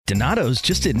Donato's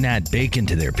just didn't add bacon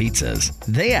to their pizzas.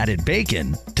 They added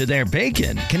bacon to their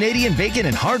bacon. Canadian bacon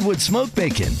and hardwood smoked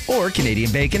bacon. Or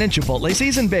Canadian bacon and Chipotle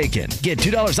seasoned bacon. Get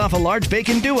 $2 off a large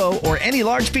bacon duo or any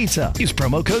large pizza. Use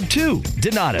promo code 2.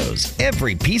 Donato's.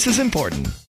 Every piece is important.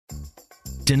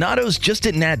 Donato's just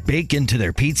didn't add bacon to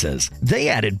their pizzas. They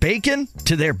added bacon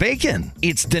to their bacon.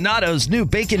 It's Donato's new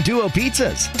Bacon Duo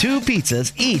pizzas. 2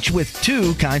 pizzas, each with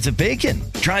 2 kinds of bacon.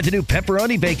 Try the new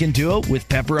Pepperoni Bacon Duo with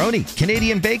pepperoni,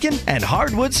 Canadian bacon, and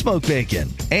hardwood smoked bacon.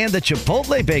 And the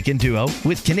Chipotle Bacon Duo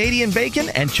with Canadian bacon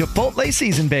and Chipotle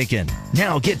seasoned bacon.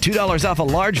 Now get $2 off a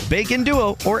large bacon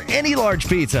duo or any large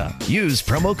pizza. Use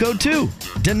promo code 2.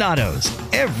 Donato's.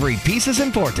 Every piece is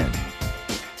important.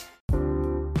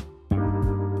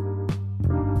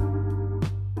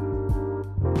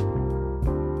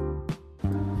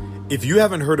 If you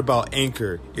haven't heard about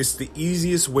Anchor, it's the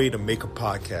easiest way to make a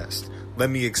podcast. Let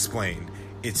me explain.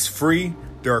 It's free.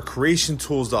 There are creation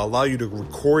tools that allow you to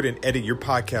record and edit your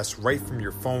podcast right from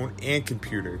your phone and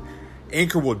computer.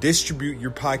 Anchor will distribute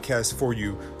your podcast for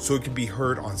you so it can be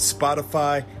heard on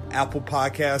Spotify, Apple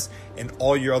Podcasts, and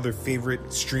all your other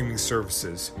favorite streaming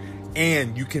services.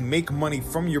 And you can make money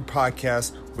from your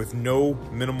podcast with no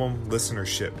minimum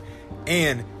listenership.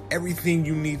 And everything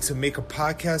you need to make a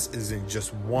podcast is in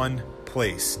just one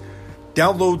place.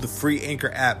 Download the free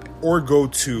Anchor app or go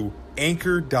to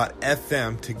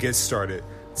anchor.fm to get started.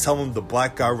 Tell them the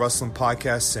Black Guy Wrestling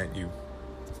Podcast sent you.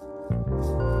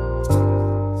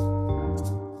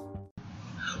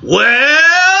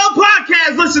 Well,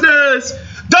 podcast listeners,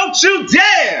 don't you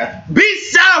dare be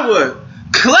sour.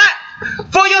 Clap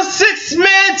for your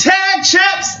 6-man tag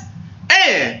champs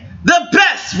and the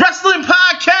best wrestling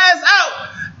podcast out.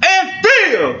 And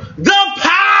feel the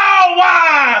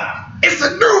power! It's a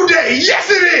new day! Yes,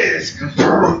 it is!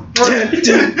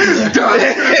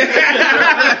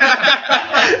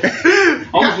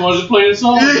 Almost wanted to play the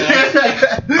song.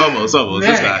 Almost.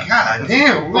 This guy. God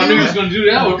damn. I knew he was going to do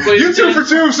that. You 2 for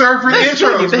 2, sir, for the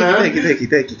intros, man. Thank you.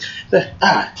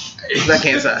 That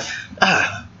can't side.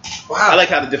 Wow. I like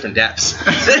how the different daps.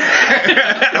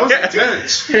 That was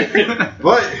intense.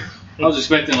 But I was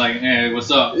expecting like, hey, what's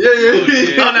up? Yeah.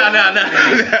 Oh, no.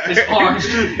 It's orange.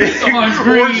 It's orange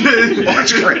green.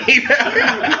 Orange green.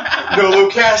 no Lou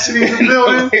Cassidy in the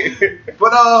building.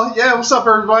 But yeah, what's up,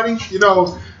 everybody? You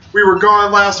know, we were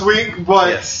gone last week,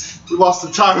 but we lost the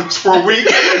titles for a week.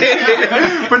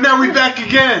 But now we're back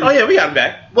again. Oh yeah, we got him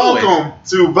back. Welcome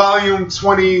to volume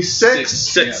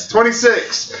 26.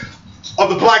 26 of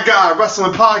the Black Guy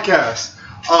Wrestling Podcast.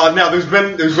 Now there's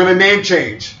been a name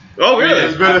change. Oh, really?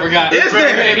 I forgot. There's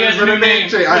been a name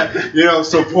change.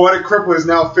 So Poetic Crippler is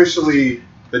now officially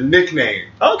the nickname.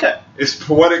 Okay. It's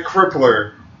Poetic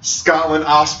Crippler Scotland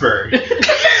Osprey. In the building.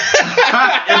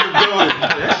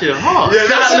 That shit hard. Yeah,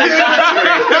 that's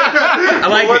I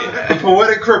like it.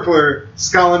 Poetic Crippler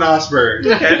Scotland Osprey.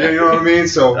 Okay. You know what I mean?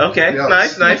 So okay,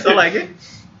 yes. nice. I like it.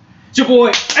 It's your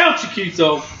boy El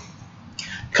Chiquito.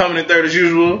 Coming in third as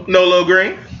usual, Nolo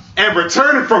Green. And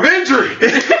returning from injury.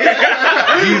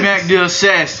 D-Mac the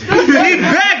Assassin. He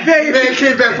back, baby. Man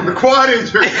came back from the quad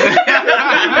injury.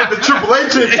 The Triple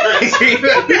H injury.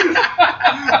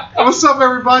 What's up,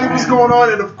 everybody? What's going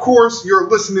on? And of course, you're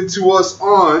listening to us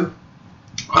on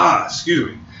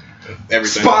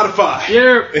Everything. Spotify,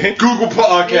 Google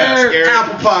Podcasts,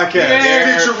 Apple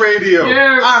Podcasts, Stitcher Radio,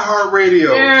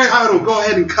 iHeartRadio, Tidal. Go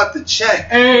ahead and cut the check.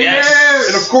 Yes.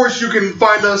 And of course, you can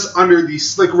find us under the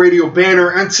Slick Radio banner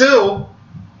until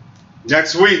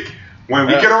next week when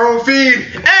we get our own feed.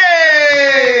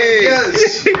 Hey!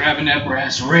 Yes. Grabbing that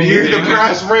brass ring. Here's the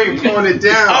brass ring, pulling it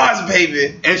down. Oz,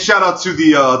 baby. And shout out to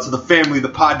the family, the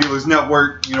Pod Dealers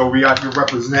Network. You know, we out here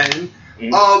representing.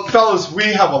 Fellas, we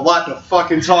have a lot to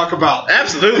fucking talk about.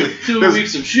 Absolutely. 2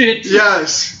 weeks of shit.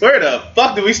 Yes. Where the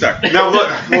fuck do we start? Now look.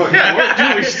 Where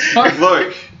do we start?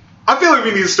 Look. I feel like we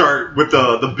need to start with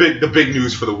the big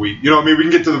news for the week. You know what I mean? We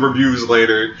can get to the reviews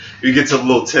later. We can get to the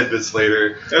little tidbits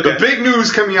later. Okay. The big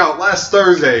news coming out last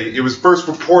Thursday, it was first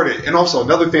reported. And also,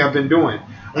 another thing I've been doing,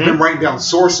 I've been writing down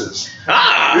sources.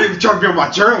 I'm trying to be on my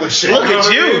journalist shit. Look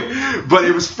at you. I mean? But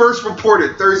it was first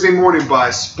reported Thursday morning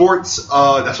by Sports.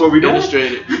 That's what we doing.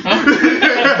 Illustrated. That's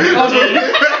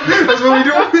what we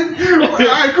doing. All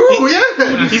right, cool. Yeah.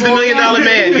 He's the $1 million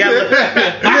man. You got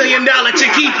 $1 million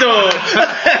Chiquito.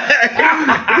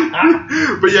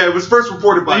 But yeah, it was first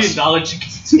reported by. $1 million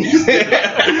Chiquito.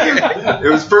 It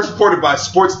was first reported by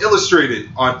Sports Illustrated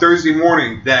on Thursday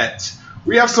morning that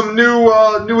we have some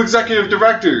new executive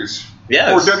directors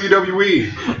Yes. Or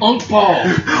WWE. Uncle Paul.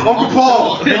 Uncle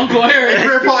Paul. Uncle Eric.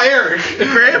 Grandpa Eric.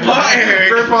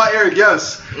 Grandpa Eric,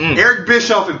 yes. Eric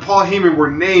Bischoff and Paul Heyman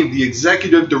were named the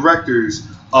executive directors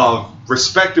of,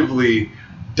 respectively,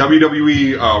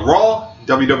 WWE Raw,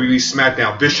 WWE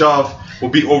SmackDown. Bischoff will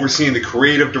be overseeing the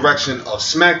creative direction of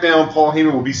SmackDown. Paul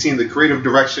Heyman will be seeing the creative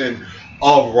direction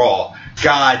of Raw.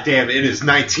 God damn, it is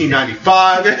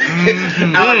 1995.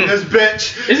 Out in this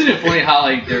bitch. Isn't it funny how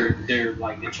like they're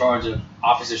like in charge of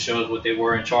opposite shows what they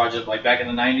were in charge of like back in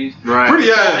the 90s? Right. Pretty,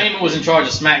 Paul Heyman was in charge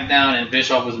of SmackDown and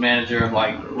Bischoff was manager of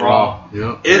like Raw.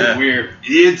 Yep. It's weird.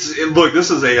 Look, this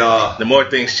is a The more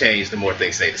things change, the more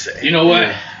things stay the same. You know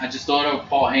what? I just thought of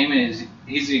Paul Heyman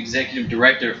he's the executive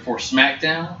director for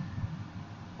SmackDown.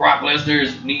 Brock Lesnar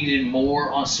is needed more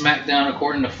on SmackDown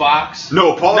according to Fox.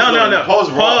 no.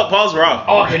 Paul's Raw. Paul's Raw.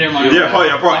 Oh, okay, never mind. Yeah, Paul.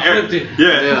 I flipped it.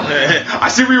 Yeah. I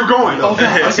see where you're going. Though.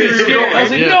 I see where you're going. I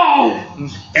was like, no.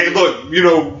 Hey, look, you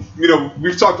know,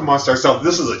 we've talked amongst ourselves.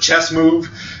 This is a chess move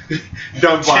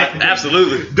done by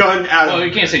Absolutely. done out of. Well,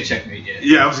 you can't say checkmate yet.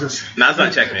 Yeah, I was gonna say. No, it's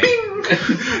not checkmate.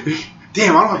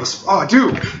 Damn, I don't have a. Oh,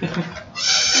 dude.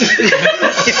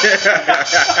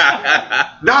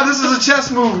 Nah, this is a chess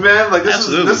move, man. Like this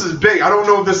is big. I don't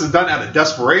know if this is done out of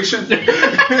desperation, but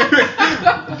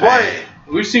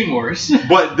We've seen worse.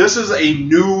 but this is a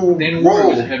new Dana White role.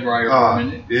 was a head writer for a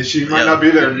minute. Yeah, she might not be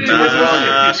there too much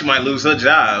longer. She might lose her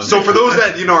job. So for those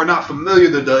that are not familiar,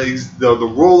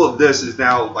 the role of this is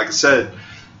now, like I said,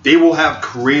 they will have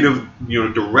creative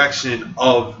direction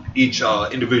of each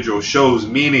individual shows,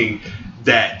 meaning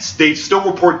that they still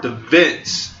report to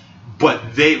Vince,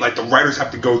 but they the writers have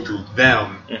to go through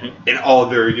them in all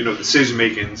their decision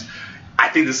makings. I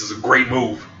think this is a great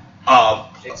move.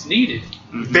 It's needed.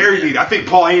 Very neat. I think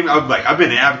Paul Heyman. I've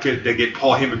been an advocate to get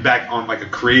Paul Heyman back on a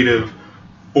creative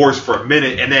force for a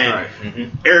minute, and then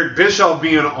Eric Bischoff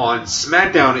being on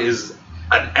SmackDown is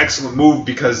an excellent move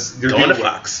because they're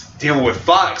dealing with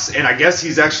Fox, and I guess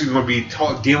he's actually going to be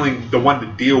the one to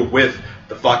deal with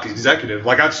the Fox executive.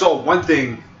 Like I saw one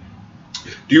thing.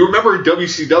 Do you remember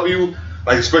WCW?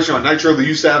 Like especially on Nitro, they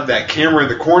used to have that camera in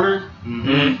the corner.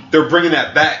 Mm-hmm. They're bringing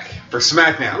that back for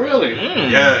SmackDown. Really?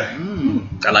 Yeah.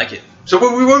 I like it. So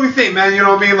what do we think, man? You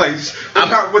know what I mean? Like,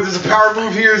 what is a power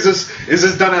move here? Is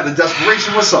this done out of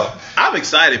desperation? What's up? I'm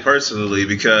excited personally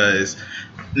because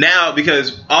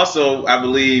also I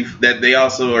believe that they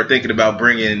also are thinking about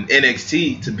bringing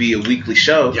NXT to be a weekly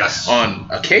show on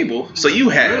a cable. So you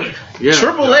have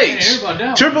Triple H,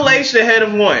 the head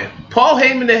of one, Paul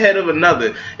Heyman the head of another,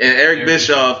 and Eric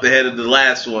Bischoff the head of the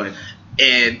last one,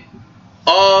 and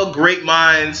all great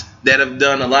minds that have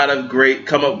done a lot of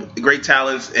come up with great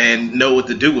talents and know what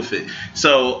to do with it.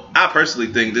 So I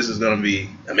personally think this is going to be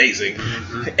amazing,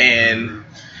 and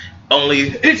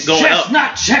it's going chess, up.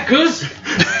 not checkers.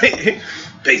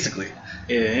 Basically.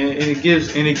 Yeah, and it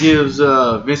gives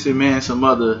Vince McMahon some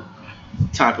other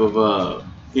type of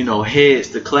heads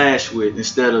to clash with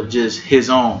instead of just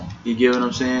his own. You get what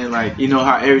I'm saying? Like,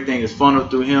 how everything is funneled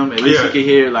through him. At least you can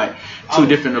hear two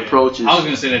different approaches. I was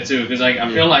gonna say that too because I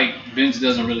feel like Vince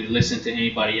doesn't really listen to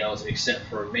anybody else except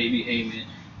for maybe Heyman.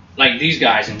 Like these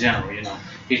guys in general,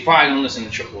 he's probably gonna listen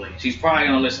to Triple H. He's probably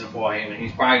gonna listen to Paul Heyman.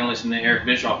 He's probably gonna listen to Eric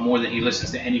Bischoff more than he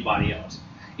listens to anybody else,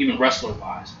 even wrestler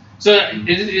wise. So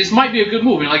it might be a good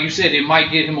move, and like you said, it might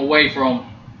get him away from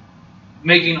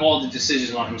making all the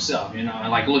decisions on himself, and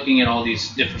like looking at all these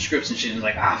different scripts and shit, and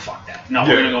like, fuck that. No,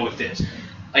 we're gonna go with this.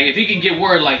 Like if he can get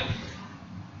word, like,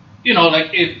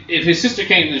 like if his sister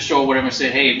came to the show or whatever and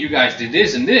said, hey, if you guys did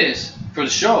this and this for the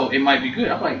show, it might be good.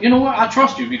 I'm like, you know what? I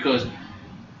trust you because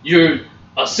you're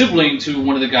a sibling to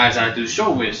one of the guys I do the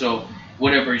show with. So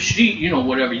whatever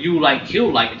whatever you like,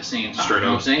 he'll like at the same time. Straight you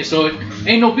know what I'm saying? So it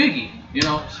ain't no biggie,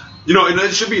 and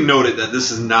it should be noted that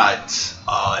this is not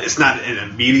it's not an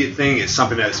immediate thing. It's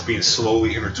something that's being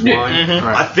slowly intertwined. Yeah. Mm-hmm.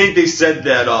 Right. I think they said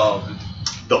that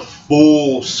the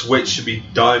full switch should be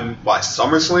done by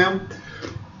SummerSlam.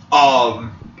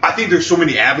 I think there's so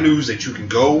many avenues that you can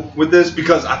go with this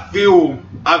because I feel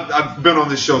I've been on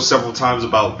this show several times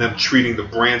about them treating the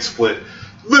brand split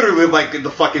literally like the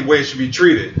fucking way it should be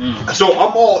treated. So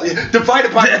I'm all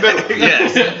divided by the middle.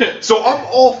 Yes. So I'm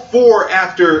all for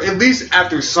at least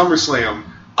after SummerSlam,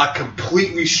 a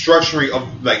complete restructuring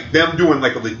of them doing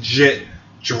a legit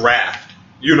draft.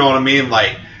 You know what I mean?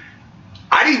 Like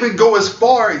I'd even go as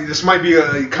far. This might be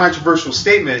a controversial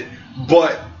statement,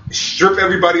 but strip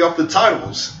everybody off the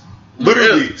titles.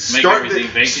 Literally, start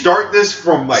this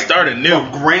from start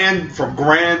anew. from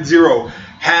ground zero.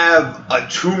 Have a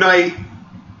 2-night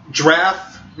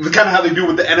draft, kind of how they do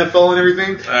with the NFL and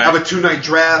everything. Have a 2-night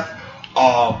draft.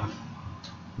 Or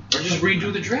just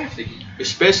redo the draft again.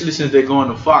 Especially since they're going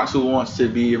to Fox, who wants to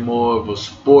be more of a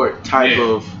sport type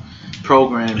of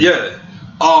program. Yeah.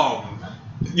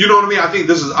 You know what I mean? I think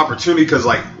this is an opportunity because,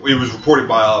 like, it was reported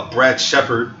by Brad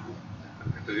Shepard.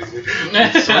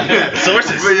 Sources.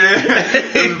 But yeah,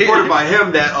 it was reported by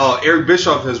him that Eric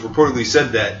Bischoff has reportedly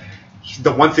said that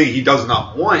the one thing he does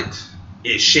not want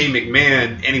is Shane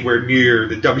McMahon anywhere near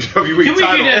the WWE Can we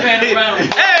title. get that man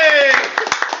around? Hey,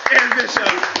 Eric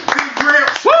Bischoff.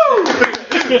 Woo!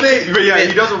 But yeah,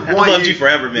 he doesn't want. I loved you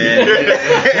forever, man.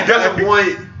 He doesn't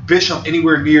want Bischoff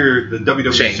anywhere near the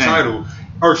WWE Shane. title.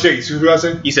 Or Shane, who did I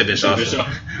say? You said Bischoff.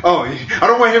 Oh, I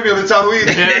don't want him near the title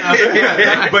either.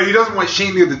 But he doesn't want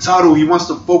Shane near the title. He wants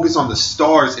to focus on the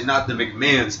stars and not the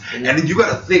McMahons. And then you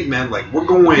got to think, man, like, we're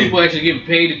going. People actually getting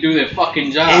paid to do their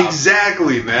fucking job.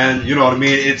 Exactly, man. You know what I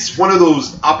mean? It's one of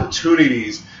those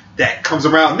opportunities that comes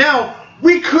around. Now,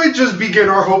 we could just be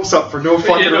getting our hopes up for no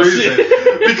fucking reason.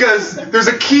 Because there's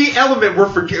a key element we're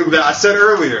forgetting that I said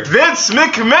earlier. Vince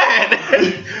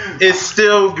McMahon is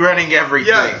still running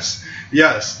everything.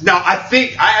 Yes. Now, I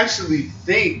actually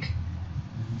think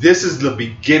this is the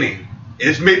beginning.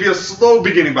 It's maybe a slow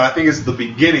beginning, but I think it's the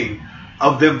beginning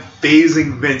of them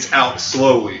phasing Vince out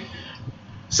slowly.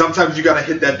 Sometimes you gotta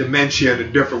hit that dementia in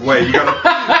a different way. You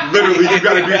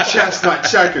gotta be chess, not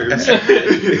checkers.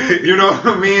 You know what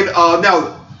I mean?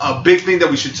 Now, a big thing that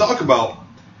we should talk about,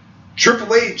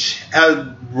 Triple H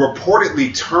had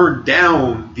reportedly turned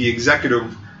down the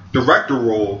executive director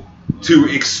role to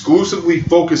exclusively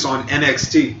focus on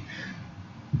NXT.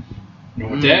 You know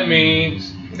what that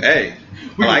means? Hey,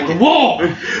 We like going it. to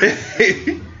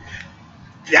war.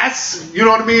 That's, you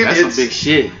know what I mean? That's some big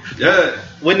shit. Yeah.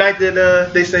 What night did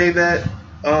they say that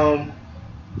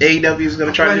AEW is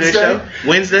going to try to do their show?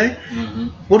 Wednesday? Mm-hmm.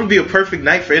 What would be a perfect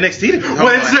night for NXT to come on?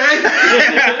 Wednesday?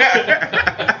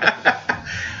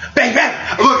 Bang, bang.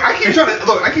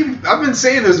 I've been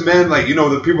saying this, man, like, you know,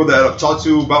 the people that I've talked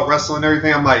to about wrestling and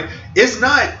everything, I'm like, it's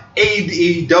not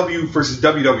AEW versus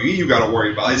WWE you got to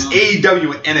worry about. It's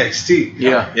AEW and NXT.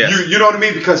 Yeah. You know what I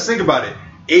mean? Because think about it.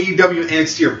 AEW and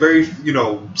NXT are very, you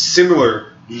know, similar.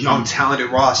 Young, talented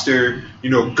roster, you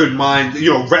know, good mind, you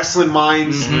know, wrestling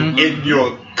minds in, you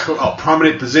know,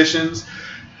 prominent positions.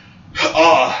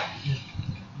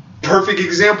 Perfect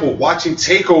example, watching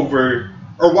TakeOver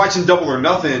or watching Double or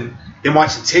Nothing and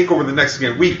watching TakeOver the next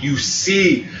week, you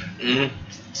see, you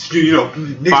know,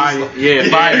 niggas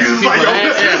niggas like,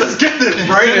 let's get this,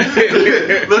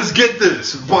 right? Let's get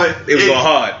this. But it was going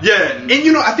hard. Yeah, and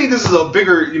you know, I think this is a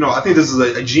bigger, you know, I think this is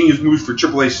a genius move for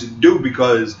Triple H to do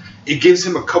because it gives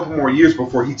him a couple more years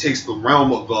before he takes the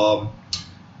realm of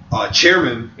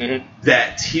chairman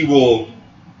that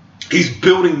he's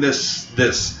building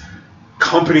this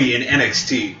company in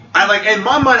NXT. In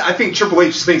my mind, I think Triple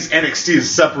H thinks NXT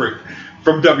is separate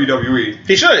from WWE.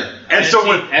 He should. And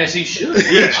as he should.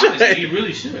 Yeah. Honestly, he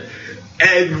really should.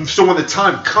 And so when the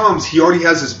time comes, he already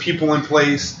has his people in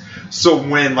place. So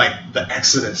when, like, the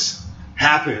Exodus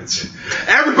happens,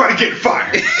 everybody getting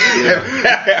fired.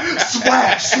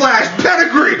 slash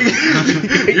pedigree.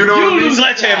 You know what I mean?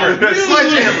 Sledgehammer.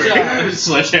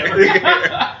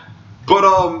 But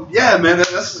yeah, man,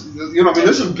 that's, you know, I mean,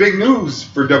 this is big news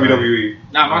for WWE.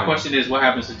 Now my question is, what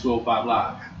happens to 205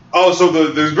 Live? Oh, so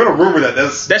there's been a rumor that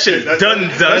that shit is done.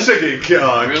 That shit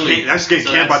getting really? That's getting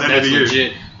canned by the end of the year.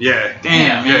 Legit. Yeah.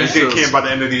 Damn, Yeah, man. it's getting canned by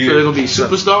the end of the year. So they're gonna be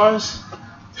superstars.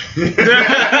 Alright,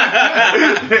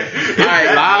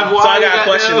 live. So I got a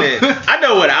question then. I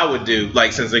know what I would do,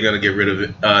 like, since they're gonna get rid of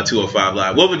it, 205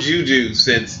 Live. What would you do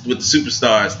since with the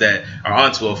superstars that are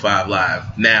on 205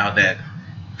 Live now that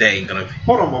they ain't gonna be?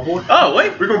 Hold on, my boy. Oh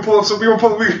wait, we're gonna go through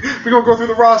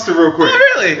the roster real quick. Oh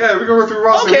really? Yeah, we're gonna go through the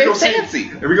roster. Okay, we're gonna fancy.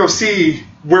 And we're gonna see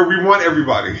where we want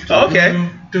everybody. Okay.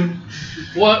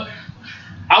 Well,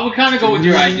 I would kind of go with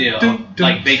your idea of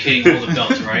like vacating all the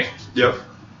belts, right? Yep.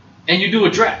 And you do a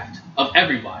draft of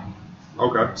everybody.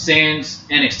 Okay. Sans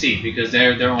NXT because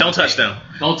they're on. Don't touch them.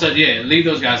 Don't touch. Yeah, leave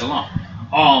those guys alone.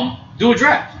 Do a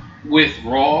draft with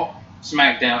Raw,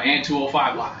 SmackDown, and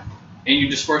 205 Live, and you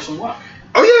disperse them well.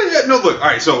 Oh yeah. No, look. All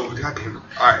right. So, goddamn.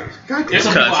 All right. Goddamn. There's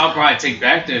some people I'll probably take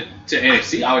back to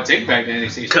NXT. I would take back to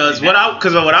NXT. Because what I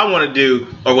want to do,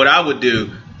 or what I would do,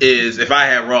 is if I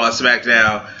had Raw and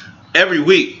SmackDown, every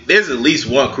week there's at least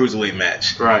one cruiserweight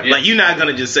match. Right. Like you're not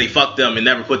gonna just say fuck them and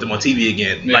never put them on TV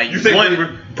again. Yeah. Like You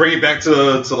think bring it back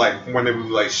to like when they were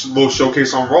like little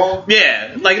showcase on Raw?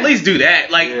 yeah, like at least do that.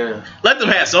 Like let them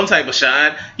have some type of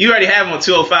shine. You already have them on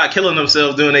 205 killing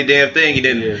themselves doing their damn thing, and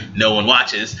then no one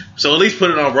watches. So at least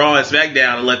put it on Raw and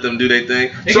SmackDown and let them do their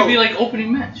thing. It could be like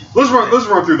opening match. Let's run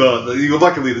through the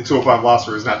luckily the 205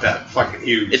 roster is not that fucking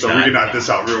huge, so we can knock this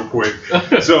out real quick.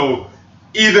 So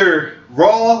either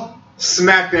Raw,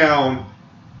 SmackDown,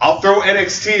 I'll throw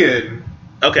NXT in.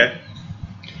 Okay.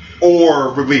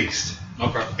 Or released.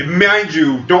 Okay. And mind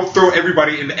you, don't throw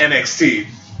everybody into NXT.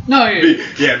 No, Be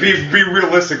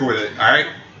realistic with it. All right.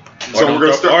 So we're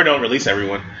gonna start. Or don't release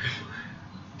everyone.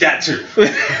 That too.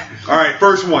 All right.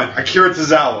 First one, Akira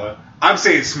Tozawa. I'm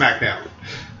saying SmackDown.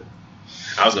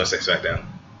 I was gonna say SmackDown.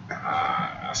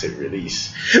 I say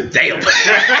release. Damn.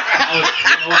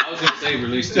 I was gonna say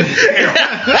release too. You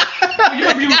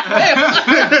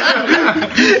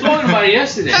were talking about it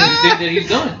yesterday. That he's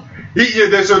done.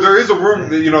 So there is a rumor.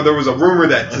 There was a rumor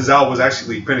that Tozawa was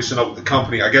actually finishing up with the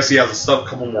company. I guess he has a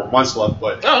couple more months left,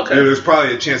 but there's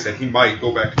probably a chance that he might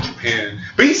go back to Japan.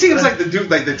 But he seems like the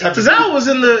dude, like the type. Tozawa was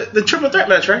in the triple threat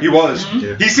match, right? He was.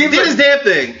 Mm-hmm. He seems did his damn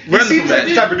thing. He seems like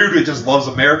the type of dude that just loves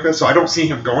America. So I don't see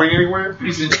him going anywhere.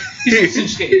 He's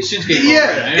Shinsuke.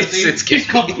 Yeah, he's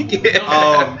comfortable.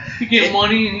 He gets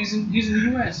money and he's in the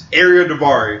US. Ariya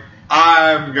Daivari.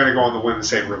 I'm gonna go on the whim and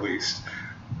say released.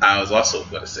 I was also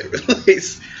going to say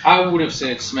release. I would have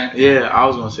said SmackDown. Yeah, I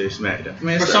was going to say SmackDown.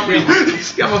 Man, for some reason,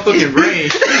 he's got my fucking brain. You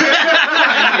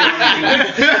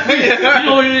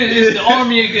know what it is? It's the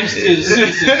army against the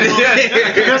citizens.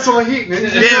 That's all heat, man.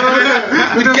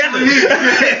 Together.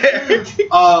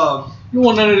 You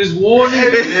want none of this war,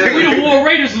 nigga? We the war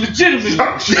raiders legitimately.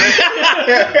 God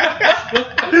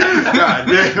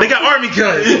damn. They got army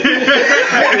guns.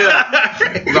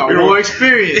 We got war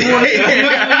experience.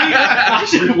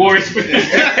 War experience.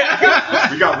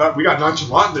 We got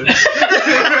nonchalantness. we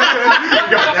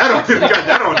got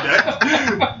that on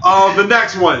deck. The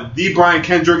next one, the Brian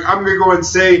Kendrick. I'm gonna go ahead and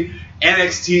say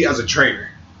NXT as a trainer.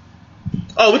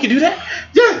 Oh, we can do that?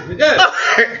 Yeah.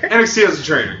 NXT as a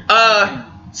trainer.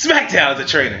 SmackDown as a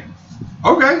trainer.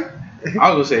 Okay. I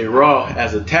was gonna say Raw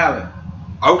as a talent.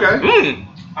 Okay.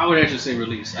 I would actually say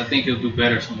release. I think he'll do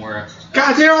better somewhere else.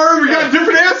 God damn, we got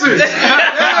different answers.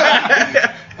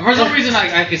 For some reason,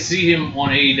 I could see him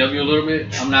on AEW a little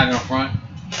bit. I'm not gonna front.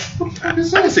 I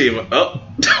can see him. Oh.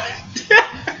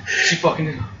 She fucking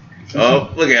did.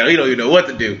 Oh, look at him. He don't even know what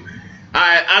to do.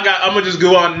 Alright, I'm gonna just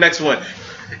go on to the next one.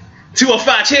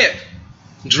 205 champ.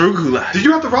 Drew Gulak. Did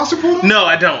you have the roster pulled up? No,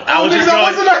 I don't. I was just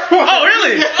going. Oh,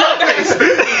 really? Oh, nice.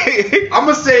 I'm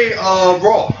gonna say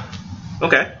Raw.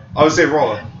 Okay. I would say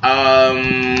Raw.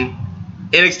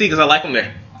 NXT because I like him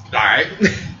there. All right.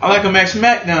 I like him at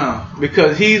SmackDown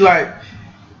because he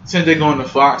since they're going to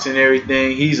Fox and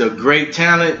everything, he's a great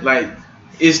talent. Like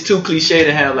it's too cliche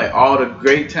to have like all the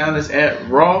great talents at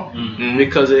Raw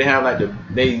because they have like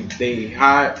they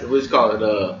hire what's it called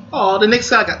the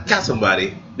next guy got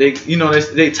somebody. They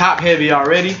top heavy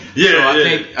already. Yeah.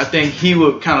 So I think he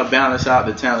would kind of balance out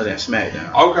the talent at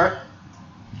SmackDown. Okay.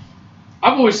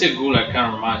 I've always said Gulak kind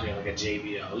of reminds me of like a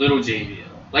JBL, a little JBL.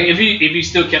 Like if he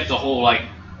still kept the whole like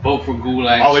vote for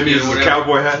Gulak. All he needs is a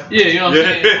cowboy hat. Yeah, you know what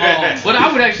I'm saying. But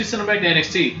I would actually send him back to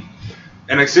NXT.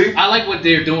 NXT? I like what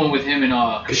they're doing with him and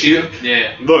Kushida.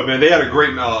 Yeah. Look, man, they had a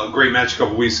great match a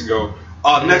couple weeks ago.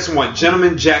 Next one,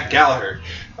 Gentleman Jack Gallagher.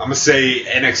 I'm gonna say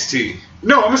NXT.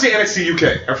 No, I'm gonna say NXT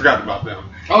UK. I forgot about them.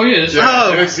 Oh yeah, that's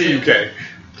right. NXT UK.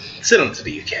 Send them to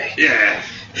the UK. Yeah.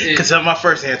 Because my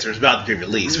first answer is about to be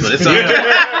released, but it's all right. Get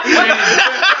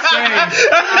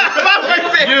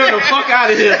him the fuck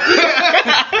out of here.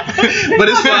 But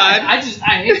it's fine. I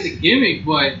hate the gimmick,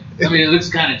 but I mean it looks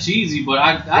kind of cheesy. But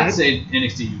I'd say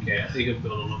NXT UK. I think it'll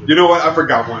build a little bit. You know what? I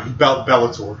forgot one.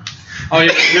 Bellator. Oh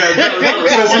yeah.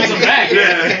 Bellator wants him back.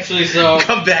 Yeah. Actually, so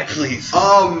come back, please.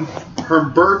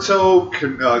 Herberto.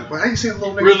 How do you say the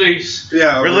little name? Release.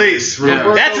 Yeah. Release.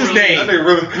 Yeah. That's his name. I think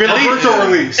Herberto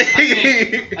Release. I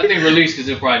think Release because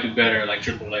they'll probably do better like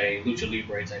AAA, Lucha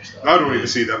Libre type stuff. I don't even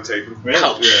see them taking him.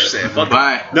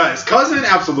 Bye. No, his cousin,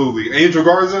 absolutely. Angel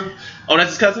Garza. Oh,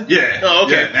 that's his cousin? Yeah. Oh,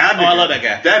 okay. Yeah, I love that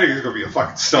guy. That nigga's gonna be a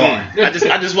fucking star. I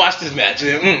just watched this match.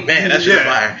 Man, that's just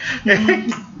fire.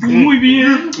 Muy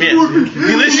bien.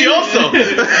 Delicioso.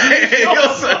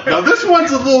 Now this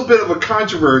one's a little bit of a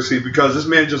controversy because this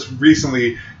man just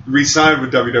recently re-signed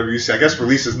with WWE. I guess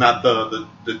Release is not the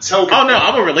token. Oh no,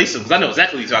 I'm gonna release him because I know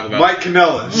exactly what you're talking about. Mike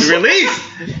Kanellis. Release.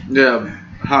 Yeah,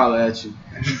 holla at you.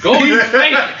 Go you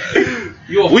fake.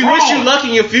 We wish you luck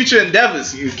in your future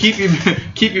endeavors. You keep your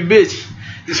bitch.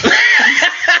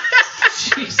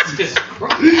 Jesus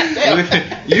Christ.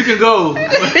 You can go.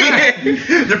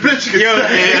 The bitch can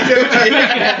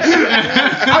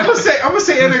stay. I'm gonna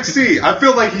say NXT. I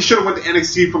feel like he should have went to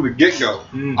NXT from the get go.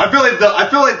 I feel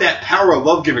like that Power of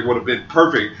Love gimmick would have been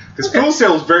perfect because Full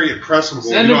Sail is very impressionable.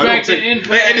 Send him back to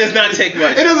Impact. It does not take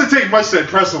much. It doesn't take much to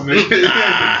impress him.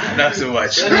 Not so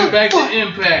much. Send him back to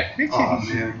Impact. Oh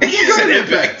man, He's an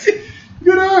Impact.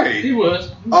 Good eye. He was.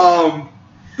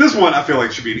 This one I feel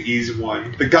like should be an easy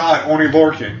one. The God, Oni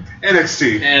Lorcan,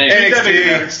 NXT.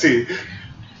 NXT.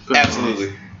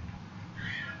 Absolutely.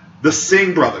 The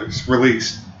Singh brothers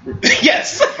released.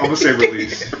 Yes. I'm gonna say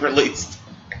released. Released.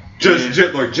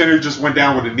 Jenner just went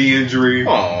down with a knee injury.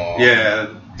 Oh. Yeah.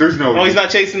 There's no. Oh, he's not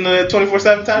chasing the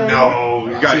 24/7 title. No,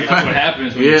 you got. That's what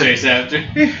happens when you chase after.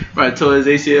 Right, tore his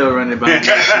ACL running back.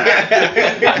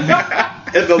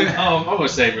 I'm gonna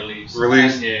say release.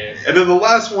 Yeah. And then the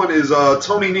last one is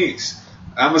Tony Nese.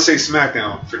 I'm gonna say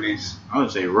SmackDown for Nese. I'm gonna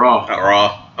say Raw.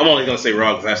 Raw. I'm only gonna say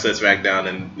Raw because I said SmackDown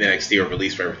and NXT are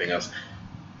released for everything else.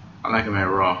 I like him at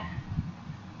Raw.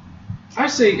 I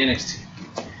say NXT.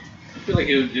 I feel like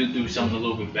he'll do something a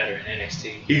little bit better in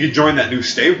NXT. He could join that new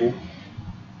stable.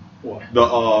 What?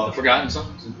 The Forgotten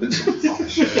Sons?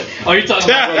 Oh, you're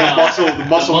talking about the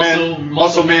Muscle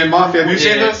Man Mafia. Have you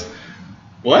seen this?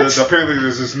 What? Apparently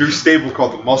there's this new stable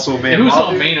called the Muscle Man Mafia. It was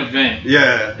Mafia. on Main Event.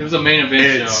 Yeah. It was a Main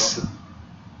Event show.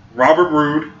 Robert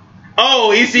Roode.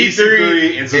 Oh,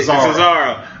 EC3 and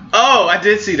Cesaro. Oh, I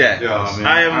did see that. Yes.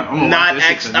 I'm not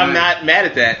mad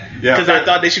at that because I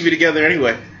thought they should be together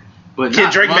anyway. But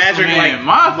can Drake Maverick Muscle Man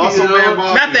Mafia.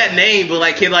 Not that name, but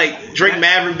like can Drake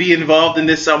Maverick be involved in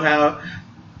this somehow?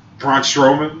 Braun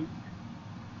Strowman.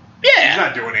 Yeah, he's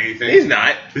not doing anything. He's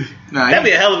not. That'd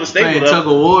be a hell of a staple. Tug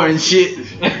of war and shit.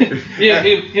 Yeah,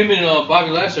 him and Bobby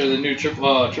Lashley, the new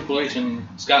Triple H and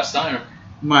Scott Steiner.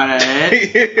 Might add,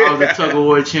 I was a tug of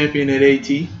war champion at AT.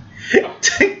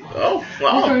 Oh,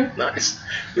 wow. Okay. Nice.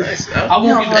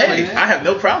 I have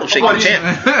no problem shaking the champ.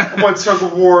 One tug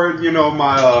of war,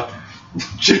 my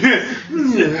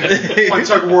one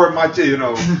tug of war, my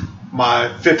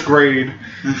 5th grade,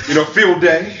 field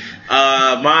day.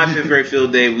 My 5th grade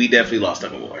field day, we definitely lost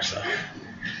tug of war. So, I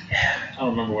don't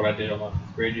remember what I did on my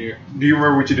 5th grade year. Do you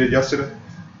remember what you did yesterday?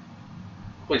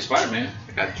 I played Spider-Man.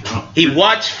 I got drunk. He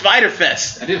watched Fighter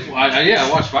Fest. I did. I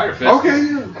watched Fighter Fest. Okay.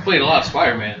 Yeah. I played a lot of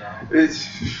Spider-Man though.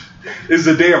 Is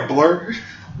the day a blur? A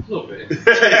little bit.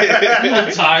 I'm a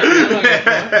little tired.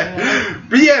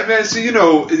 But yeah, man. So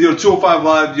 205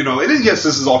 Live. And yes,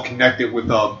 this is all connected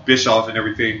with Bischoff and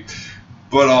everything.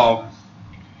 But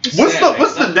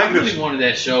what's the negative? I really wanted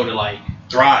that show to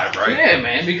thrive, right? Yeah,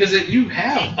 man. Because you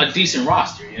have a decent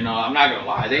roster. I'm not gonna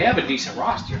lie. They have a decent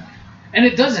roster. And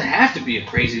it doesn't have to be a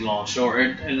crazy long show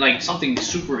or something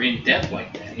super in depth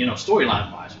like that,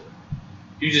 storyline wise.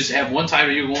 You just have one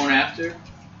title you're going after.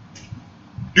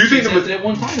 Do you think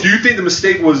the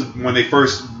mistake was when they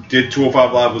first did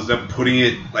 205 Live was them putting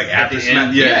it after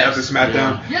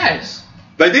SmackDown? Yes.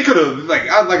 They could have like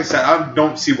I said, I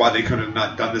don't see why they could have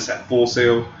not done this at Full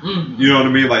Sail. Mm-hmm. You know what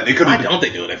I mean? They could. Why don't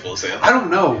they do it at Full Sail? I don't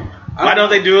know. Why don't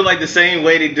they do it the same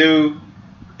way they do?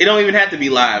 It don't even have to be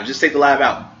live. Just take the live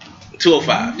out.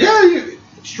 205. Yeah,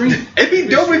 it'd be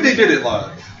dope if they did it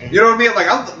live. You know what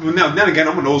I mean? Then again,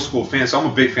 I'm an old school fan, so I'm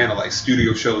a big fan of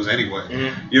studio shows anyway.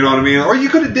 Mm-hmm. You know what I mean? Or you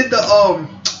could have did the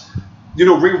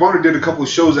Ring of Honor did a couple of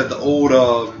shows at the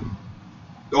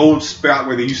old spot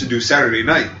where they used to do Saturday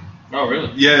night. Oh,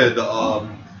 really? Yeah,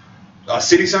 the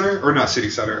City Center or not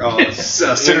City Center?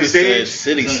 Center Stage.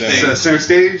 Center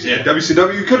Stage. Yeah.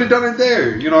 WCW. You could have done it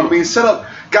there. You know what I mean? Set up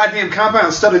goddamn compound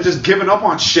instead of just giving up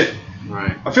on shit.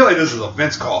 Right. I feel like this is a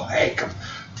Vince call. Hey, come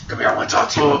here. I want to talk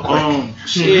to you real quick.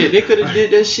 Shit, they could have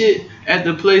did that shit at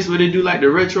the place where they do the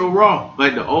retro Raw,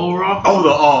 the old Raw.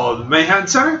 Oh, the Manhattan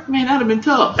Center? Man, that'd have been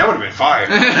tough. That would have been fire.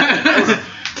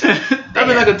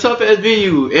 That'd be a tough ass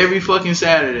venue every fucking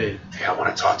Saturday. Hey, I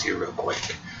want to talk to you real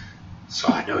quick. So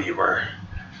I know you're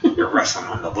wrestling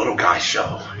on the Little Guy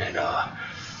show, and I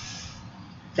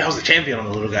was the champion on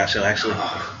the Little Guy show actually.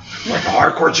 The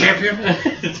hardcore champion?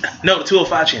 No, the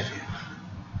 205 champion.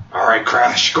 All right,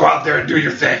 Crash, go out there and do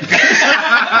your thing. Go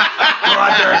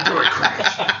out there and do it,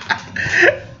 Crash.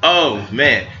 Oh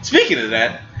man! Speaking of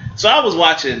that, so I was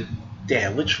watching.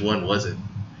 Damn, which one was it?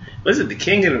 Was it the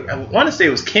King of the? I want to say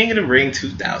it was King of the Ring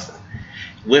 2000,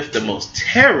 with the most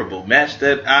terrible match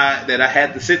that I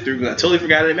had to sit through. I totally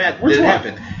forgot it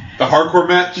happened. The hardcore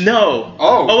match? No.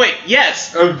 Oh wait,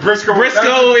 yes. Briscoe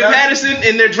and Patterson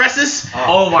in their dresses.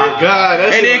 Oh my God!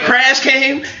 And then Crash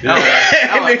came.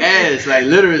 That was ass,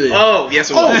 literally. Oh yes,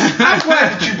 it was. I'm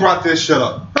glad that you brought this shit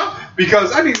up. Huh?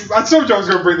 because I told you I was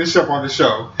going to bring this up on the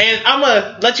show. And I'm going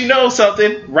to let you know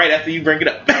something right after you bring it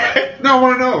up. No, I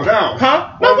want to know now.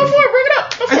 Huh? No, before bring it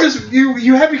up.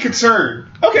 You had me concerned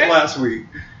last week.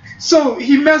 So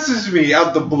he messaged me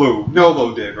out the blue.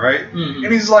 Nolo did, right? Mm-hmm.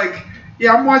 And he's like,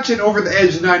 yeah, I'm watching Over the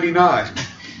Edge 99.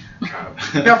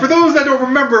 Now, for those that don't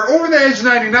remember, Over the Edge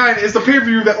 99 is the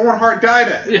pay-per-view that Owen Hart died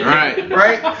at.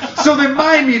 Right? So then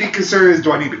my immediate concern is,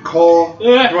 do I need to call?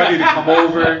 Do I need to come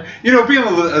over? Being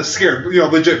a scared,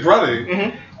 legit brother.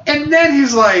 Mm-hmm. And then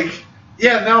he's like,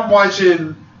 yeah, now I'm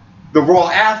watching the Raw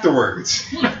afterwards.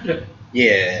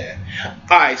 Yeah.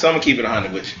 All right, so I'm going to keep it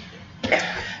 100 with you.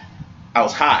 I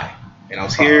was high, and I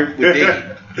was here with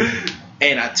Diggy,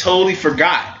 and I totally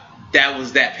forgot that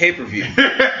was that pay-per-view. And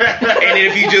then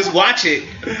if you just watch it,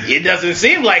 it doesn't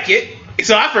seem like it.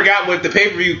 So I forgot what the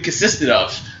pay-per-view consisted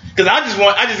of. Because I just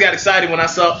got excited when I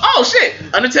saw, oh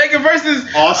shit, Undertaker versus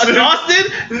Austin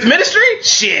Ministry?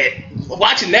 Shit.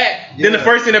 Watching that, then the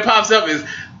first thing that pops up is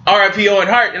R.I.P. Owen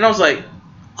Hart, and I was like,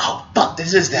 oh fuck,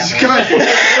 this is that one.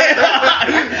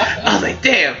 I was like,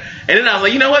 damn. And then I was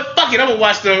like, you know what? Fuck it, I'm gonna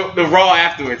watch the Raw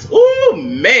afterwards. Ooh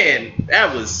man,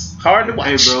 that was hard to watch.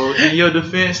 Hey bro, in your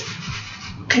defense,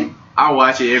 I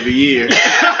watch it every year.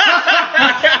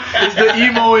 It's the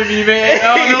emo in me, man.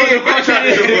 I don't know what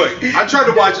the I tried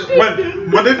to watch it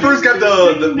when they first got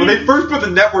when they first put the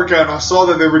network out and I saw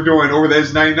that they were doing Over the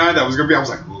Edge 99. That was gonna be. I was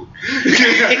like, ooh.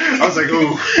 I was like,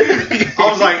 ooh.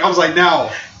 I was like,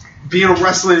 now being a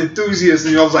wrestling enthusiast,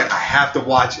 I was like, I have to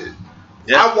watch it.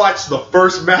 Yep. I watched the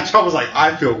first match. I was like,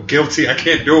 I feel guilty. I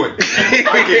can't do it.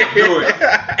 I can't do it.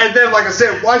 And then, like I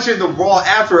said, watching the Raw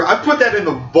after, I put that in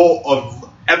the vault of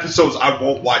episodes I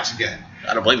won't watch again.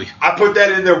 I don't blame you. I put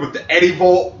that in there with the Eddie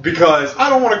vault because I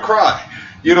don't want to cry.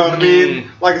 You know what I mean?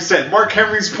 Like I said, Mark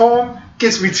Henry's poem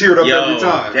gets me teared up every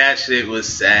time. That shit was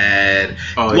sad.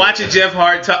 Watching Jeff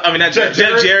Jarrett talk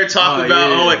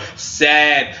about Owen,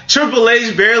 sad. Triple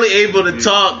H barely able to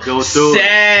talk, go through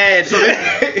sad. So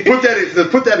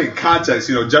put that in context.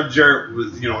 Jeff Jarrett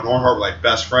was, and Owen Hart were like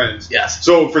best friends. Yes.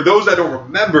 So for those that don't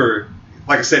remember,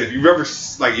 like I said, if you've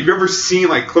ever seen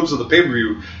like clips of the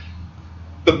pay-per-view,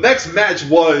 the next match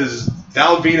was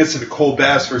Val Venus and Nicole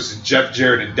Bass versus Jeff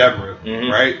Jarrett and Deborah,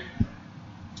 right?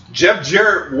 Jeff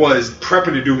Jarrett was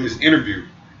prepping to do his interview.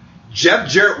 Jeff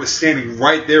Jarrett was standing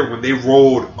right there when they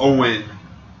rolled Owen.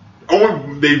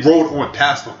 They rolled Owen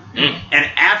past him.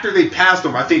 And after they passed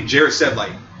him, I think Jarrett said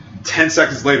like 10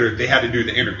 seconds later they had to do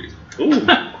the interview. Ooh.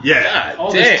 Yeah.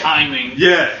 All this timing.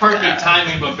 Yeah. Perfect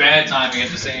timing, but bad timing at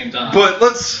the same time. But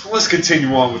let's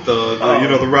continue on with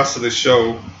the rest of the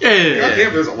show. Yeah. God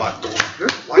damn, there's a lot going on. We're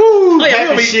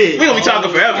gonna be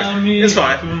talking forever. It's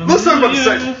fine. Let's talk about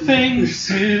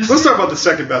the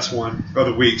second best one of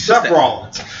the week. Seth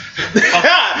Rollins.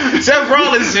 Seth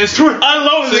Rollins is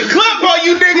unloading the clip on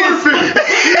you niggas.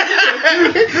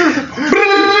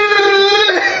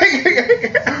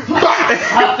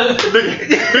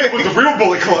 It was the real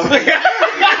Bullet Club. The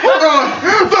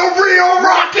real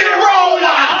rock and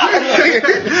roller.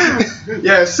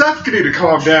 Yeah, Seth could need to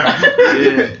calm down.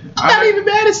 Yeah. I'm not even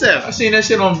mad at Seth. I seen that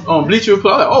shit on Bleacher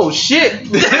Report. Like, oh shit.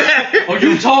 Oh,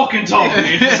 you talking. So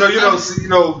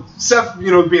Seth,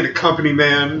 being a company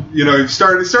man, he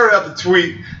started out the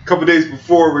tweet a couple days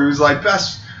before where he was like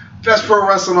best pro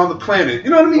wrestling on the planet. You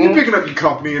know what I mean? You're picking up your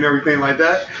company and everything like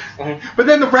that. But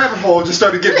then the rabbit hole just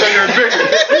started getting bigger and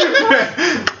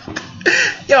bigger.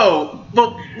 Yo,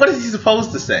 but what is he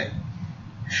supposed to say?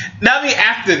 Not me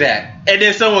after that, and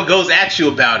then someone goes at you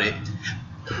about it.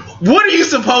 What are you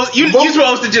supposed? You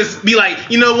supposed to just be like,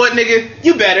 you know what, nigga,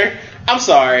 you better. I'm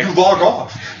sorry. You log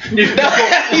off. You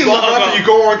log off and you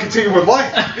go on and continue with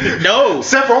life. No.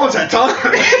 Seth Rollins had time.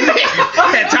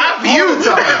 Had time for you.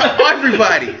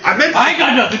 Everybody. I ain't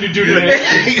got nothing to do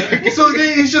today. So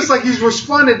he's just like, he's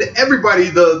responded to everybody.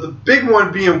 The big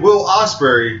one being Will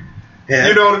Ospreay. Yeah.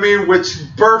 You know what I mean? Which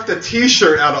birthed a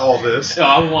T-shirt out of all this. Oh,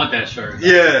 I want that shirt.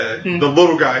 Yeah, the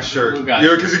little guy shirt.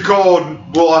 Because he called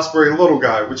Will Ospreay little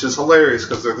guy, which is hilarious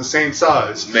because they're the same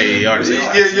size. They are.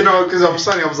 Yeah, because I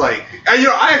was like,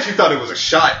 I actually thought it was a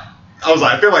shot. I was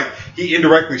like, I feel like he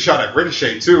indirectly shot at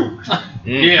Ricochet too.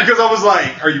 Yeah. Because I was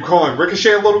like, are you calling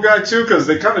Ricochet a little guy too? Because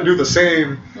they kind of do the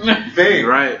same thing,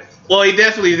 right? Well, he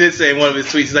definitely did say in one of his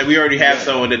tweets, he's like, we already have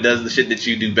someone that does the shit that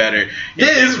you do better. Yeah,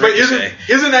 isn't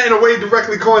that in a way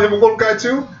directly calling him a little guy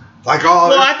too? Like,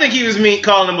 well, I think he was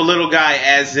calling him a little guy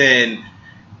as in,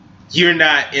 you're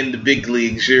not in the big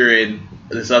leagues, you're in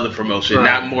this other promotion,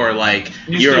 not more like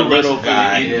you're a little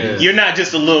guy. Yeah. You're not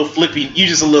just a little flippy, you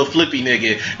just a little flippy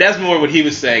nigga. That's more what he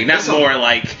was saying, not more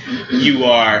like you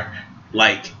are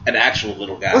like an actual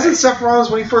little guy. Wasn't Seth Rollins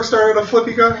when he first started a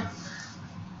flippy guy?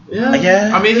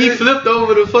 Yeah. I mean, he flipped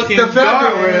over the fucking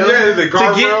guardrail the to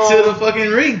get to the fucking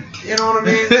ring. You know what I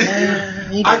mean?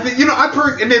 I think I've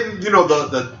heard, and then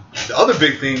the other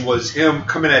big thing was him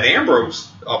coming at Ambrose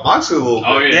Moxley a little bit.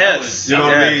 Oh yeah, yes. You know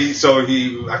what I mean? So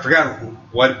I forgot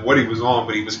what he was on,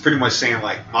 but he was pretty much saying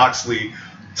like Moxley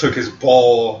took his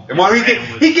ball, and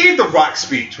he gave the Rock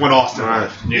speech when Austin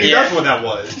left. Yeah. That's what that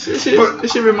was. It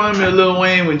should remind me of Lil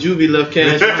Wayne when Juvie left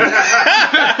Cash Money.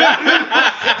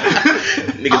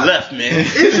 Nigga left, man.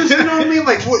 It's just, you know what I mean?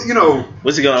 Like, what,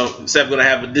 what's he gonna? Seth gonna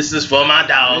have? This is for my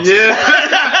dogs. Yeah.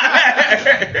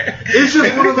 It's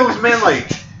just one of those, man. Like,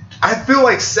 I feel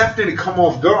like Seth didn't come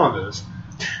off good on this.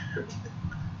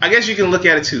 I guess you can look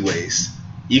at it two ways.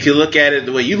 You can look at it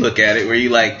the way you look at it, where you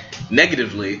like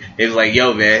negatively. It's like,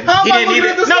 yo, man, he didn't need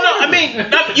it. No, I mean,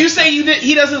 you say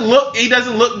he doesn't look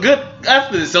good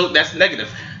after this, so that's negative.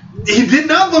 He did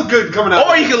not look good coming out.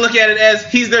 Or you can look at it as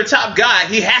he's their top guy.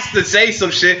 He has to say some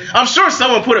shit. I'm sure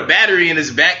someone put a battery in his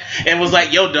back and was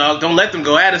like, yo, dog, don't let them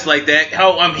go at us like that.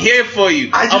 Hell, I'm here for you.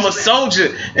 I'm a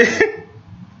soldier.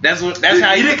 That's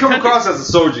how he didn't come across as a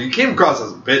soldier. He came across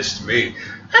as a bitch to me.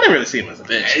 I didn't really see him as a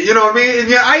bitch. You know what I mean? And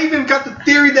yeah, I even got the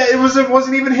theory that it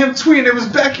wasn't even him tweeting, it was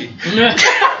Becky. You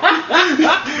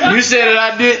said it,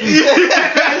 I didn't.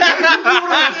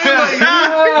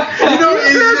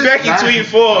 Becky tweeted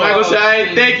for him. I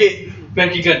ain't think it.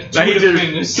 Becky got two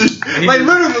fingers. Like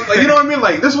literally, like, you know what I mean?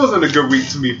 Like, this wasn't a good week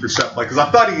to me for Seth. Like, because I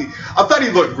thought he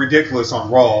looked ridiculous on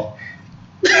Raw.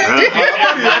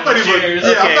 I thought he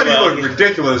looked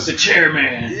ridiculous. The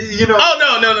chairman.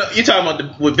 Oh no! You're talking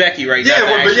about with Becky, right? Yeah,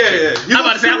 yeah. I'm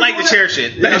about to say I like the chair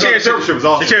shit. The chair shit was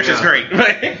awesome. The chair shit's great.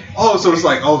 Oh, so it's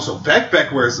like, so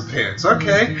Beck wears the pants.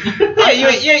 Okay. Yeah, you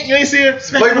ain't see her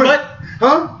smack on the butt?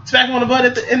 Huh? Smack him on the butt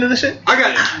at the end of the shit?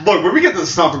 Look, when we get to the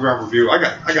Stomping Ground review, I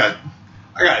got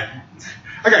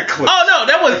clips. Oh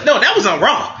that was on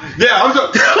Raw. Yeah,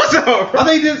 that was on Raw. I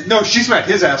think did. No, she smacked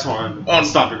his ass on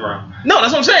Stomping Ground. No,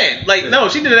 that's what I'm saying. Like, no,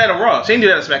 she did that on Raw. She didn't do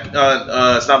that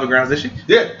at Stomping Grounds, did she?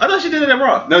 Yeah, I thought she did it at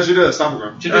Raw. No, she did it at Stomping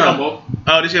Ground. She did it on both.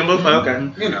 Oh, did she on both? Oh, okay.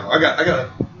 I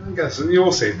got some.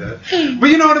 We'll save that. But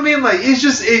you know what I mean? Like, it's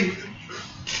just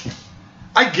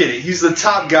I get it. He's the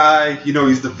top guy.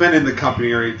 He's defending the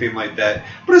company or anything like that.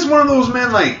 But it's one of those,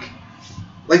 man, like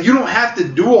you don't have to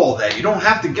do all that. You don't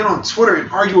have to get on Twitter and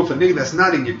argue with a nigga that's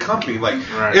not in your company. Like,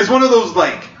 It's one of those,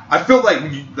 like, I feel like,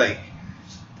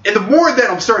 and the more that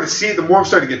I'm starting to see it, the more I'm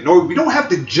starting to get annoyed. We don't have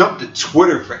to jump to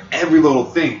Twitter for every little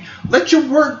thing. Let your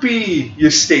work be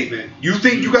your statement. You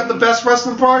think you got the best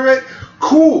wrestling product?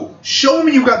 Cool. Show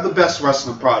me you got the best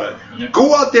wrestling product. Yep.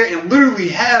 Go out there and literally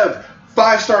have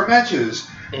 5-star matches.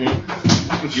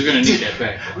 You're gonna need that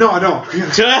back. No, I don't.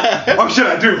 Oh shit,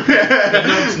 I do.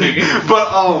 But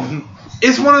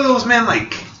it's one of those, man.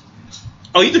 Like,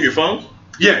 oh, you took your phone?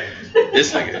 Yeah.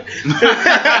 This nigga.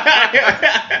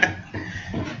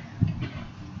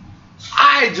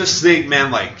 I just think,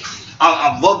 man, like,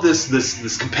 I love this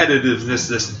competitiveness,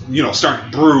 this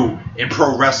starting to brew in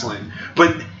pro wrestling,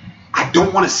 but I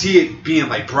don't want to see it being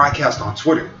like broadcast on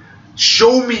Twitter.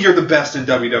 Show me you're the best in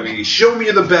WWE. Show me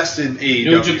you're the best in AEW.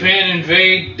 New Japan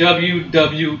invade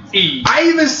WWE. I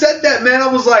even said that, man. I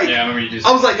was like, yo,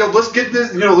 let's get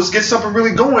this, let's get something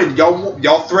really going.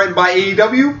 Y'all threatened by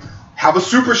AEW? Have a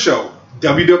super show.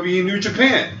 WWE New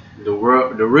Japan. The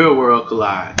real world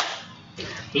collide.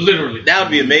 Literally. That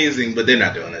would be amazing, but they're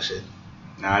not doing that shit.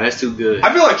 Nah, that's too good.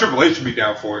 I feel like Triple H would be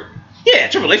down for it. Yeah,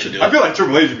 Triple H would do it. I feel like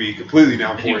Triple H would be completely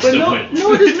down for it. But no,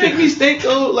 it just makes me think,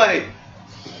 though, like,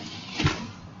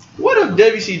 what if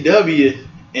WCW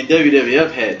and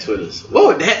WWF had Twitters? What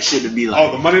would that shit be like?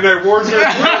 Oh, the Monday Night Wars?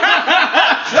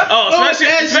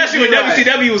 especially when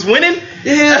WCW was winning?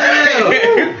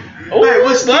 Yeah. Like,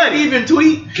 what's that even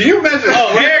tweet? Can you imagine?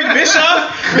 Oh, Eric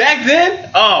Bischoff back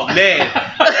then? Oh, man.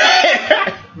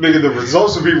 Nigga, the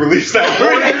results would be released that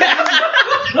morning.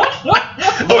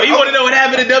 Oh, you want to know what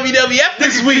happened to WWF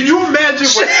this week? Can you imagine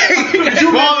what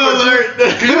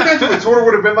Twitter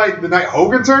would have been like the night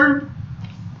Hogan turned?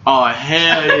 Oh,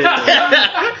 hell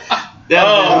yeah.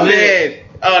 Oh, man.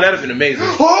 Oh, that would have been amazing.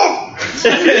 Oh! How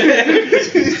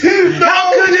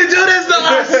could you do this to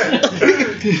us?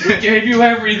 We gave you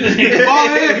everything.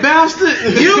 Bald-headed bastard.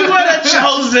 You were the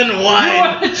chosen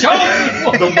one.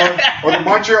 Or the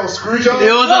Montreal Screwjob?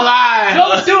 It was a lie.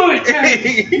 Don't do it,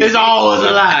 Teddy. It's always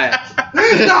a lie.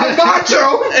 Not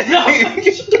Macho!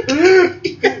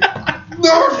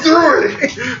 No, do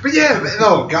it! But yeah, man,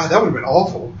 oh god, that would have been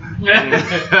awful.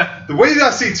 The way that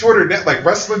I see Twitter, like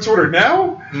wrestling Twitter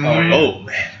now, oh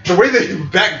man, the way they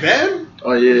back then.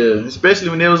 Oh yeah, especially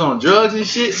when they was on drugs and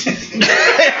shit.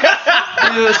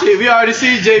 shit, we already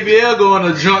see JBL go on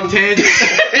a drunk tangent.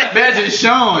 Imagine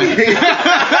Sean.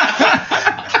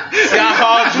 Scott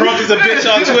Hall drunk as a bitch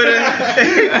on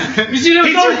Twitter. You see, there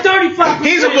was only 35%.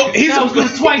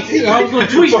 I was going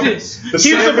to tweet this.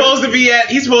 He's supposed to be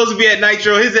at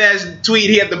Nitro. His ass tweet.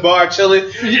 He at the bar chilling.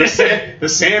 The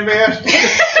Sandman.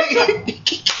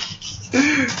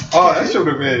 Oh, that should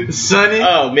have been Sonny.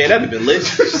 Oh man, that'd have been lit.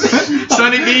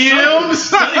 Sonny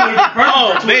DMs.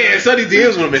 Oh man, Sonny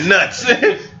DMs would have been nuts.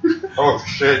 Oh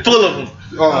shit. Full of them.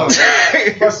 Oh,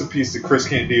 rest in peace to Chris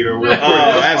Candido. Oh,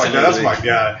 absolutely. That's my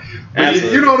guy.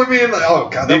 You know what I mean? Like, oh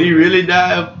god. Did he really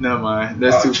die? Never mind.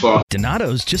 That's too far.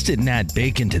 Donato's just didn't add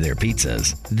bacon to their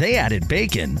pizzas. They added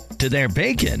bacon to their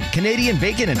bacon. Canadian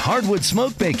bacon and hardwood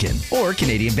smoked bacon, or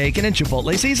Canadian bacon and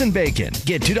Chipotle seasoned bacon.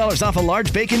 Get $2 off a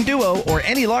large bacon duo or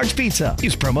any large pizza.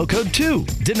 Use promo code 2.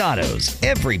 Donato's.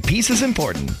 Every piece is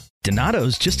important.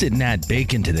 Donato's just didn't add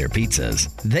bacon to their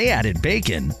pizzas. They added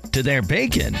bacon to their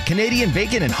bacon. Canadian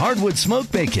bacon and hardwood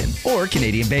smoked bacon, or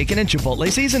Canadian bacon and Chipotle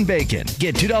seasoned bacon.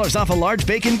 Get $2 off a large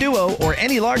bacon duo or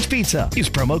any large pizza. Use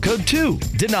promo code 2.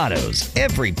 Donato's.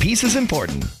 Every piece is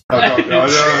important. No.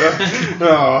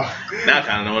 Now I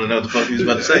kind of want to know what the fuck he was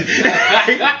about to say.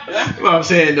 What I'm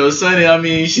saying though, Sonny, I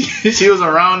mean, she was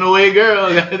a round the way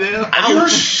girl. Goddamn.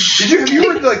 Have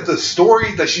you heard like the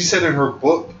story that she said in her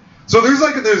book? So there's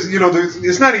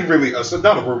it's not even really it's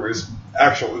not a rumor, it's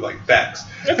actually like facts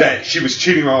that she was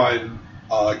cheating on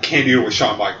Candido with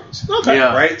Shawn Michaels. Okay.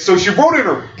 Yeah. Right? So she wrote in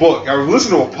her book, I was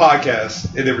listening to a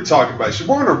podcast and they were talking about it. She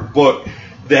wrote in her book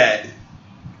that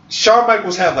Shawn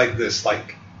Michaels had like this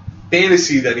like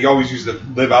fantasy that he always used to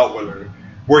live out with her,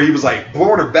 where he was like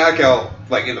blowing her back out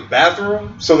like in the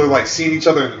bathroom, so they're like seeing each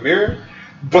other in the mirror,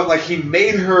 but like he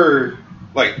made her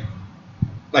like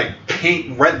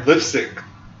paint red lipstick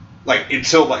like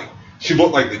until like she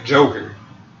looked like the Joker.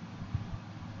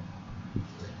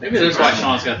 Maybe that's why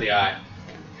Sean's got the eye.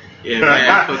 Yeah, man,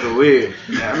 that's fucking weird.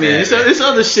 I mean, it's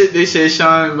other shit they said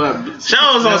Sean about.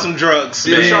 Sean was on some drugs.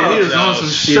 Yeah, shout he out, was on some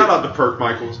shit. Shout out to Perk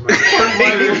Michaels, man.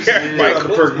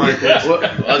 Perk Michaels. Well,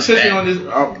 especially on this,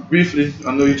 briefly,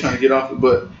 I know you're trying to get off it,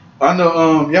 but I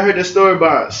know y'all heard that story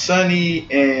about Sonny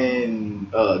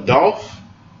and Dolph?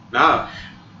 Nah.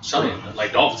 Sonny,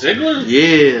 like Dolph Ziggler?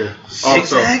 Yeah.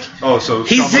 Zigzag? So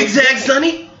He zigzag,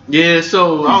 Sonny? Yeah,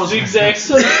 so I was Zigzag.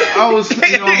 I was on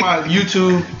my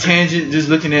YouTube tangent just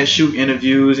looking at shoot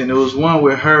interviews, and there was one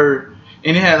with her,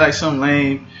 and it had like some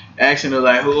lame asking her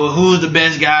like, who's the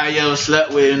best guy you ever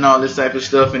slept with and all this type of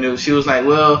stuff, and she was like,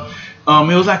 well,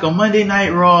 it was like a Monday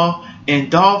Night Raw, and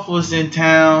Dolph was in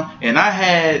town, and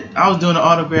I was doing an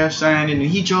autograph signing, and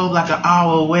he drove like an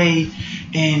hour away,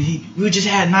 and we just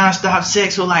had nonstop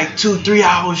sex for like 2-3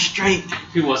 hours straight.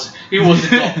 He wasn't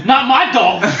Dolph. Not my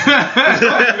Dolph.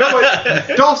 You know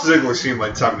what? Dolph Ziggler seemed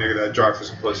like the type of nigga that drive for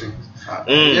some pussy.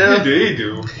 Yeah, he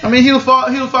do. I mean, he'll fall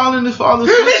in his father's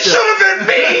It footsteps. should have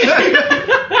been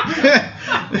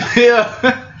me.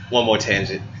 Yeah. One more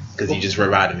tangent, because you just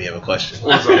reminded me of a question.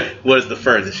 What's up? What is the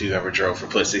furthest you ever drove for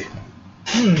pussy?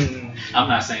 I'm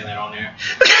not saying that on there.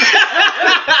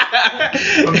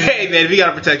 Hey man, if you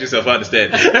gotta protect yourself, I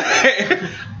understand.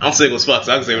 I'm single as fuck,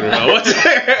 so I can say whatever I want.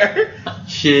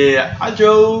 Shit, I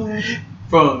drove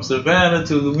from Savannah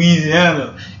to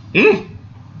Louisiana. Yep.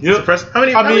 How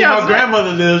many My hours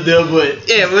grandmother lives there, but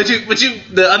yeah, but you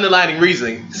the underlying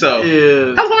reasoning. So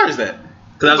yeah. how far is that?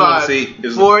 Because I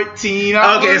just want to see. 14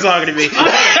 hours. Okay, it's longer than me.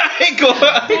 Go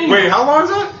on. Wait, how long is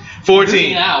that?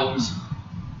 14 hours.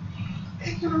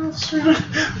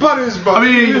 But it's I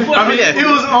mean, it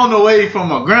was on the way from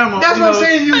my grandma. That's what I'm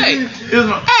saying.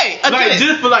 Hey, Like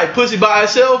just for like pussy by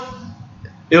itself,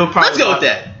 it would probably. Let's go with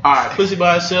that. All right, pussy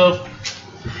by itself,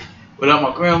 without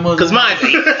my grandmother. Because mine's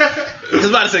 8.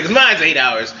 Because mine's 8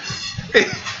 hours.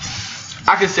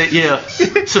 I could say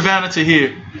Savannah to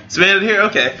here. Savannah to here,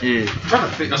 okay. Yeah.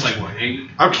 That's like what, 8?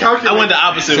 I'm calculating. I went the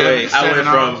opposite way. I went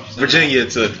from Virginia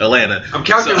to Atlanta. I'm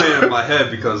calculating in my head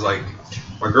because like.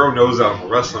 My girl knows that I'm a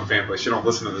wrestling fan, but she don't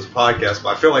listen to this podcast.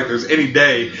 But I feel like there's any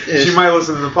day she might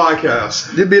listen to the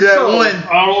podcast. It'd be that one.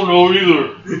 I don't know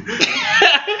either.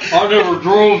 I never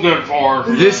drove that far.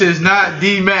 This is not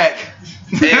D-Mac.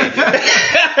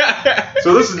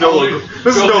 So this is Nolo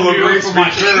Green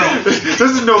speaking. This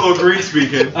is Nolo Green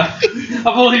speaking. I've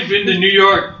only been to New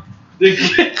York.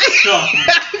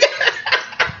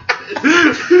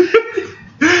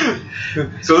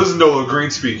 So this is Nolo Green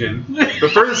speaking. The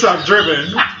furthest I've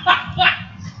driven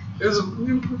is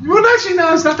actually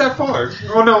no, it's not that far.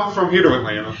 Oh no, I'm from here to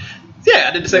Atlanta. Yeah,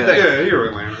 I did the same thing. Yeah, here to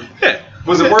Atlanta. Yeah.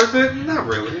 Was it worth it? Not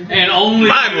really. And only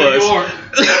Mine New was. York.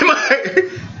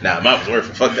 Nah, mine was worth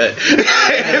it. Fuck that.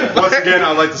 Once again,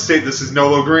 I'd like to state this is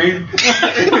Nolo Green.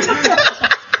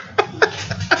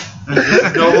 This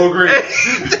is Nolo Green.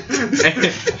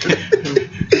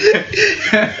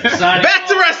 Back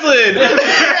to wrestling.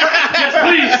 Yes,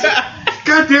 please.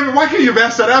 God damn it, why can't you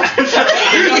mess that up?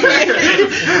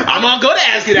 I'm gonna go to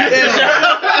ask it after the show.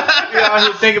 You know,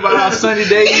 I think about our sunny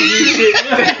days and shit.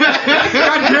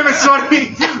 God damn it,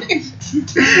 Sonny.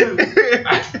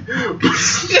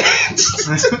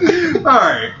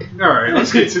 Alright.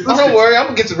 Let's get to Don't worry, I'm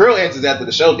gonna get some real answers after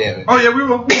the show, damn it. Oh yeah, we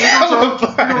will. We're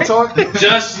gonna talk.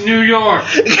 Just New York.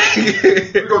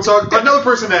 We're gonna talk. Another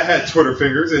person that had Twitter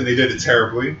fingers and they did it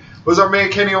terribly was our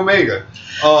man Kenny Omega.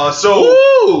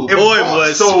 Ooh, boy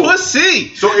was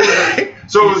pussy. So it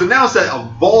was announced that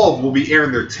Evolve will be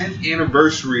airing their 10th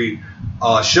anniversary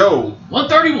show.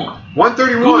 131.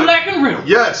 131. Black and real.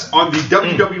 Yes, on the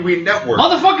WWE Network.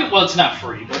 Motherfucking, well, it's not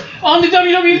free, but on the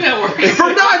WWE Network. For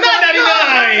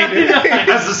 $9.99.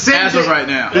 As the same as of right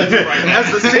now.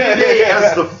 As the same day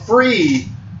as the free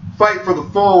Fight for the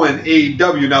Fallen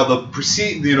AEW. Now the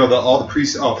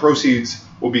proceeds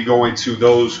will be going to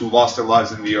those who lost their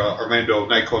lives in the Orlando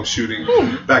nightclub shooting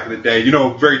back in the day.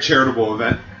 Very charitable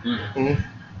event. Mm-hmm.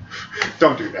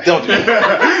 Don't do that. Don't do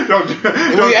that. Don't do that.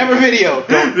 If we ever video,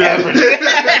 don't ever.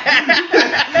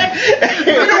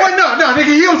 You know what? No,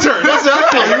 nigga, heel turn. That's it.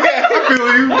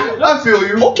 I feel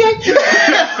you. Okay.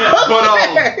 But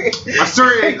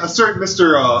a certain Mr.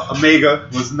 Omega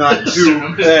was not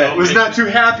too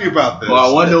happy about this. Well,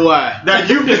 I wonder why. Now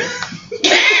you.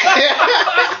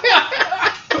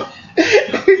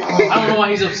 I don't know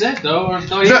why he's upset though. Or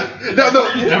no,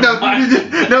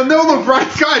 Nolo brought.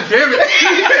 God damn it!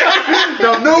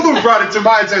 Now Nolo brought it to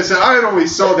my attention. I said I only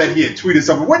saw that he had tweeted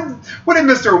something. What did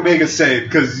Mr. Omega say?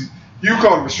 Because you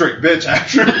called him a straight bitch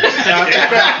after.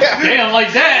 Damn,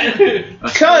 like that.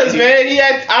 Because man,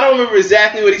 I don't remember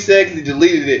exactly what he said because he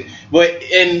deleted it. But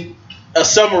in a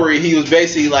summary, he was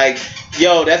basically like,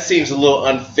 "Yo, that seems a little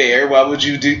unfair. Why would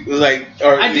you do something like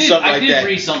that?" I did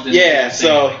read something. Yeah,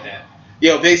 so. Like that.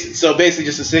 Basically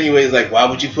just insinuates like, why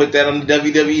would you put that on the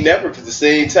WWE Network at the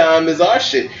same time as our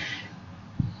shit?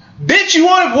 Bitch, you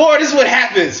wanted war. This is what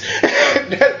happens.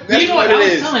 That's you know what? it I was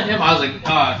is. telling him, I was like,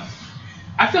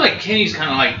 I feel like Kenny's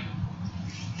kind of like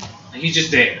he's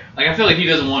just there. Like I feel like he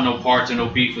doesn't want no parts or no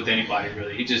beef with anybody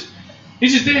really. He's just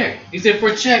there. He's there for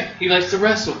a check. He likes to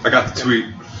wrestle. I got the tweet.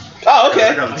 Oh, okay.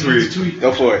 I got the tweet.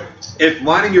 Go for it. If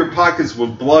lining your pockets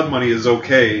with blood money is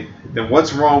okay, then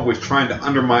what's wrong with trying to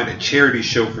undermine a charity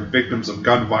show for victims of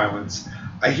gun violence?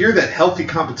 I hear that healthy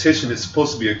competition is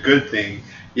supposed to be a good thing,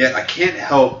 yet I can't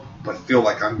help but feel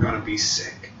like I'm going to be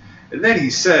sick. And then he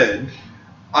said,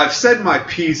 I've said my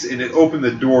piece and it opened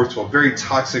the door to a very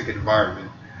toxic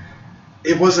environment.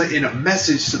 It wasn't in a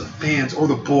message to the fans or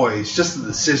the boys, just the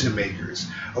decision makers.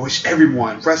 I wish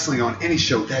everyone wrestling on any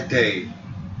show that day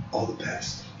all the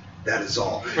best. That is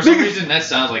all. For some reason, that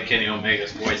sounds like Kenny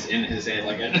Omega's voice in his head.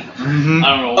 Like I don't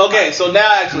know. Okay, so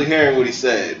now actually hearing what he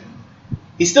said,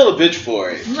 he's still a bitch for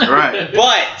it. Right.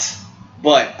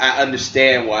 But I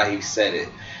understand why he said it.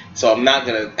 So I'm not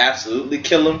gonna absolutely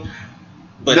kill him.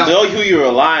 But know who you're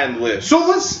aligned with. So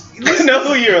let's know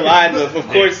who you're aligned with, of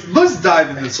course. Let's dive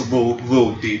into this a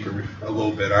little deeper, a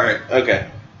little bit. All right.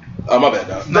 Okay. Oh, my bad,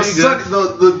 dog.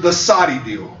 The Saudi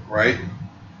deal, right?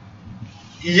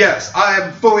 Yes, I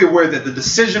am fully aware that the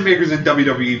decision makers in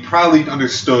WWE probably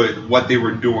understood what they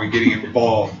were doing, getting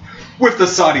involved with the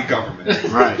Saudi government.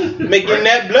 Right. Making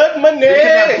that blood money. Making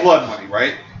that blood money,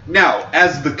 right? Now,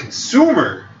 as the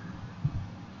consumer,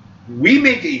 we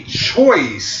make a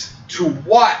choice to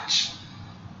watch.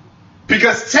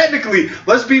 Because technically,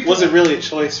 let's be... Was it really a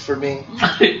choice for me?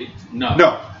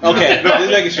 No. Okay,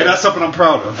 just making sure. And that's something I'm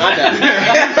proud of. I know.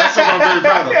 That's something I'm very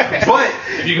proud of. But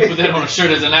if you can put that on a shirt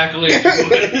as an accolade.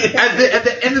 at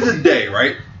the end of the day,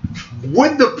 right?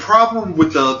 Would the problem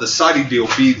with the Saudi deal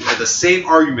be the same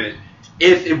argument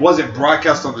if it wasn't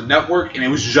broadcast on the network and it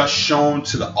was just shown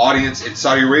to the audience in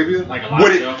Saudi Arabia? Like a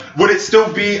live show? Would it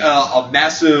still be a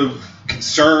massive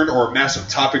concern or a massive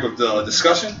topic of the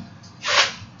discussion?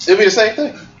 It'd be the same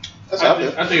thing. That's how I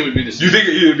feel. I think it would be the same. You think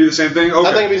it would be the same thing? Okay.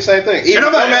 I think it'd be the same thing.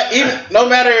 No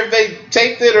matter if they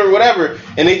taped it or whatever,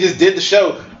 and they just did the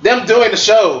show, them doing the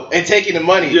show and taking the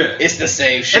money, it's the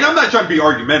same shit. And I'm not trying to be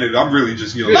argumentative. I'm really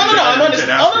just, No,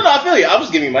 I feel you. I'm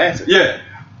just giving you my answer. Yeah.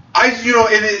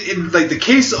 In like the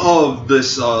case of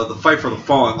this, the Fight for the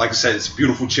Fallen, like I said, it's a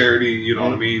beautiful charity, you know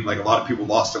what I mean? Like a lot of people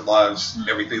lost their lives,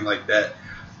 everything like that.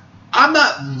 I'm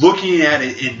not looking at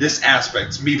it in this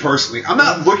aspect, me personally. I'm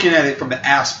not looking at it from the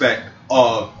aspect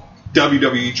of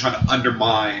WWE trying to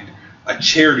undermine a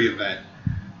charity event.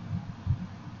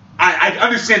 I I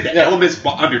understand the elements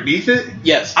underneath it.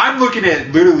 Yes. I'm looking at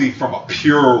it literally from a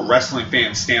pure wrestling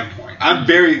fan standpoint. I'm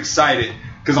very excited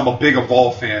because I'm a big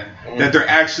Evolve fan that they're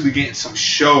actually getting some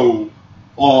show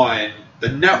on the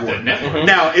network.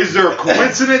 Now, is there a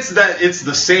coincidence that it's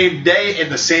the same day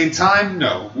and the same time?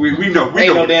 No. We know.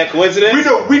 Ain't no damn coincidence.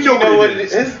 We know what it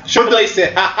is. Triple H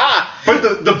said, ha. But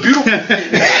the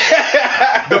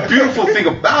beautiful thing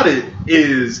about it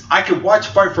is I could watch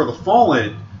Fight for the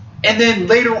Fallen, and then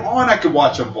later on I could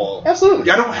watch Evolve.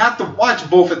 Absolutely. I don't have to watch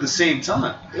both at the same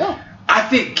time. No. I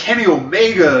think Kenny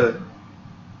Omega,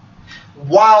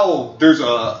 while there's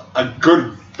a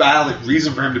good, valid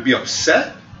reason for him to be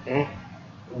upset,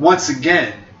 once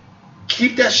again,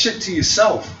 keep that shit to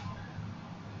yourself.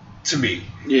 To me.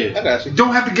 Yeah. I got you. You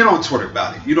don't have to get on Twitter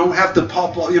about it. You don't have to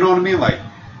pop up, you know what I mean? Like,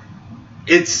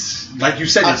 it's, like you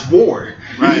said, it's war.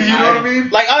 Right. You know what I mean?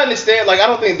 Like, I understand. Like, I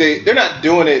don't think they're not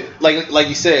doing it, like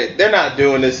you said, they're not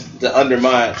doing this to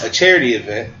undermine a charity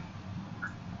event.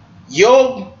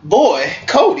 Your boy,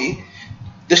 Cody,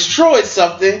 destroyed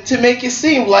something to make it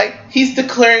seem like he's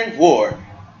declaring war.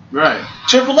 Right.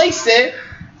 Triple H said,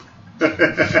 I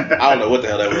don't know what the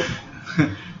hell that was.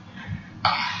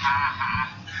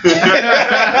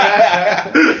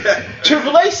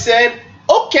 Triple H said,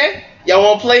 okay, y'all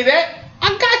want to play that?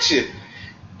 I got you.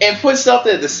 And put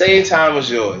something at the same time as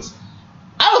yours.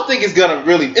 I don't think it's not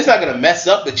going to mess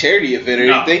up the charity event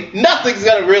or anything. Nothing's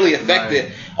going to really affect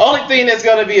it. Only thing that's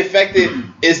going to be affected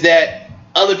is that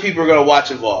other people are going to watch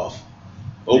Evolve.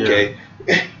 Okay.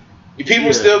 Yeah. People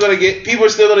are still going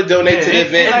to donate to the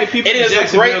event. Like people in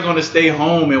Jacksonville are going to stay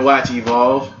home and watch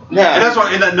Evolve. Yeah. And that's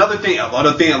why. And another thing, a lot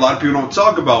of people don't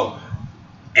talk about,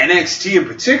 NXT in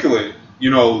particular. You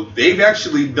know, they've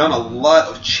actually done a lot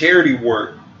of charity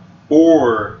work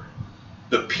for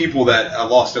the people that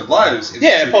lost their lives.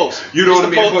 Post. You know what I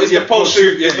mean? It's the post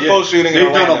shooting. It's the post shooting.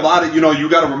 They've done a lot of. You know, you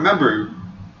got to remember,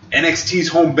 NXT's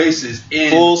home base is in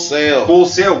Full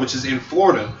Sail, which is in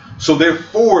Florida. So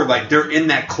therefore, like, they're in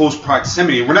that close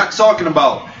proximity. We're not talking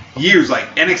about years.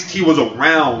 Like, NXT was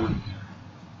around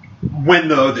when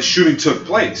the shooting took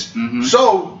place. Mm-hmm.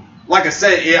 So, like I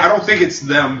said, I don't think it's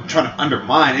them trying to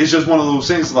undermine. It's just one of those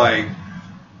things like,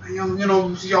 you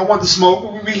know, y'all want the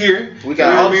smoke? We'll be here. We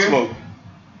got all the smoke.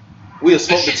 We a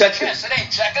smoke detector. Yes, it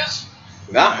ain't checkers.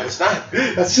 Nah, it's not.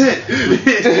 That's it.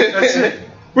 That's it.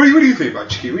 What do you think about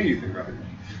Chiqui? What do you think about it?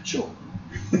 Sure.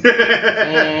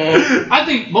 I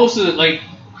think most of it,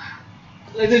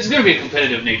 there's going to be a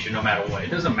competitive nature no matter what. It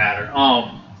doesn't matter.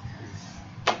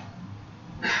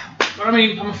 But I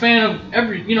mean, I'm a fan of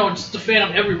just a fan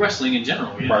of every wrestling in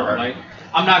general. You know, like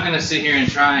I'm not going to sit here and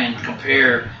try and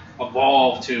compare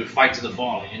Evolve to Fight to the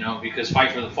Fallen. You know, because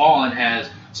Fight for the Fallen has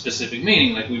specific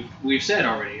meaning, like we've said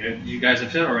already. You guys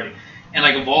have said already, and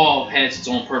like Evolve has its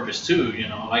own purpose too. You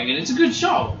know, like, and it's a good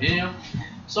show. You know,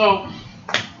 so.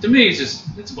 To me, it's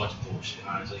a bunch of bullshit,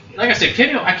 honestly. Like I said,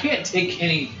 Kenny, I can't take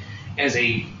Kenny as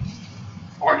a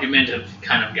argumentative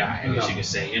kind of guy, I guess you could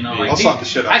say. You know, like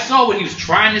I saw what he was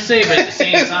trying to say, but at the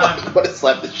same time, but it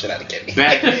slapped the shit out of Kenny.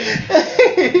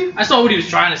 I saw what he was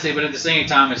trying to say, but at the same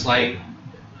time, it's like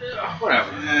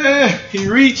whatever. He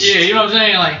reached. Yeah, you know what I'm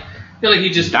saying? Like, I feel like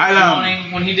he just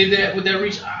died when he did that with that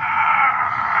reach.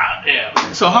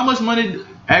 Yeah. So how much money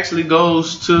actually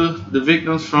goes to the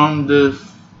victims from the?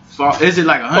 Is it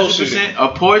like 100% a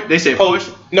port? They say post.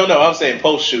 No, I'm saying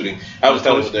post shooting. I was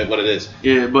telling you what it is.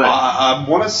 Yeah, but I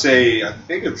want to say I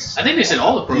think they said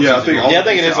all the proceeds. Yeah, I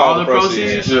think it is all the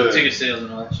proceeds. Yeah. Ticket sales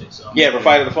and all that shit. So. Yeah, for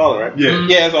Fight of the Fallen, right? Yeah,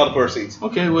 yeah, it's all the proceeds.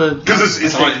 Okay, well, because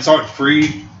it's on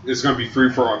free. It's going to be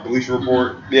free for our Bleacher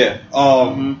Report. Yeah.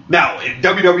 Now, if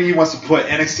WWE wants to put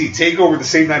NXT TakeOver the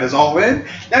same night as All In,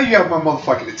 now you have my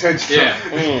motherfucking attention. Yeah.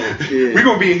 We're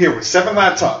going to be in here with 7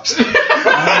 laptops.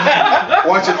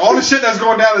 Watching all the shit that's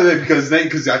going down there because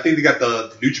I think they got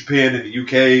the New Japan and the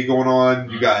UK going on.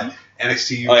 You got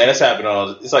NXT UK. Oh, yeah, that's happening all.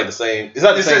 It's like the same. It's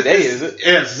not the same day, is it?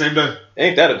 Yeah, it's the same day.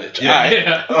 Ain't that a bitch?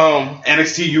 Yeah. Right.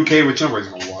 NXT UK, which nobody's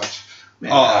going to watch.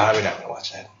 Man, we're not going to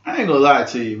watch that. I ain't going to lie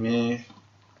to you, man.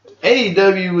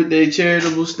 AEW with their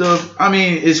charitable stuff, I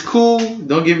mean, it's cool.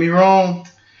 Don't get me wrong,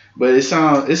 but it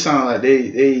sounds like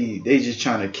they just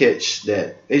trying to catch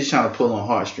that. They just trying to pull on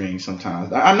heartstrings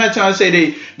sometimes. I'm not trying to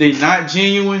say they not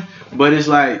genuine, but it's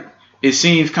like it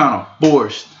seems kind of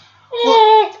forced.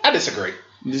 I disagree.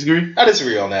 You disagree? I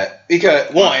disagree on that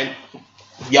because one,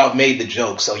 y'all made the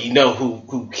joke, so you know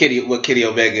what Kenny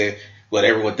Omega. What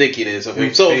everyone think it is of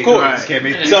him. So of course, you can't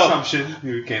make the assumption.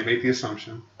 You can't make the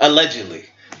assumption. Allegedly.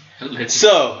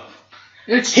 So,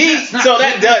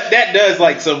 That does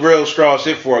like some real strong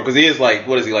shit for him because he is like,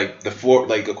 what is he like,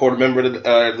 a quarter member of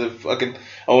the fucking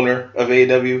owner of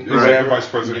AEW or whatever, vice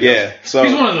president. Yeah, so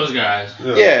he's one of those guys.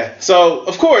 Yeah, so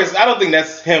of course I don't think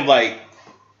that's him. Like,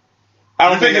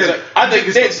 I think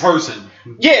it's the person.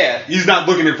 Yeah, he's not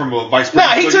looking at it from a vice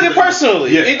president. Nah, he took it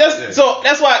personally. Yeah, So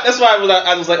that's why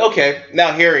I was like, okay,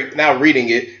 now reading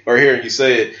it or hearing you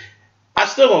say it, I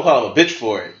still gonna call him a bitch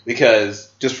for it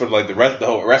because just for like the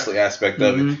whole wrestling aspect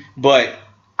of it. But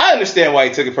I understand why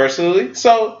he took it personally,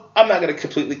 so I'm not gonna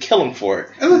completely kill him for it.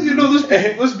 And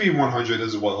let's be 100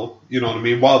 as well. You know what I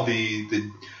mean? While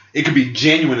it could be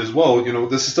genuine as well. You know,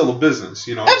 this is still a business.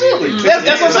 You know, absolutely.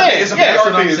 That's what I'm saying. It's a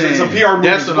PR thing. It's a PR move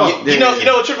as well. You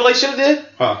know what Triple H should have did?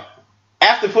 Huh?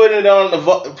 After putting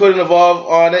Evolve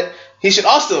on it, he should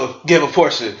also give a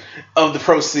portion of the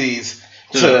proceeds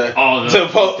to the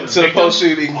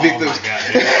post-shooting victims.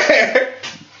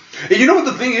 And you know what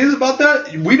the thing is about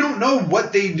that? We don't know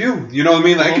what they do. You know what I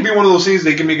mean? Like, it could be one of those things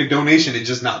they can make a donation and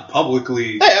just not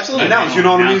publicly announce. You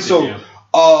know what I mean? So,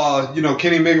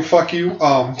 Kenny Omega, fuck you. You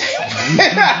know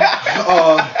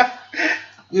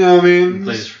what I mean?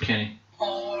 Plays for Kenny.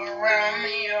 All around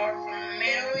me are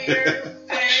familiar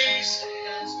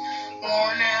faces,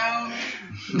 worn out.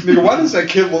 Nigga, why does that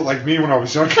kid look like me when I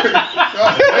was younger? God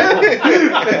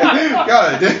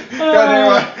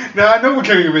damn. Now I know what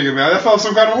Kenny Omega, man. I felt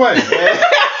some kind of way.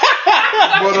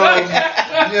 But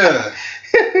yeah.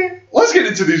 Let's get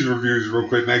into these reviews real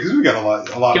quick, man, because we got a lot.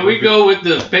 Can we go with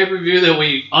the pay-per-view that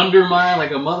we undermine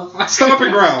like a motherfucker?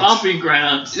 Stomping Grounds. Stomping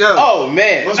Grounds. Yeah. Oh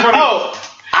man.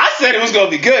 I said it was gonna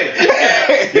be good.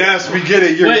 Yes, we get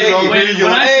it.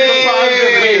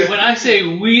 When I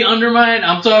say we undermine,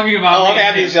 I'm talking about. Oh, I'm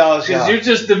happy y'all. Because you're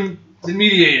just the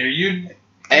mediator.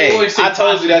 Hey, I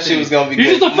told you that shit was gonna be good.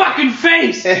 You're just a fucking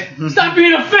face. Stop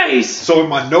being a face. So in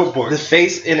my notebook, the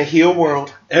face in a heel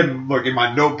world. And look, in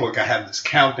my notebook, I have this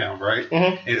countdown, right?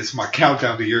 Mm-hmm. And it's my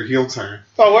countdown to your heel turn.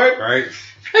 Oh, word? Right?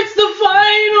 It's the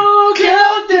final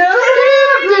countdown.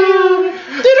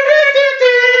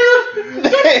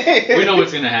 We know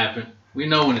what's gonna happen. We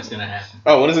know when it's gonna happen.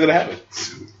 Oh, when is it gonna happen?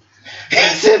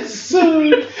 Soon.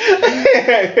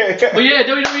 But yeah,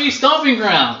 WWE Stomping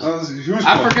Grounds.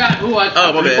 I forgot who I.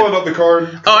 Oh, my bad. You pulling up the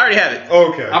card? Oh, I already have it.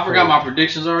 Okay. I forgot my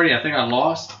predictions already. I think I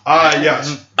lost.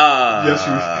 Yes. Yes,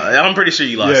 I'm pretty sure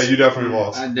you lost. Yeah, you definitely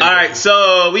lost. All right,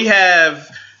 so we have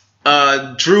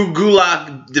Drew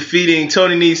Gulak defeating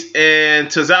Tony Nese and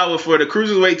Tozawa for the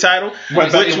Cruiserweight title.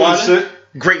 Went back and watched it.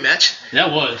 Great match.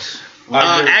 That was.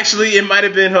 Actually, it might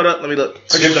have been. Hold up, let me look.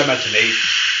 I give that match an 8.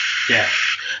 Yeah.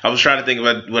 I was trying to think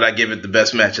about would I give it the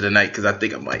best match of the night because I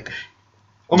think I might.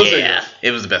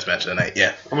 It was the best match of the night.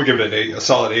 Yeah, I'm gonna give it an 8, a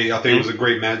solid 8. I think it was a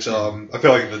great match. I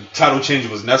feel like the title change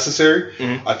was necessary.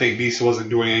 Mm-hmm. I think Nese wasn't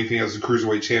doing anything as a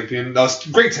cruiserweight champion. That was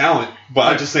great talent, but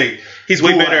I just think he's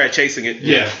way better at chasing it.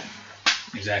 Yeah,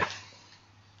 exactly.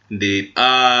 Indeed.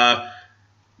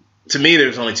 To me,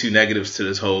 there's only 2 negatives to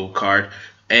this whole card.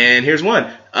 And here's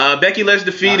one. Becky Lynch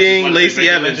defeating Lacey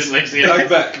Evans.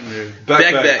 Back.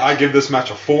 I give this match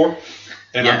a 4.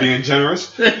 And I'm being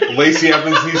generous. Lacey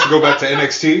Evans needs to go back to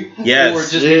NXT. Yes. Or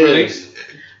just be released.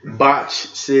 Botch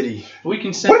City. We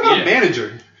can send. What about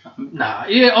manager? Nah.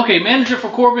 Yeah. Okay. Manager for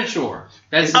Corbin Shore.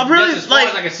 That's as far as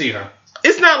I can see her.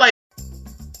 It's not like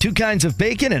 2 kinds of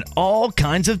bacon and all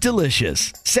kinds of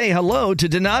delicious. Say hello to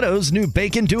Donato's new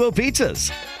Bacon Duo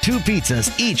pizzas. 2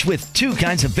 pizzas, each with 2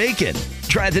 kinds of bacon.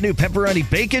 Try the new Pepperoni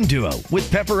Bacon Duo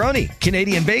with pepperoni,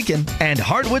 Canadian bacon, and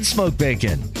hardwood smoked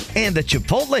bacon. And the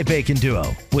Chipotle Bacon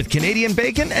Duo with Canadian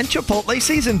bacon and Chipotle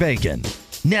seasoned bacon.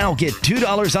 Now get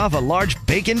 $2 off a large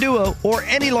Bacon Duo or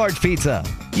any large pizza.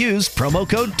 Use promo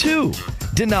code 2.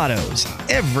 Donato's.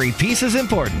 Every piece is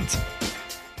important.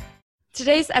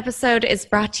 Today's episode is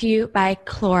brought to you by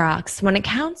Clorox. When it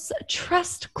counts,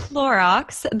 trust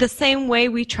Clorox the same way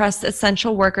we trust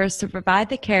essential workers to provide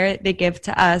the care they give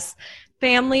to us.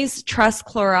 Families trust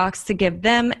Clorox to give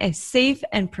them a safe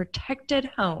and protected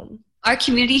home. Our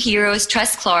community heroes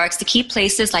trust Clorox to keep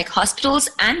places like hospitals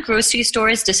and grocery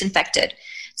stores disinfected.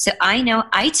 So I know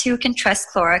I too can trust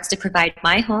Clorox to provide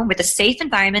my home with a safe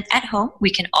environment at home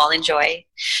we can all enjoy.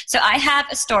 So I have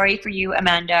a story for you,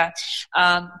 Amanda.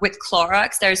 With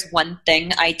Clorox, there's one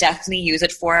thing I definitely use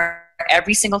it for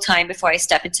every single time before I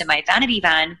step into my vanity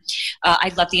van.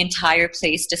 I love the entire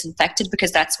place disinfected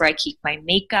because that's where I keep my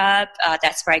makeup.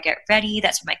 That's where I get ready.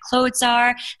 That's where my clothes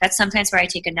are. That's sometimes where I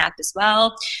take a nap as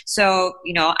well. So,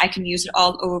 I can use it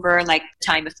all over like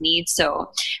time of need.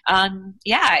 So,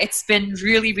 it's been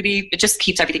really, really, it just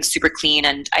keeps everything super clean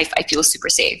and I feel super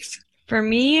safe. For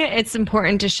me, it's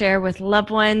important to share with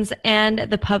loved ones and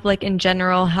the public in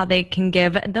general how they can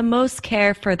give the most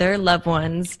care for their loved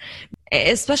ones,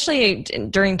 especially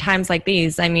during times like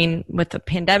these. I mean, with the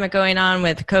pandemic going on,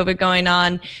 with COVID going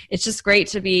on, it's just great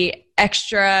to be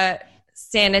extra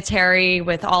sanitary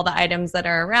with all the items that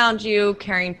are around you,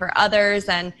 caring for others,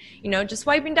 and, just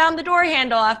wiping down the door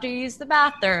handle after you use the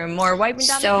bathroom, or wiping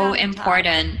down so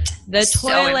important. The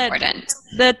toilet,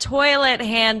 the toilet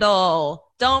handle.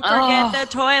 Don't forget the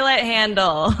toilet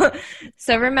handle.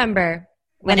 So remember,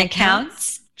 when it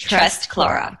counts, trust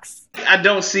Clorox. I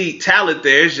don't see talent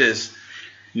there. It's just,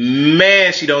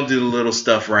 man, she don't do the little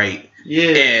stuff right. Yeah.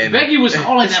 And Becky was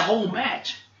hauling that whole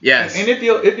match. Yes. And if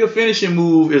your finishing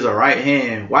move is a right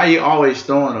hand, why you always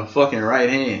throwing a fucking right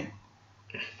hand?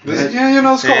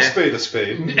 It's called spade a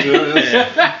spade. Like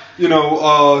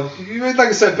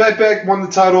I said, Beck won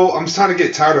the title. I'm starting to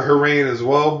get tired of her reign as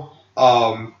well.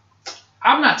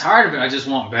 I'm not tired of it. I just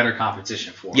want better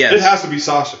competition for it. Yes. It has to be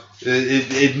Sasha.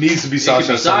 It needs to be Sasha. It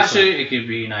could be Sasha. It could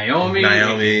be Naomi. It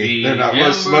could be Amber.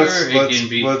 Let's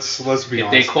be honest. If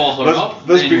they call her up,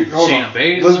 then Shayna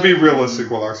Baszler. Let's be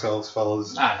realistic with ourselves,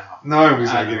 fellas. I know.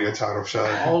 Naomi's not getting a title shot.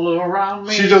 All around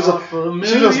me. She just lost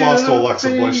to Alexa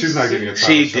Bliss. She's not getting a title shot.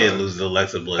 She did lose to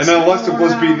Alexa Bliss. And then Alexa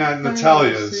Bliss beat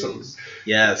Natalia. So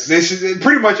yes. They should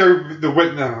pretty much the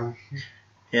win. No.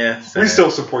 Yeah. We still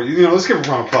support you. Let's give a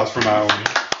round of applause for Naomi.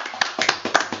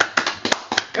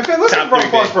 In fact, let's give a round of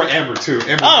applause for Amber too.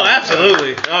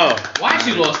 Absolutely. Oh, why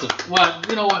she lost to? Well,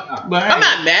 you know what? I'm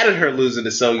not mad at her losing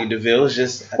to Sonya Deville. It's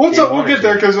just we'll get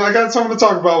there because I got something to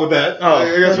talk about with that. Oh,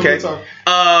 I got something to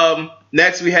talk.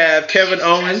 Next we have Kevin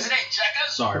Owens.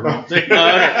 Sorry, wrong thing. We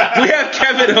have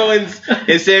Kevin Owens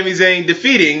and Sami Zayn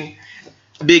defeating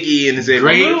Big E and Xavier.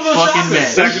 Great fucking match.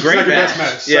 Second best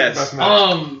match. Yes. Best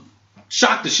match.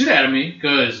 Shocked the shit out of me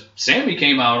because Sammy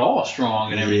came out all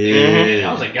strong and everything. Yeah.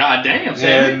 I was like, God damn,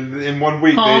 Sammy. And in 1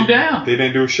 week, calm down. They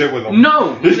didn't do shit with him.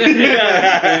 No. They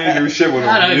didn't do shit with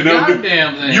him.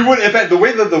 Goddamn thing. You would, in fact, the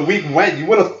way that the week went, you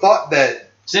would have thought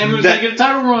that Sammy was going to get a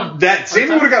title run. That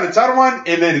Sammy would have got a title run,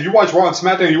 and then if you watch Raw and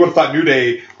SmackDown, you would have thought New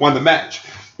Day won the match.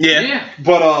 Yeah.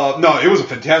 But no, it was a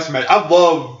fantastic match. I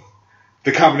love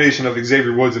the combination of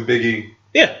Xavier Woods and Big E.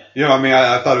 Yeah.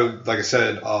 I thought it, like I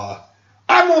said,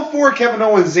 I'm all for Kevin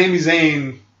Owens, Sami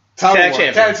Zayn, tag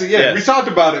champions. We talked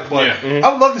about it, but I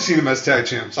would love to see them as tag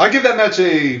champs. I give that match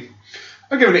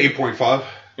I'll give it an 8.5.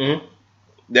 Mm-hmm.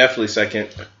 Definitely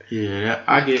second. Yeah,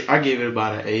 I gave it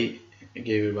about an 8. I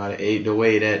gave it about an 8. The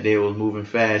way that they was moving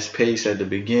fast paced at the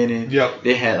beginning. Yep.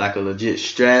 They had like a legit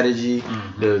strategy.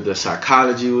 Mm-hmm. The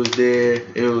psychology was there.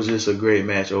 It was just a great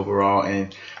match overall.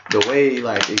 And the way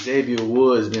like Xavier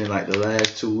Woods been like the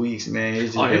last 2 weeks, man.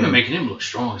 It's just they've been making him look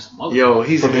strong as a motherfucker. Yo,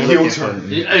 he's been looking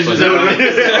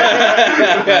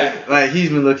like he's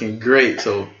been looking great.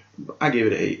 So I give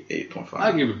it an 8.5.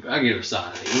 I give it a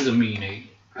solid 8. It was a mean 8.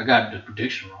 I got the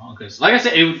prediction wrong because, like I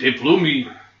said, it blew me.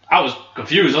 I was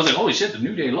confused. I was like, holy shit, the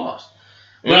New Day lost.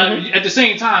 But at the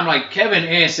same time, like Kevin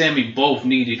and Sammy both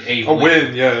needed a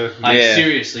win.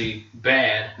 Seriously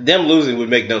bad. Them losing would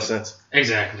make no sense.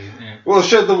 Exactly. Yeah. Well,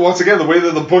 shit. Once again, the way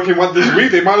that the booking went this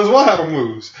week, they might as well have them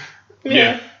lose.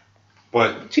 Yeah.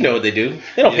 But you know what they do?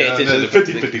 They don't pay attention to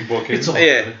 50-50 booking. It's all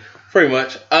good. Pretty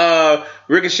much.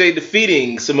 Ricochet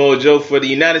defeating Samoa Joe for the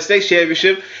United States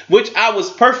Championship, which I was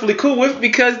perfectly cool with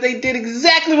because they did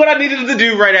exactly what I needed them to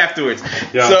do right afterwards.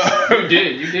 Yeah. So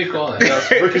you did call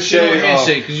that. Ricochet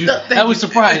handshake because that was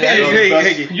surprising.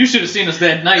 You should have seen us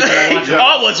that night.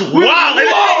 I was wild. We're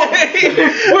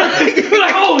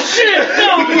like, oh shit!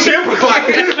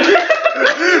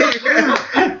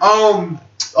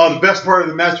 The best part of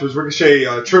the match was Ricochet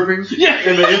tripping. Yeah. At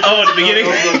the beginning.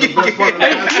 The best part of the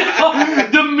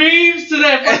match. The memes to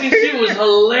that fucking shit was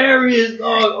hilarious,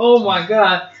 dog. Oh my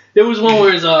god. There was one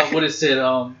where it's what it said.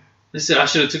 It said I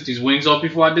should have took these wings off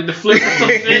before I did the flip or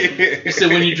something. It said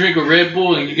when you drink a Red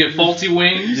Bull and you get faulty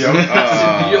wings. Yo.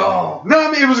 No, I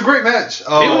mean it was a great match. It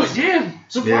was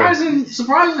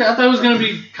surprisingly. I thought it was gonna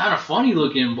be kind of funny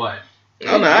looking, but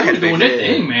I had doing that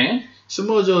thing, man.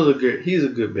 Samoa Joe's he's a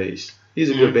good base. He's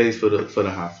a good base for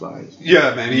the high flyers.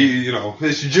 Yeah, man.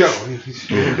 It's Joe.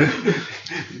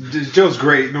 Joe's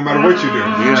great no matter what you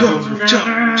do.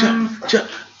 Joe.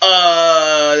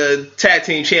 Tag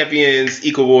team champions,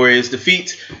 Equal Warriors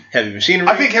defeat Heavy Machinery.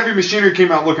 I think Heavy Machinery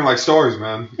came out looking like stars,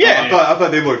 man. Yeah, I thought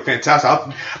they looked fantastic.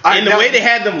 And the way they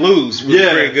had them lose was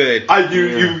very good.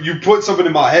 You put something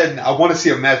in my head. I want to see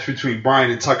a match between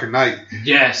Bryan and Tucker Knight.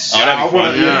 Yes. I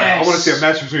want to see a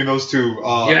match between those two.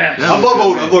 Yes. I love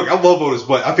Otis. Look, I love Otis,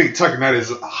 but I think Tucker Knight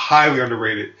is highly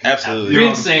underrated. Absolutely. I've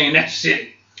been saying that shit.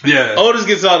 Yeah. Otis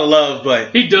gets all the love,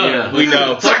 but he does. We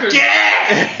know. Tucker's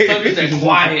the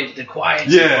quiet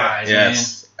surprise.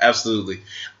 Yes, man. Absolutely.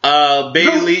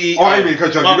 Bailey. I didn't mean to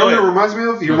cut you off. You know what he reminds me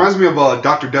of? He reminds me of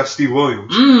Dr. Death Steve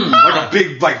Williams. Like a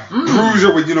big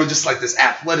bruiser with just like this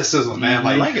athleticism, man.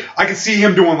 Like I can see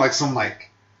him doing like some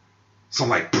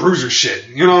bruiser shit.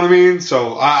 You know what I mean?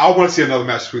 So I want to see another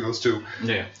match between those two.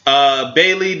 Yeah.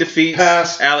 Bailey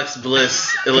defeats Alex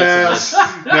Bliss. Pass.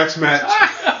 Next match.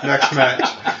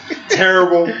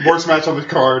 Terrible. Worst match on the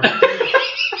card.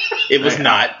 It was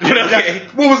not. But okay.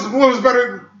 What was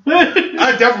better?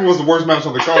 I definitely was the worst match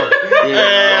on the card.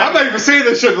 Yeah. I'm not even saying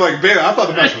this shit like Bailey. I thought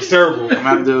the match was terrible. I'm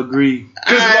have to agree.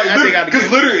 Because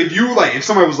literally, if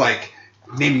somebody was like,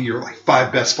 naming your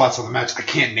 5 best spots on the match, I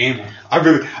can't name them. I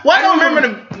don't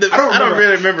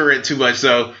really remember it too much.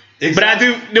 So, exactly. But I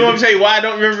do. You want me to tell you why I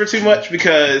don't remember too much?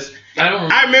 Because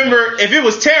I remember if it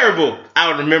was terrible, I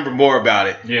would remember more about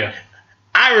it. Yeah.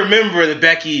 I remember the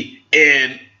Becky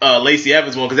and Lacey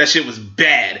Evans one because that shit was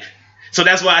bad. So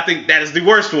that's why I think that is the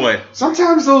worst one.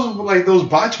 Sometimes those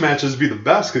botch matches be the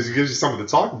best because it gives you something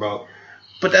to talk about.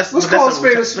 But that's not what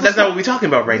we're talking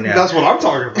about right now. That's what I'm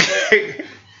talking about.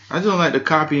 I just don't like the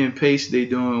copy and paste they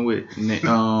doing with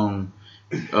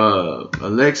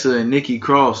Alexa and Nikki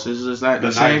Cross. It's just like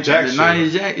the same. The Nia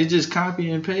Jax. It's just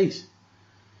copy and paste.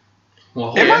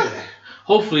 Well,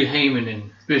 hopefully Heyman and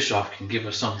Bischoff can give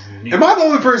us something new. Am I the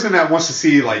only person that wants to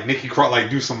see Nikki Cross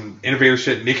do some innovative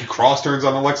shit? Nikki Cross turns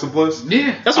on Alexa Bliss.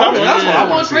 Yeah, that's what I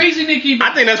want. Crazy Nikki.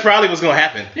 I think that's probably what's gonna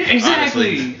happen. Yeah,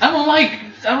 exactly. Honestly. I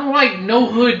don't like no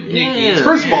hood Nikki. Yeah.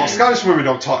 First of all, Scottish women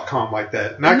don't talk calm like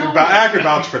that, and I can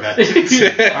vouch for that. All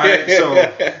right, so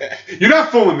you're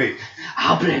not fooling me.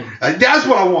 I'll play. That's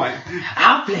what I want.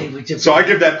 I'll play with you. So I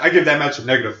give that match a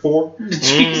 -4.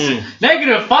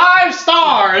 -5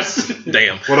 stars.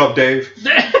 Damn. What up, Dave?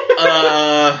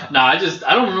 I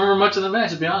don't remember much of the match,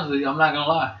 to be honest with you. I'm not gonna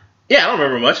lie. Yeah, I don't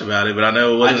remember much about it, but I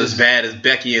know it wasn't as bad as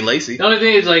Becky and Lacey. The only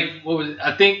thing is I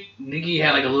think Nikki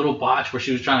had a little botch where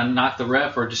she was trying to knock the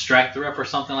ref or distract the ref or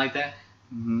something like that.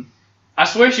 Mm-hmm. I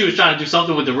swear she was trying to do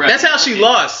something with the ref. That's how she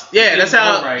lost. Yeah, that's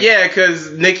how. Right. Yeah,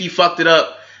 because Nikki fucked it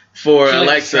up for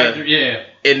Alexa.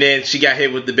 And then she got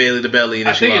hit with the Bailey to belly. And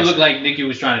I think it looked like Nikki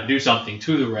was trying to do something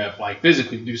to the ref,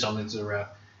 physically do something to the ref,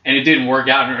 and it didn't work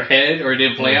out in her head or it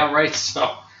didn't play out right.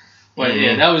 So, but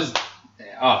that was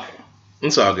okay.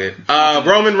 It's all good.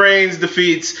 Roman Reigns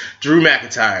defeats Drew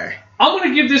McIntyre. I'm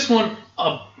gonna give this one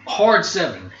a hard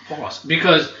 7. Pause.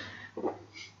 Because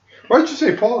why'd you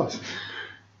say pause?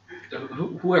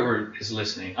 Whoever is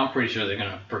listening, I'm pretty sure they're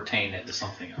gonna pertain that to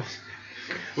something else.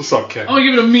 What's up, Ken? I'm gonna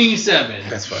give it a mean 7.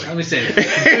 That's funny. Let me say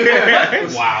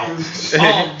that. Wow.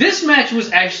 This match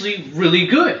was actually really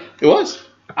good. It was.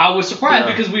 I was surprised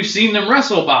because we've seen them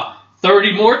wrestle about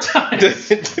 30 more times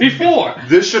before.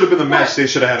 This should have been the match they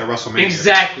should have had at WrestleMania.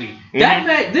 Exactly.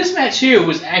 Mm-hmm. This match here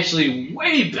was actually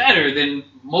way better than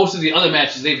most of the other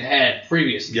matches they've had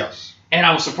previously. Yes. And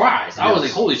I was surprised. I was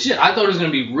like, holy shit. I thought it was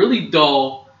going to be really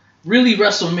dull, really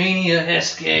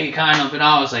WrestleMania-esque kind of. And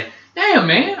I was like, damn,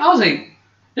 man. I was like,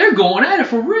 they're going at it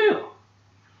for real.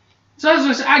 So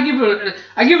I give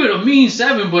it a mean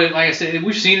 7, but like I said,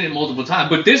 we've seen it multiple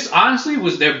times. But this honestly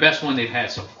was their best one they've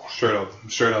had so far. Straight up.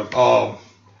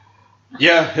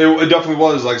 Yeah, it definitely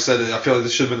was. Like I said, I feel like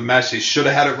this should have been the match they should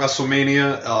have had at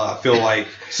WrestleMania. I feel like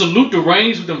salute the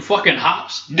Reigns with them fucking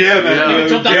hops. Yeah, man. He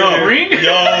jumped out the ring.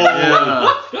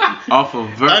 Off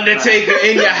of Undertaker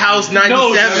in your house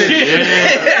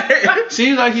 '97.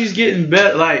 Seems like he's getting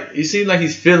better. He seems like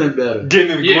he's feeling better.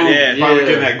 Getting in the groove. Finally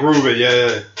getting that groove.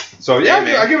 Yeah. So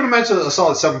I give it a match a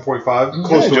solid 7.5.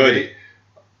 Close to 8.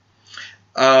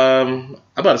 I'm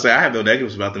about to say I have no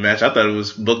negatives about the match. I thought it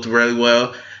was booked really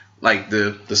well. Like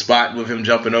the spot with him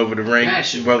jumping over the ring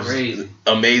was crazy.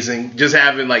 Amazing. Just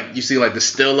having you see the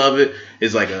still of it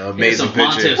is an amazing picture.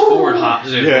 Montez Ford hops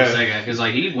there for a second because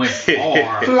he went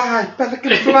far. Fly,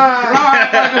 Pelican, fly.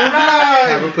 I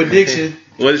have a prediction.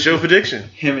 What is your prediction?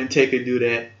 Him and Taker do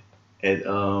that at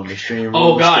Extreme Rules.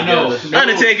 Oh God, no!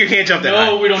 Undertaker can't jump that high.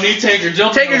 No, we don't need Taker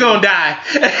jumping. Taker gonna die.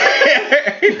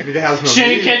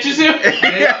 Shane catches him.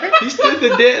 He still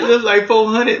could deadlift like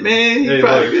 400, man. He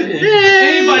probably could.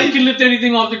 Anybody can lift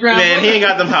anything off the ground. Man, he ain't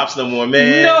got them hops no more,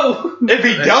 man. No. If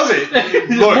he does it,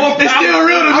 look, it's still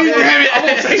real to me. I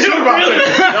won't say shit about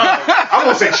that. I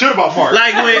won't say shit about Mark.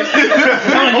 Like when we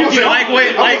talking shit, like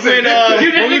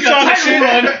when we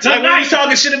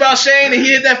talking shit about Shane and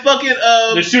he hit that fucking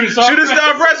the shooting star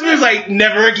press, we was like,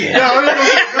 never again.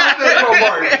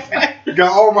 You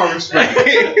got all my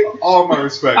respect. All my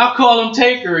respect. I'll call him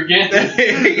Taker again.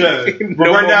 Yeah. But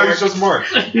right now he's just Mark.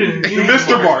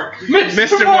 Mr. Mark.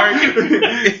 Mr. Mark.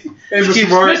 Hey, Mr.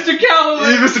 Mark. Mr. Calloway.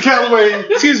 Hey, Mr. Calloway.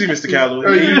 Excuse me, Mr.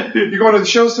 Calloway. You going to the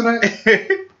shows tonight?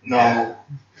 No.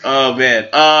 Oh, man.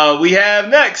 We have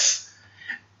next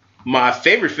my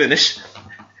favorite finish.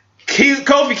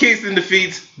 Kofi Kingston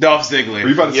defeats Dolph Ziggler. Were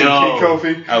you about to say King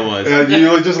Kofi? I was.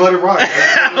 You just let it rock. You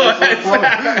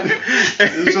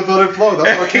just let it flow.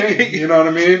 That's okay. You know what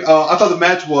I mean? I thought the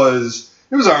match was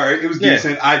alright. It was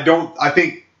decent. I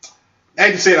hate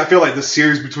to say it, I feel like the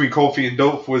series between Kofi and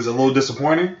Dolph was a little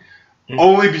disappointing.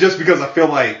 Only just because I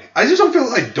just don't feel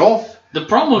like Dolph. The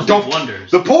promos did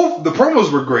wonders. The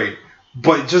promos were great,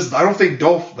 but just I don't think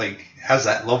Dolph has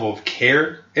that level of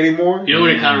care anymore. You know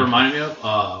what it kind of reminded me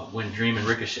of? When Dream and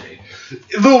Ricochet.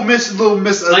 Little miss.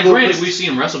 Granted, we've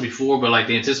seen him wrestle before, but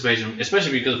the anticipation,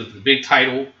 especially because of the big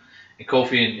title, and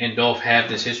Kofi and Dolph have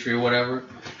this history or whatever.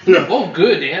 Yeah. They're both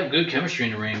good. They have good chemistry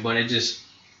in the ring, but it just.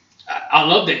 I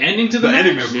love the ending to the match.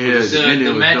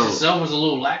 The match itself was a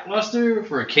little lackluster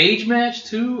for a cage match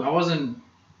too. I wasn't.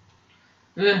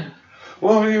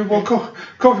 Well,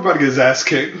 Kofi about to get his ass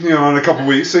kicked, in a couple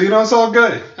weeks, so it's all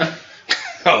good.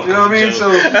 You know what I mean? So,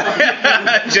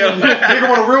 nigga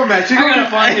want a real match. I gotta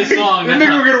find his song. That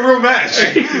nigga will get a real match.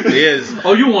 He is.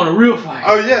 Oh, you want a real fight?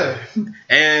 Oh yeah.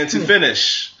 And to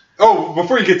finish. Oh,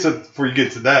 before you get to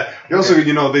that, you also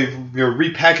they're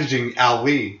repackaging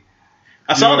Ali.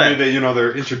 I saw that.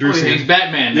 They're introducing. He's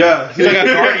Batman. Yeah, he's like a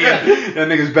guardian. That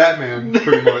nigga's Batman,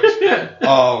 pretty much.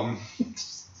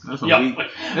 That's weak.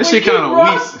 That shit kind of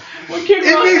weak. It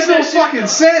makes no fucking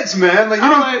sense, man.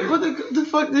 What the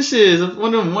fuck this is?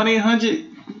 One of them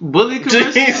 1-800 bully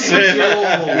commercials? He's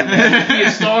gonna be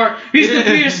a star. He's gonna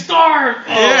be a star.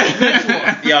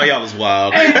 Oh, y'all is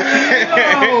wild.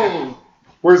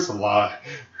 Where's the lie?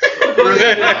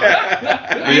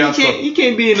 You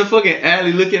can't be in the fucking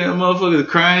alley looking at motherfuckers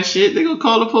crying shit. They gonna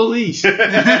call the police.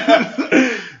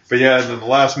 But yeah, and then the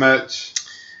last match.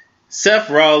 Seth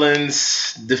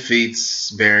Rollins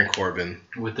defeats Baron Corbin.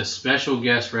 With a special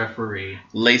guest referee.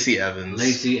 Lacey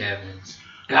Evans.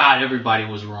 God, everybody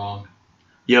was wrong.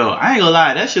 Yo, I ain't gonna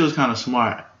lie, that shit was kind of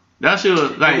smart. That shit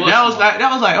was okay,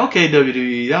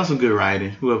 WWE. That was some good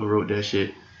writing. Whoever wrote that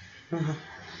shit.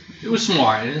 It was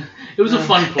smart. It was a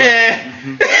fun play.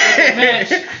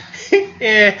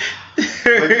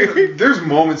 There's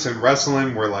moments in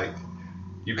wrestling where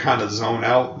you kind of zone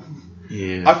out.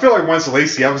 Yeah. I feel like once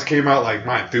Lacey Evans came out,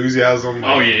 my enthusiasm.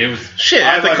 It was shit.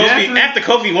 After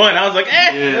Kofi won, I was like,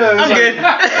 I'm good.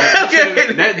 I'm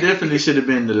good. That definitely should have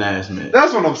been the last match.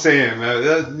 That's what I'm saying, man.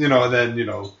 And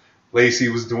then Lacey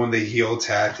was doing the heel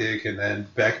tactic, and then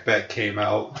Beck came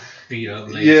out. Beat up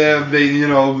Lacey. Yeah, they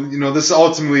this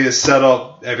ultimately is set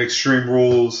up at Extreme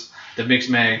Rules. The mixed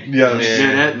mag.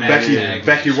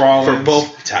 Becky Rollins for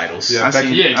both titles. Yeah,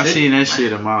 I seen that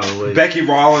shit a mile away. Becky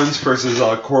Rollins versus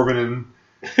Corbin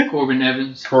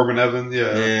Evans.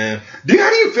 Yeah. How do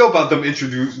you feel about them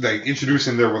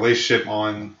introducing their relationship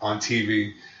on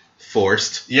TV?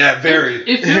 Forced. Yeah, very.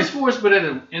 It feels forced, but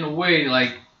in a way,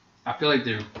 I feel like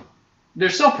they're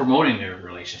self-promoting their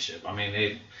relationship. I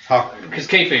mean, because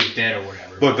kayfabe's dead or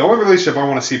whatever. Look, the only relationship I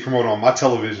want to see promoted on my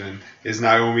television is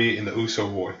Naomi and the Uso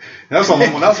boy. That's what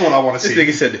I want to see. This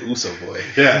nigga said the Uso boy.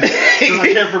 Yeah. I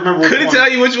can't remember which one. Couldn't tell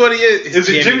you which one he is. Is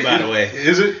it Jimmy, by the way?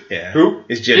 Is it? Yeah. Who?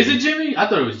 It's Jimmy. Is it Jimmy? I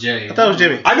thought it was Jay. I thought it was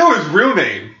Jimmy. I know his real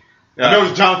name. I know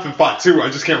it's Jonathan Fatu. I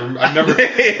just can't remember. I never.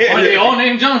 Are they all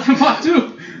named Jonathan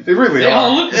Fatu? They really are. They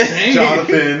all look the same.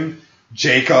 Jonathan,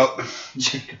 Jacob.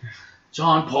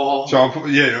 John Paul.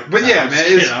 Yeah. But yeah,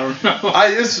 man.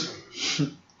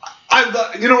 I don't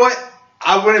know. You know what?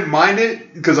 I wouldn't mind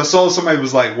it because I saw somebody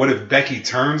was like, "What if Becky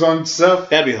turns on Seth?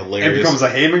 That'd be hilarious. And becomes a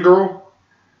Heyman girl."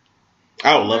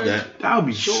 I would love that. That would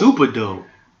be super dope.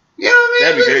 Yeah, I mean,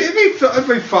 that'd be great. It'd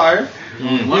be fire.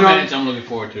 One match I'm looking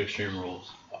forward to Extreme Rules.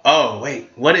 Oh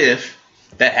wait, what if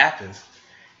that happens?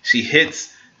 She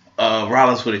hits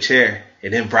Rollins with a chair,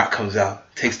 and then Brock comes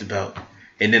out, takes the belt,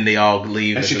 and then they all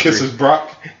leave. And she kisses Brock.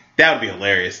 That would be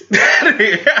hilarious.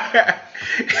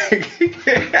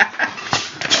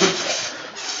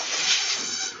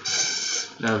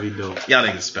 That would be dope. Y'all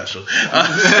niggas special.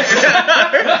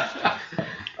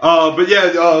 But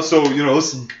yeah, so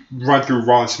let's run through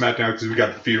Raw and SmackDown because we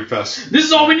got the Fear Fest. This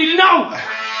is all we need to know.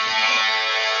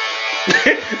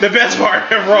 The best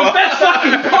part of Raw. The best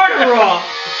fucking part of Raw.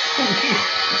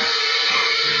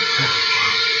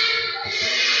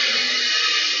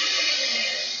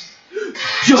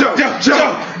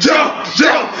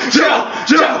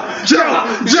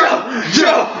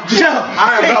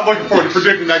 I am not looking forward to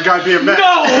predicting that goddamn match.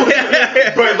 No!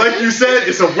 But like you said,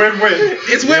 it's a win-win.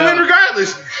 It's win-win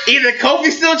regardless. Either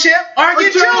Kofi's still champ or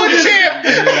get Joe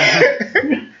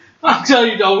champ. I'll tell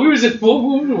you, though, we was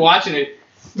watching it.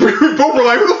 We both were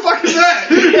like, who the fuck is that?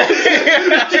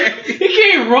 He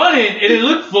came running, and it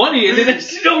looked funny, and then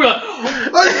we're like,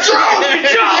 Joe!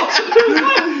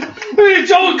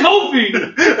 Joe and Kofi!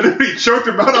 And then he choked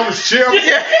him out on his chair. I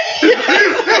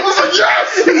was like, yes!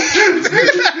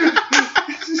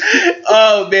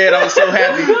 Oh, man, I was so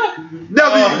happy.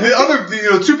 Now, the other,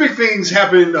 two big things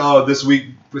happened this week,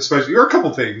 especially, or a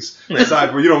couple things.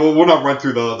 Aside, we'll not run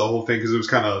through the whole thing because it was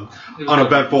kind of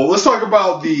uneventful. Let's talk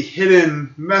about the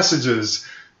hidden messages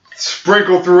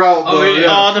sprinkled throughout.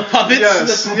 The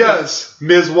puppets. Yes.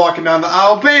 Miz walking down the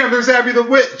aisle. Bam! There's Abby the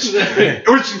Witch,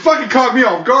 which fucking caught me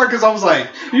off guard because I was like,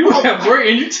 "You were at work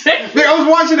and you take." I was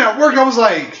watching at work. I was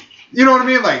like. You know what I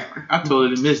mean? Like I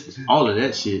totally missed all of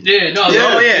that shit. Yeah, no, they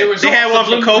had one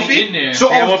for Kofi in there. So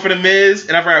they had one for the Miz,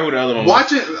 and I forgot who the other one was.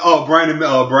 Watching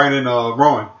Brian and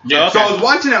Rowan. Yeah. So I was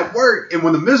watching at work, and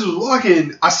when the Miz was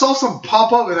walking, I saw something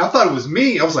pop up, and I thought it was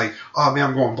me. I was like, "Oh man,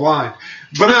 I'm going blind."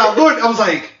 But then I looked, I was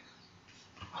like,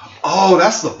 "Oh,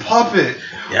 that's the puppet."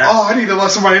 Yes. Oh, I need to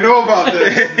let somebody know about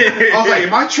this. I was like,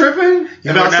 "Am I tripping?"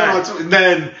 And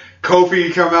then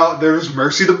Kofi come out, there's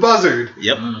Mercy the Buzzard.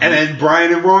 Yep. And then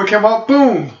Brian and Rowan come out,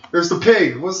 boom, there's the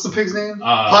pig. What's the pig's name?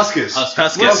 Huskus.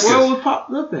 Huskus. Where was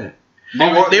popped up at?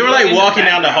 They were like walking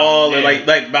down the hall and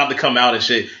like about to come out and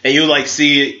shit. And you like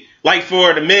see it. Like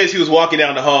for the Miz, he was walking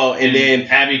down the hall and then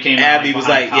Abby came out. Abby was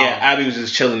like, Abby was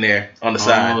just chilling there on the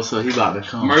side. Oh, so he about to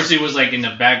come. Mercy was like in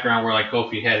the background where like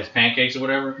Kofi had his pancakes or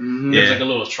whatever. Mm-hmm. There's like a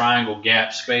little triangle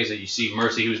gap space that you see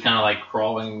Mercy. He was kind of like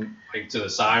crawling like to the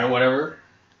side or whatever.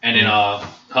 And then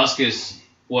Huskus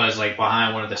was like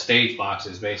behind one of the stage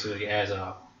boxes, basically, as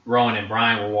Rowan and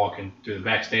Brian were walking through the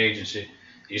backstage and shit.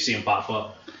 You see him pop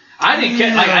up. I didn't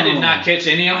catch, I did not catch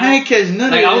any of them. I ain't catch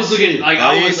none of it. I was looking, like,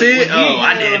 I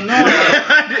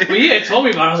did. When he had told me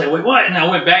about it, I was like, wait, what? And I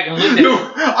went back and looked at it.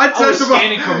 I was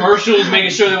scanning commercials, making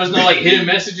sure there was no like hidden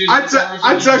messages. I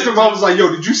texted him. I was like,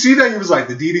 yo, did you see that? He was like,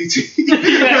 the DDT.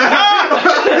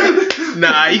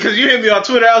 Nah, because you hit me on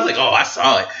Twitter. I was like, oh, I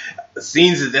saw it. The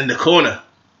scenes is in the corner.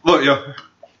 Look, yo.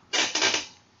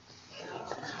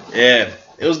 Yeah,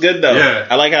 it was good though. Yeah.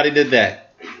 I like how they did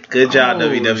that. Good job,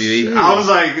 WWE. Shit. I was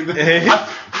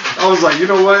like, you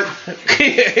know what?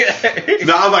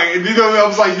 No, I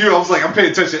was like, I'm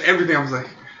paying attention to everything. I was like,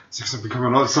 is there something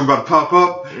coming up? Something about to pop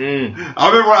up? I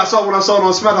remember when I saw it on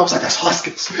SmackDown, I was like, that's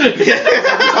Huskus.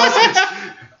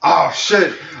 Oh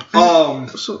shit.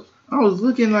 So I was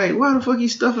looking like, why the fuck he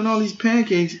stuffing all these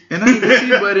pancakes? And I didn't see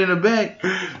but in the back.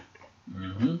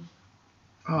 Mm-hmm.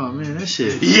 Oh man, that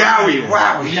shit.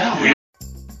 Yowie.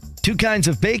 2 kinds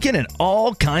of bacon and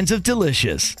all kinds of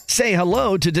delicious. Say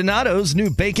hello to Donato's new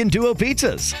Bacon Duo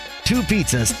pizzas. 2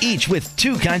 pizzas, each with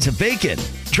 2 kinds of bacon.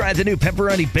 Try the new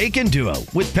Pepperoni Bacon Duo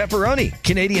with pepperoni,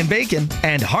 Canadian bacon,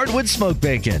 and hardwood smoked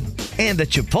bacon. And the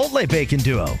Chipotle Bacon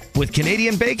Duo with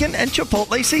Canadian bacon and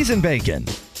Chipotle seasoned bacon.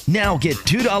 Now get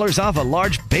 $2 off a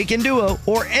large Bacon Duo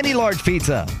or any large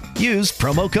pizza. Use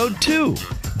promo code 2.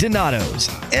 Donato's.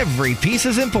 Every piece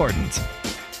is important.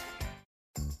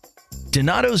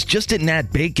 Donato's just didn't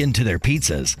add bacon to their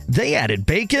pizzas. They added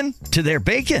bacon to their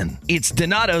bacon. It's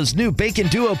Donato's new Bacon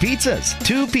Duo pizzas.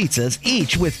 2 pizzas,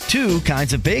 each with 2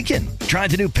 kinds of bacon. Try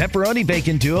the new Pepperoni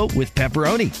Bacon Duo with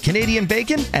pepperoni, Canadian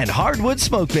bacon, and hardwood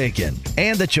smoked bacon.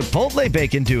 And the Chipotle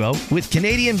Bacon Duo with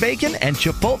Canadian bacon and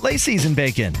Chipotle seasoned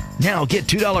bacon. Now get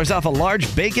 $2 off a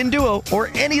large Bacon Duo or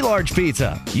any large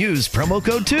pizza. Use promo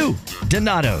code 2.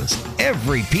 Donato's.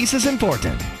 Every piece is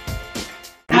important.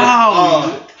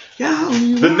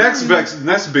 The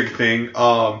next big thing,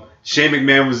 Shane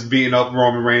McMahon was beating up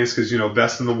Roman Reigns because,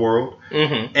 best in the world.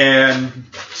 Mm-hmm. And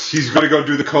he's going to go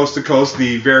do the coast to coast,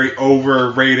 the very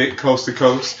overrated coast to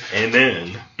coast. And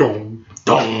then, dong.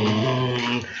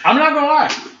 I'm not going to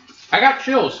lie. I got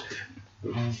chills.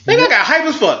 I got hype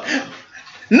as fuck.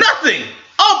 Nothing.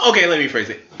 Oh, okay, let me rephrase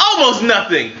it. Almost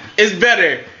nothing is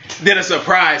better than a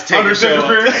surprise Taker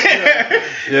show.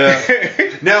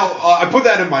 Yeah. Now, I put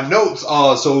that in my notes.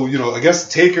 So, I guess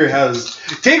Taker's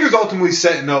ultimately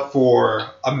setting up for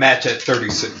a match at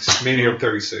 36, Mania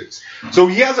 36. So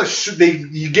he has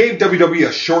he gave WWE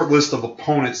a short list of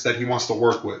opponents that he wants to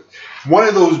work with. One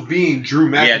of those being Drew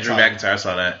McIntyre. Yeah, Drew McIntyre, I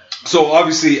saw that. So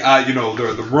obviously,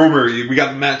 the rumor, we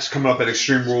got the match coming up at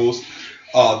Extreme Rules.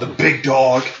 The Big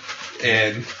Dog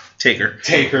and Taker,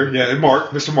 yeah, and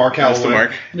Mr. Mark Calloway.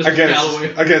 Mr.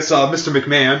 Mark. Against Mr.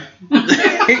 McMahon.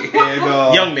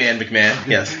 And Young man McMahon,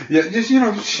 yes. Yeah, just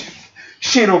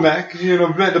Shane O'Mac,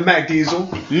 the Mac Diesel.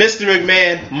 Mr.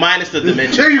 McMahon minus the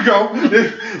dementia. There you go.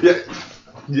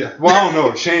 Yeah. Well, I don't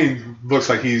know. Shane looks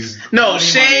like he's. No,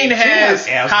 Shane has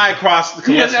high cholesterol.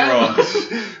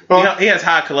 He has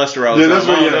high cholesterol. Yeah, that's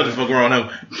what. Just fuck around him.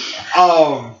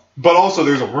 But also,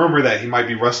 there's a rumor that he might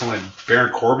be wrestling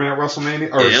Baron Corbin at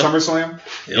WrestleMania or SummerSlam.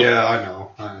 Yep. Yeah, I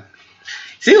know.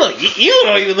 See, look, you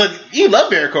don't even look. You love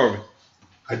Baron Corbin.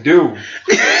 I do.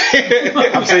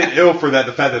 I'm saying ill for the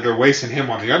fact that they're wasting him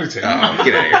on The Undertaker. Oh,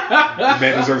 get out of here. The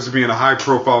man deserves to be in a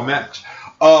high-profile match.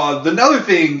 The other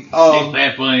thing... He's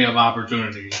had plenty of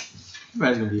opportunities.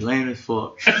 Man's gonna be lame as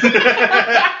fuck. And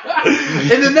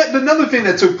another thing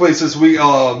that took place this week,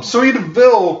 Sonya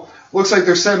Deville looks like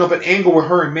they're setting up an angle with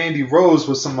her and Mandy Rose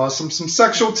with some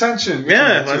sexual tension.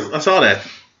 Yeah, I saw that.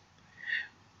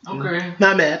 Okay.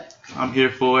 Not mad. I'm here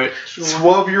for it.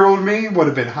 12-year-old me would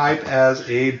have been hype as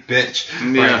a bitch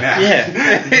right now. Yeah.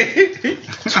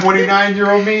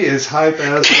 29-year-old me is hype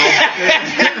as a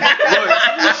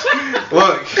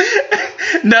Look.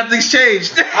 Nothing's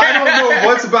changed. I don't know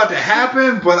what's about to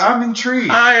happen, but I'm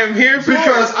intrigued. I am here for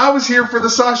because I was here for the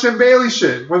Sasha and Bailey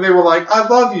shit when they were like, "I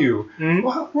love you." Mm-hmm.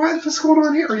 What's going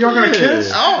on here? Are y'all gonna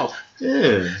kiss? Oh,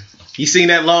 yeah. You seen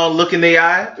that long look in the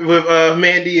eye with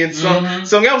Mandy and Song? I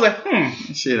was like,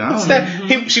 Shit, I what's don't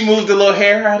that? She moved the little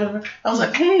hair out of her. I was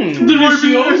like,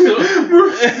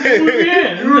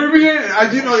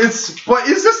 But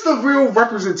is this the real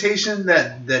representation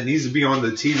that needs to be on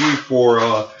the TV for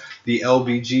the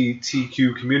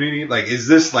LGBTQ community? Like, is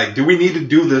this like, do we need to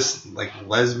do this like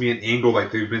lesbian angle,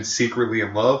 like they've been secretly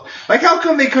in love? Like, how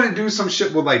come they couldn't do some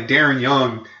shit with like Darren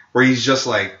Young where he's just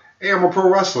like, hey, I'm a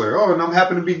pro wrestler. Oh, and I'm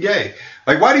happen to be gay.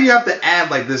 Like, why do you have to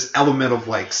add like this element of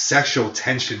like sexual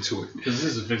tension to it? Because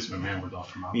this is Vince McMahon we're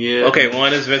talking about. Yeah. Okay,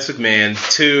 one is Vince McMahon.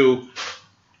 Two,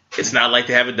 it's not like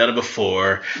they haven't done it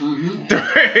before. Mm-hmm.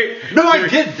 Three, no, I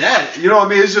get that. You know what I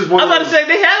mean? It's just one. I was about to say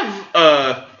they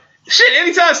have. Shit,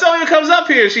 anytime Sonya comes up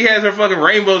here, she has her fucking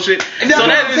rainbow shit. So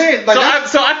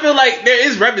I feel like there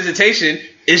is representation.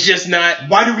 It's just not.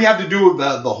 Why do we have to do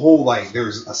the whole like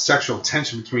there's a sexual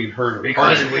tension between her and her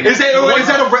partner? Is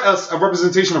that a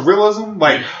representation of realism?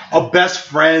 Like a best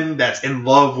friend that's in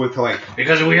love with like.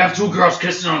 Because we have two girls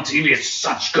kissing on TV, it's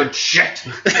such good shit.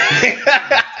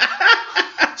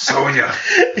 Sonya,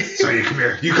 come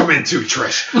here. You come in too,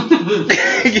 Trish.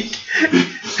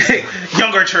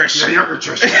 Younger Trish. Yeah, younger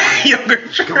Trish. Younger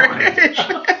Trish. Come on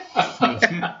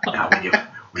in. Now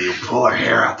when you pull her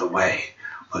hair out the way,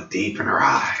 look deep in her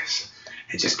eyes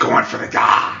and just going for the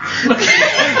guy.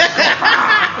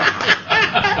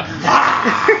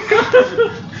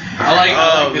 I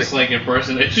like this like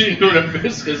impersonation doing a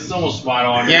Vince because it's almost spot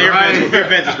on. Yeah, your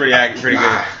Vince is pretty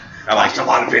good. I watched a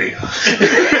lot of videos.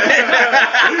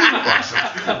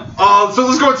 So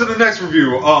let's go into the next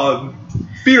review.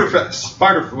 Theater Fest.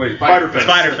 Fighter Fest. I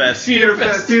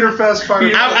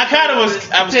kind of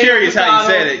was curious how you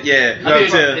said it. Yeah.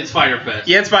 It's Fighter Fest.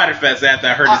 Yeah, it's Fighter Fest after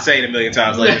I heard it say it a million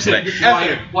times later today.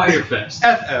 Fighter Fest.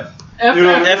 FF.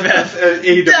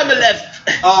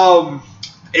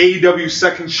 AEW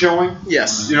second showing.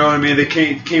 Yes. You know what I mean? They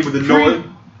came with the noise.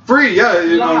 Free, yeah.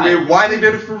 You know what I mean? Why they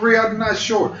did it for free, I'm not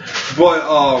sure.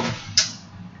 But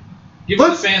give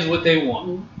the fans what they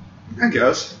want. I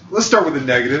guess. Let's start with the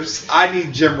negatives. I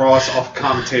need Jim Ross off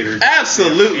commentator.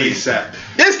 Absolutely. ASAP.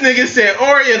 This nigga said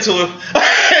Oriental.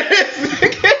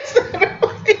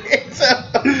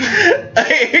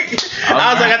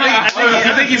 I was like,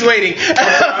 I think he's waiting.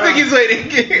 I think he's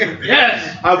waiting.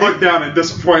 Yes. I looked down in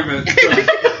disappointment.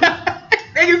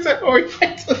 Nigga said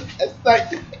Oriental. That's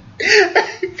like.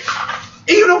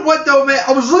 You know what though, man?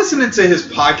 I was listening to his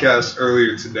podcast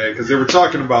earlier today because they were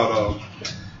talking about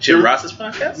Jim Ross's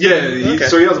podcast. Yeah,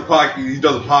 so he does a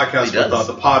podcast with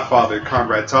the Podfather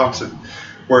Conrad Thompson,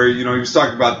 where he was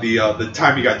talking about the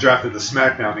time he got drafted to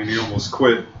SmackDown and he almost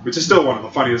quit, which is still one of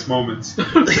the funniest moments.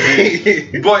 But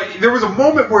there was a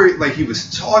moment where like he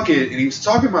was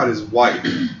talking about his wife,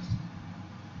 and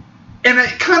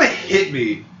it kind of hit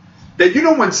me. That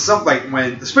when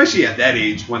especially at that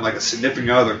age, when like a significant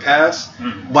other pass,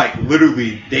 like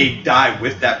literally they die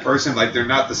with that person, like they're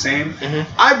not the same. Mm-hmm.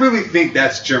 I really think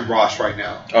that's Jim Ross right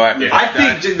now. Oh,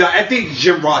 I think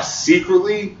Jim Ross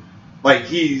secretly,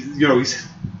 like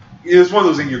it's one of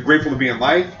those things you're grateful to be in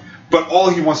life, but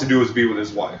all he wants to do is be with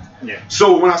his wife. Yeah.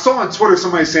 So when I saw on Twitter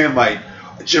somebody saying like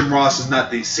Jim Ross is not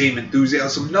the same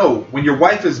enthusiasm, no, when your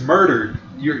wife is murdered,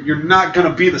 you're not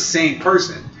gonna be the same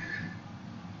person.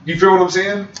 You feel what I'm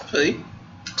saying? Really?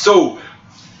 So,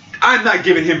 I'm not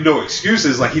giving him no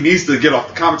excuses. Like, he needs to get off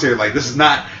the commentary. Like, this is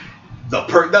not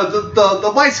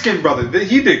the light skinned brother,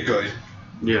 he did good.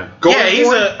 Yeah.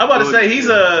 I'm about to say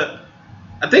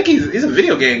I think he's a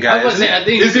video game guy. Is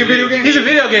he a video game? He's a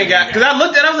video game guy. Because I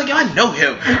looked at it, I was like, yo, I know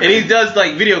him. And he does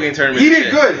like video game tournaments. He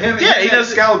did good. He does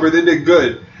Excalibur. They did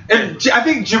good. And I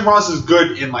think Jim Ross is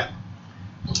good in like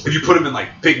if you put him in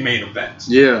like big main events.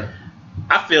 Yeah.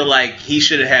 I feel like he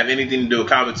shouldn't have anything to do with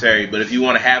commentary. But if you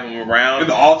want to have him around in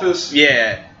the office,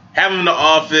 have him in the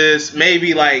office.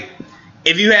 Maybe like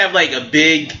if you have like a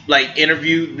big like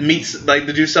interview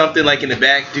to do something like in the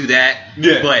back, do that.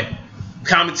 Yeah. But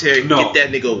commentary, get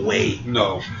that nigga away.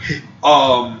 No.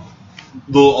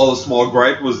 The small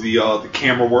gripe was the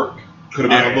camera work. Could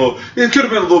have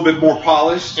been a little bit more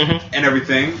polished and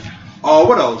everything.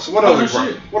 What else? What other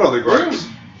gripes? What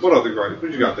other gripes?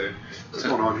 What you got there? What's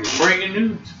going on here? Breaking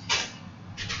news.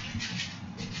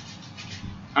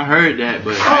 I heard that,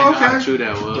 but I didn't know how true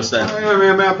that was. What's that?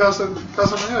 Man, pass on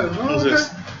my head. What's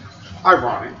this?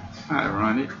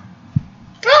 Ironic.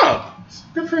 Oh.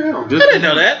 Good for him. I didn't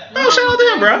know that. Oh, shout out to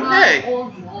him, bro.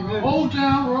 Hey. Old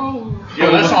Town Road.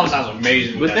 Yo, that song sounds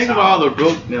amazing. But think about all the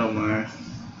broke, man.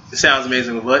 It sounds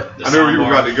amazing with what? I know where you were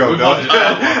about to go, dog.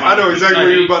 I know exactly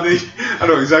where you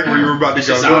were about to.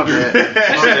 Go. Don't do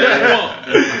that.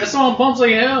 That song bumps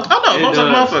like hell. I know, bumps like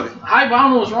a motherfucker. Hype, I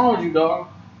don't know what's wrong with you, dog.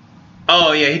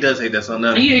 Oh yeah, he does hate that song.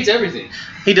 He hates everything.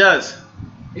 He does.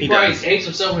 He probably hates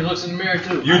himself when he looks in the mirror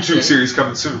too. YouTube series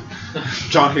coming soon.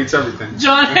 John hates everything.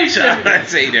 John hates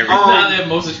everything. Now they have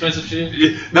most expensive shit.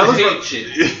 Yeah. Now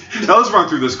let's run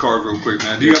through this card real quick,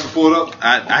 man. Do you have to pull it up?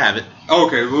 I have it.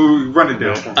 Okay, we'll run it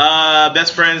down.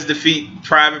 Best Friends defeat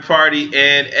Private Party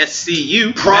and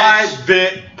SCU.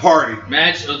 Private Party.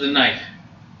 Match of the night.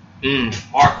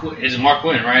 Mark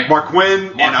Quinn, right? Mark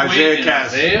Quinn and Isaiah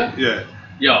Cass. Yeah.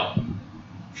 Yo,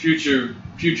 future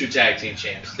tag team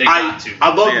champs. They got to.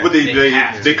 I love what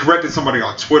they corrected somebody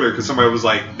on Twitter because somebody was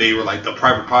like, they were like, the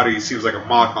Private Party seems like a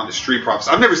mock on the Street Profits.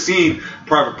 I've never seen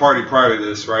Private Party prior to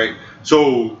this, right?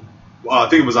 So I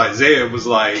think it was Isaiah was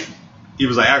like, he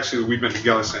was like, actually, we've been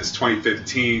together since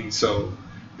 2015, so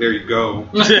there you go.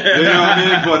 You know what I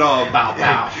mean?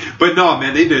 But no,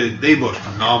 man, they look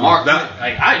phenomenal.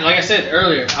 Like I said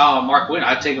earlier, Mark Quinn,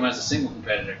 I'd take him as a single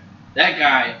competitor. That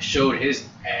guy showed his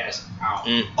ass out.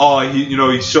 He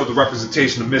showed the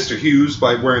representation of Mr. Hughes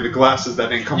by wearing the glasses that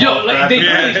didn't come off. They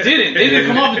didn't. They didn't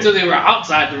come off until they were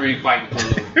outside the ring fighting for a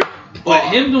little bit. But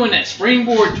him doing that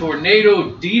springboard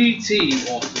tornado DDT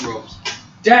off the ropes,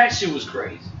 that shit was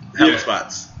crazy. Hell of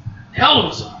spots.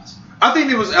 I think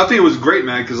it was great,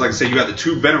 man, because like I said, you got the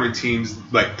two veteran teams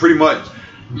like pretty much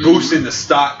boosting the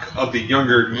stock of the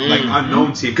younger like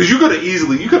unknown team. Because you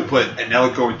could put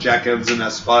Anelico and Jack Evans in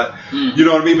that spot. You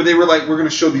know what I mean? But they were like, we're gonna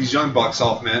show these young bucks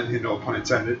off, man. No pun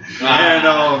intended.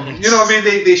 And you know what I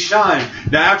mean? They shine.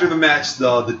 Now after the match,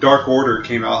 the Dark Order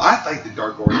came out. I like the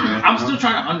Dark Order, man. I'm still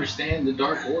trying to understand the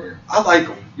Dark Order. I like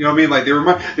them. You know what I mean? Like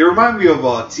they remind me of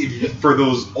for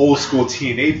those old school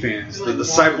TNA fans, the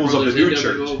Disciples of the New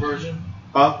Church. Version?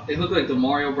 Huh? They look like the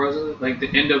Mario Brothers, like the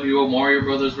NWO Mario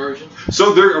Brothers version.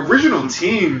 So their original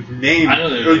team named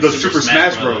the Super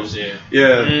Smash Bros.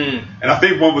 Yeah. And I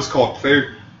think one was called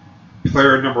Player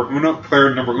Number Uno.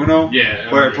 Yeah.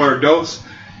 Player Dos.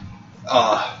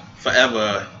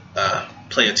 Forever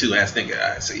Player 2 ass nigga,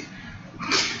 I see.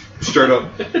 Straight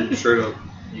up.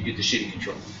 You get the shitty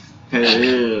control.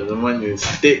 Yeah, the money is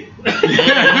thick.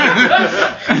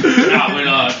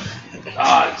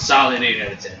 Solid 8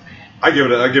 out of 10. I give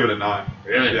it a 9.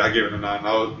 Really? Yeah, I give it a 9.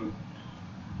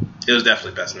 It was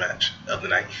definitely best match of the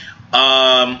night.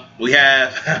 We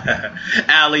have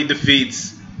Ali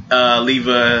defeats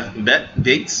Leva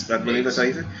Bates. I believe that's how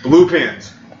you say it. Blue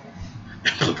Pants.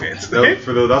 Blue Pants.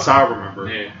 That's how I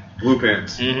remember. Yeah. Blue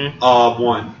Pants. 1.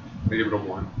 I give it a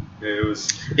 1. Yeah, it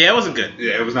was. Yeah, it wasn't good.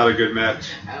 Yeah, it was not a good match.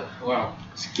 Wow.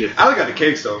 Ali got the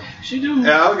cakes though. She do.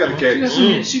 Yeah, Ali got the cakes.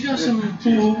 She got some.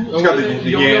 She got the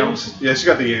yams. Yeah, she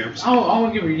got the yams. I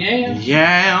want to give her yams.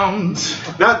 Yams.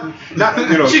 Not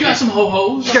She got some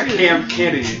ho-hos. She got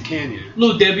candy.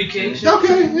 Little Debbie cakes.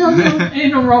 Okay, yeah.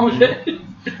 Ain't no wrong with that.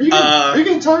 Are you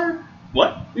getting tired?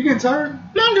 What? You getting tired?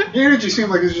 No, I'm good. Your energy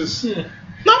seems like it's just. No,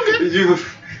 I'm good.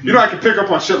 You know, I can pick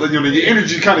up on shit like your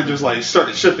energy kind of just like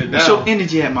started shifting down. What's your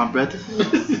energy at, my brother?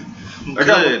 I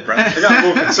got a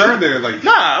little concerned there. Like,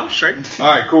 nah, I'm straight. All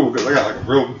right, cool. Because I got like a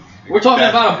real. We're talking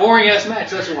about a boring ass match.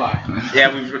 That's why.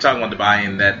 Yeah, we were talking about the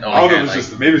buy-in that.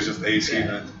 Maybe it's just the AC,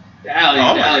 man. The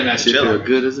alley match is feel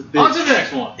good as a bitch. On to the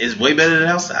next one. It's way better than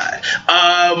outside.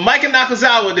 Mike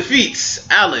Nakazawa defeats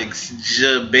Alex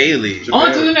Jabali.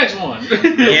 On to the next one.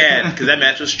 Yeah, because that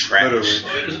match was trash.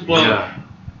 Well,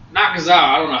 Nakazawa,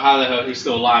 I don't know how the hell he's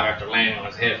still alive after landing on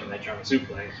his head from that German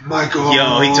suplex. Michael.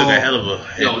 Yo, he took a hell of a.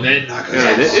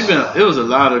 It was a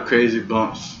lot of crazy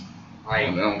bumps. Like,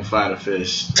 on Fighter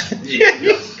Fish.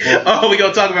 Oh, we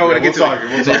gonna talk about when I get to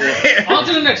it. On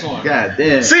to the next one. God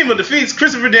damn. Seema defeats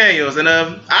Christopher Daniels, and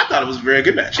I thought it was a very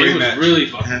good match. It was really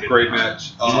fucking good. Great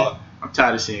match. I'm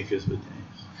tired of seeing Christopher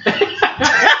Daniels.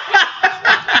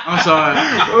 I'm sorry.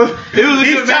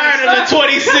 He's tired of the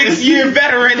 26-year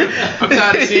veteran. I'm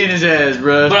tired of seeing his ass,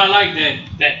 bro. But I like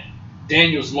that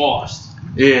Daniels lost.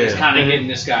 Yeah. It's kind of hitting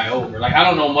this guy over. Like, I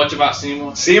don't know much about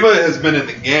Seema. Seema has been in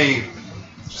the game.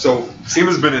 So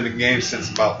Seema's been in the game since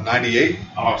about '98.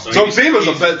 Oh, so Seema's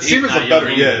a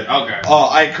better. Yeah. Okay.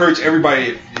 I encourage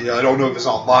everybody. I don't know if it's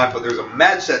online, but there's a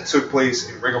match that took place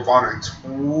in Ring of Honor in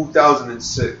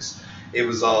 2006. It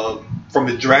was from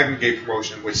the Dragon Gate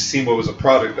promotion, which Seema was a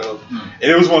product of, and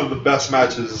it was one of the best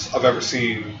matches I've ever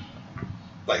seen.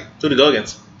 Like, who to go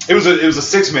against? It was a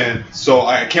 6-man, so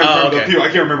I can't remember the people. I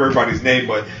can't remember everybody's name,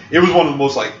 but it was one of the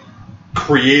most like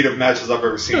creative matches I've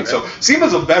ever seen. Okay. So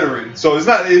Seema's a veteran, so it's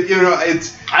not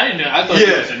it's. I didn't know. I thought he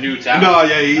was a new talent. No,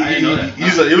 yeah,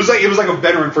 it was like a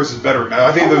veteran versus veteran match.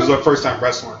 I think it was the first time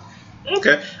wrestling.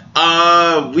 Okay.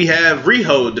 We have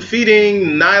Riho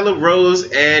defeating Nyla Rose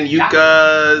and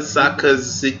Yuka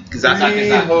Sakazaki.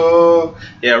 Riho.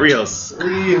 Yeah, Riho.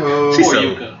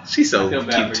 She's so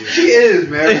cute. She is,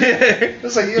 man.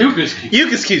 It's like Yuka's cute.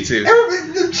 Yuka's cute too.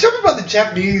 Something about the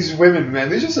Japanese women, man.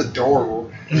 They're just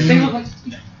adorable. They look like.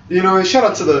 And shout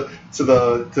out to the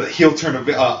heel turn of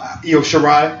Io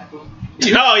Shirai.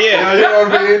 Oh yeah. You know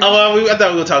what I mean? I thought we were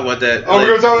gonna talk about that. Oh, we're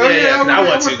gonna talk about that. I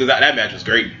want to because that match was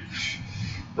great.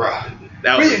 Bruh.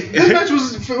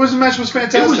 This match was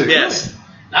fantastic. Yes.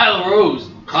 Nyla Rose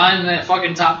climbing that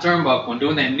fucking top turnbuckle and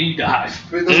doing that knee dive.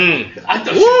 I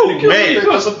thought man,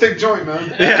 that's a thick joint, man.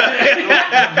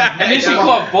 And then she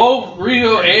caught both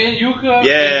Riho and Yuka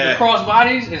in the cross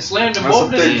bodies and slammed them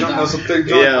both. That's a thick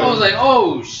joint. I was like,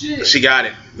 oh shit. She got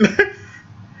it.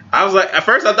 I was like, at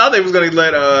first I thought they was gonna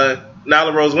let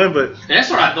Nyla Rose win, but that's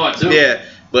what I thought too. Yeah,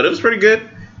 but it was pretty good.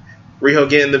 Riho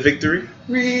getting the victory.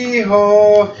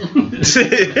 Riho.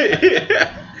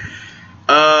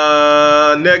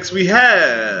 Next we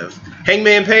have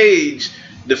Hangman Page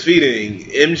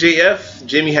defeating MJF,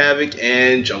 Jimmy Havoc,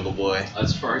 and Jungle Boy.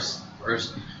 Let's first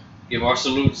give our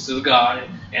salutes to the god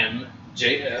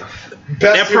MJF.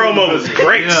 That promo was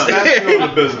great. Best heel in the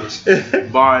business.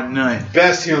 Bar none.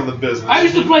 Best heel in the business. I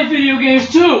used to play video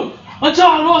games too. Until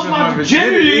I lost my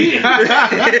virginity.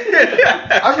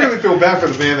 I really feel bad for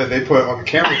the man that they put on the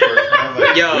camera first, man.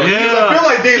 Like, I feel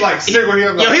like they singled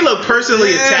him. Yo, he looked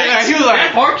personally attacked. He was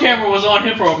like, our camera was on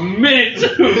him for a minute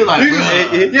too.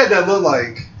 Yeah, that looked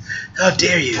like. How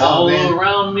dare you? All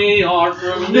around me are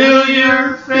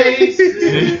familiar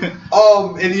faces.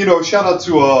 And shout out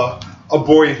to a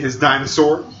boy and his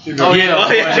dinosaur. They did say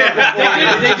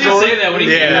that when he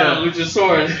came out on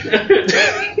Luchasaurus. I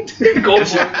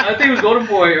think it was Golden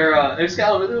Boy or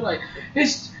Excalibur. They were like,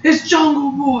 it's Jungle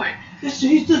Boy.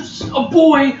 He's a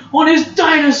boy on his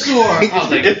dinosaur. I was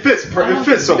like, it fits so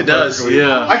perfectly.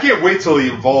 Yeah. I can't wait till he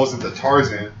evolves into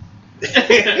Tarzan.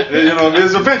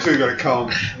 It's eventually gonna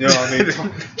come. You know what I mean?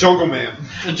 Jungle Man.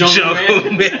 Jungle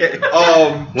Man.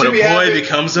 When a boy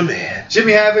becomes a man.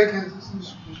 Jimmy Havoc.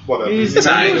 Whatever.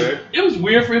 It was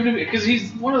weird for him to be because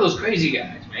he's one of those crazy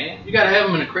guys, man. You gotta have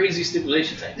him in a crazy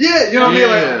stipulation thing. Yeah, you know what I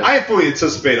mean? Like, I fully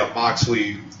anticipate a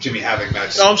Moxley Jimmy Havoc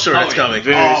match. Oh, I'm sure that's coming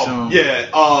very soon. Yeah,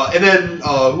 and then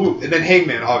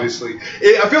Hangman, obviously.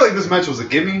 I feel like this match was a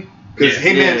gimme because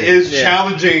Hangman is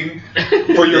challenging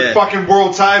for your fucking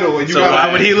world title, and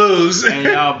why would he lose? And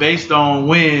y'all, based on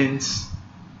wins,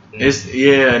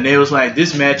 and they was like,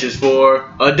 this match is for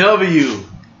a W.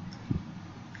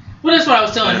 Well, that's what I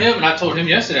was telling him, and I told him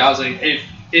yesterday. I was like,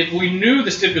 if we knew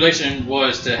the stipulation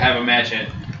was to have a match at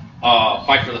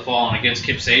Fight for the Fallen against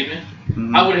Kip Sabian,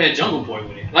 I would have had Jungle Boy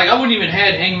with it. Like, I wouldn't even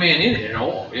had Hangman in it at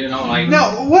all.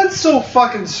 Now, what's so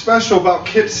fucking special about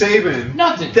Kip Sabian?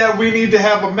 Nothing. That we need to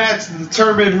have a match to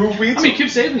determine who wins. I mean, Kip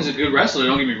Sabian's a good wrestler.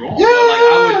 Don't get me wrong. Yeah,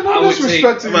 I would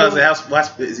disrespect to him.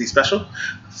 Is he special?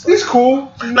 He's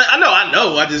cool. Like, I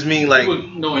know. I just mean like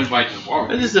no invite to the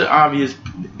bar. It's just an obvious.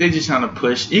 They're just trying to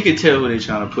push. You can tell who they're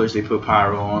trying to push. They put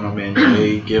Pyro on them and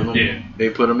they give them. They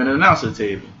put them in an announcer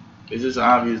table. It's just an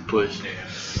obvious push.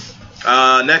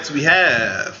 Yeah. Next we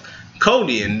have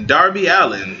Cody and Darby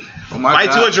Allin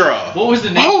fight to a draw. What was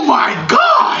the name? Oh my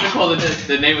God! What call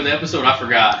the name of the episode? I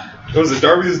forgot. Was it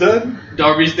Darby Is Dead?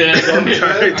 Darby's Dead.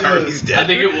 Darby's Dead. I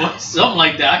think it was something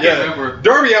like that. I can't remember.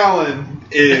 Darby Allin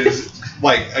is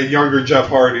like a younger Jeff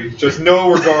Hardy. Just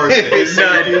no regards to his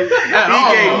safety. He gave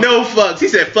no fucks. He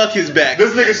said, "Fuck his back."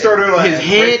 This nigga started out his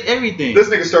head, everything. This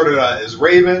nigga started out as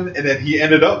Raven, and then he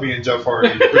ended up being Jeff Hardy.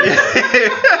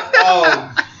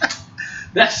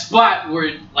 That spot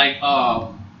where, like,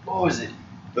 what was it?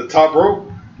 The top rope.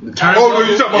 Oh, no,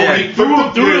 you talking about when he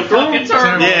threw the fucking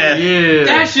turn? Yeah.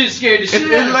 That shit scared the shit out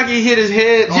of me. It's like he hit his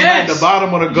head on like, the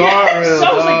bottom of the guardrail. Yes.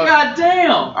 I was like, God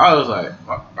damn. I was like,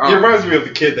 He reminds me of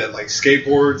the kid that like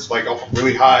skateboards like off a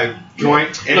really high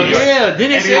joint. And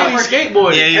then he said he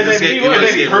skateboarded. Yeah, and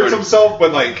then he hurts himself,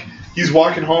 but like he's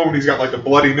walking home and he's got like the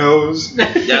bloody nose.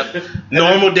 Yep.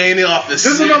 Normal day in the office.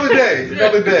 This is another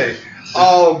day.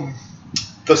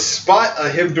 The spot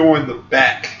of him doing the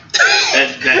back.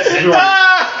 That's it.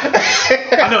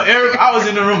 I know. I was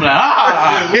in the room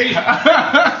like,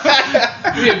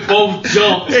 we had both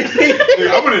jumped. Dude,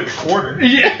 I went in the corner.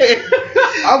 Yeah.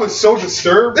 I was so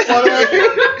disturbed by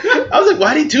that. I was like,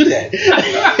 why'd he do that?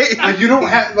 Like, you don't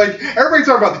have, like, everybody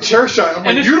talking about the chair shot. I'm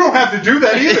like, you don't have to do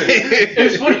that either.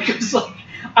 It's funny because, like,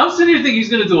 I was sitting here thinking he's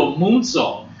going to do a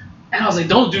moonsault. And I was like,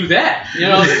 don't do that. You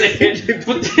know what I'm saying?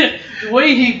 But the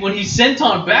way when he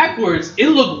senton backwards, it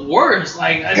looked worse.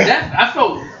 Like, I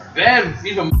felt bad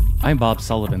even. I'm Bob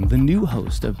Sullivan, the new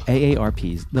host of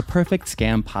AARP's The Perfect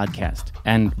Scam podcast.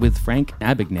 And with Frank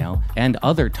Abagnale and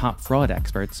other top fraud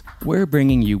experts, we're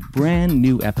bringing you brand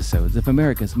new episodes of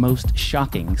America's most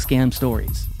shocking scam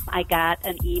stories. I got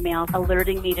an email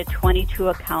alerting me to 22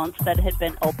 accounts that had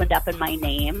been opened up in my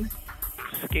name.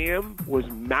 Scam was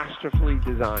masterfully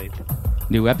designed.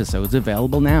 New episodes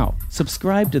available now.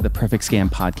 Subscribe to the Perfect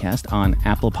Scam podcast on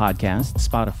Apple Podcasts,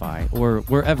 Spotify, or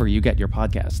wherever you get your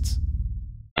podcasts.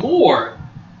 More.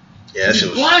 Yeah, that shit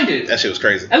was blinded. That shit was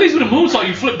crazy. At least with a moonsault,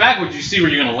 you flip backwards, you see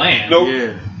where you're gonna land. Nope.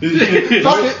 Yeah.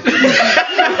 Fuck it.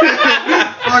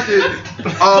 Fuck it.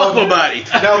 Fuck my body.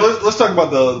 Now let's talk about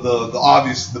the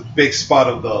obvious, the big spot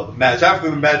of the match.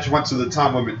 After the match went to the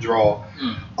time limit draw,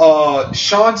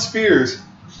 Sean Spears.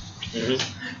 Peyton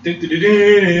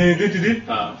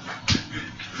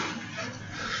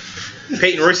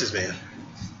Royce's man.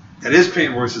 It is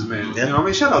Peyton Royce's man. Yeah. You know, I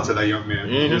mean, shout out to that young man.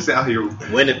 He's out here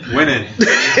winning.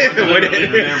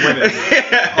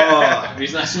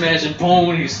 He's not smashing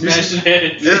bone, he's smashing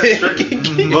heads. Yeah,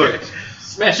 look,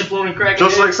 smashing bone and cracking.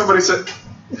 Just like somebody said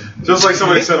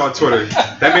on Twitter,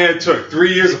 that man took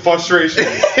 3 years of frustration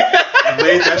and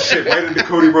laid that shit right into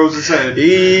Cody Rhodes' head.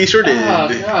 He sure did. Oh,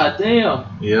 God damn.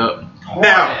 Yep.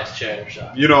 Now, chatter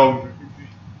shot. You know,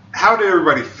 how did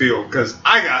everybody feel? Because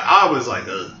I was like,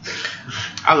 ugh.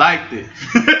 I liked it.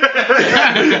 Look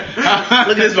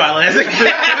at this violence.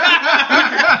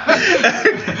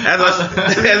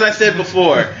 As I said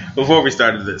before we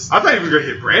started this, I thought he was gonna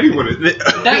hit Brandy with it.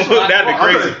 That'd be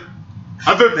crazy.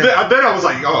 I bet I was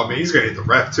like, oh man, he's gonna hit the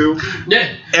ref too.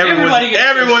 Yeah,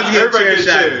 everyone's getting chair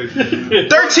shots.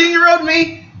 13-year-old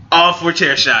me, all 4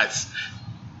 chair shots.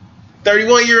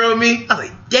 31-year-old me, I was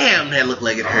like, damn, that looked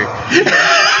like it hurt. The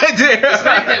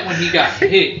fact that when he got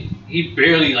hit, he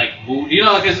barely like moved. You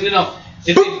know, because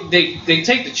if they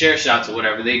take the chair shots or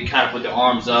whatever, they kind of put their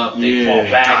arms up, they fall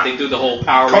back, they do the whole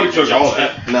power. Cody took all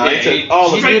that. No, he took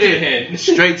all of it.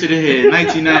 Straight to the head.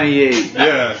 1998.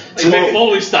 Yeah, Mick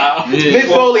Foley style. Mick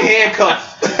Foley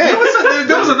handcuffed. There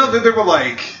was another. They were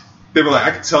like,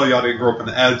 I could tell y'all didn't grow up in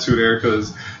the Attitude Era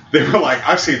because they were like,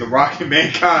 I've seen The Rock and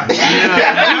Mankind.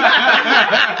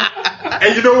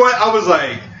 And you know what? I was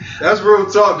like, that's real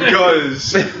talk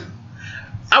because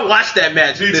I watched that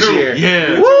match this too. year.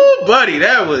 Yeah. Woo, buddy,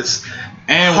 that was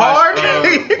hard.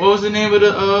 What was the name of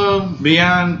the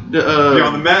Beyond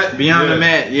the Mat? Beyond the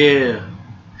Mat, yeah.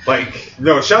 Like,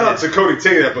 no, shout out to Cody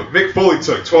taking that, but Mick Foley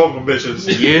took 12 of them bitches.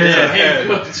 Yeah. Yeah.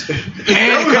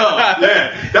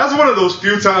 That was one of those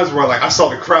few times where like I saw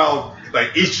the crowd,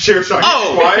 like each chair shot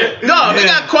get quiet. No, they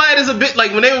got quiet as a bit,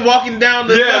 like when they were walking down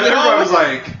the everybody was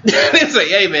like, they was like,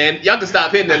 hey man, y'all can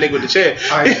stop hitting that nigga with the chair.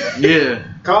 Yeah.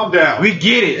 Calm down. We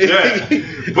get it. Yeah.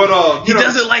 But he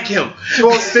doesn't like him.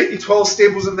 12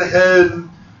 staples in the head.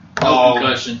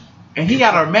 Concussion. And he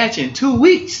got our match in 2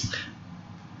 weeks.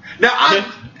 Now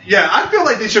I feel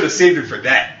like they should have saved it for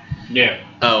that. Yeah.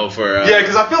 Oh, for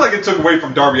because I feel like it took away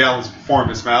from Darby Allin's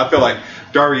performance, man. I feel like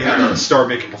Darby had a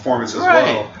star-making performance as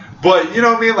well. But you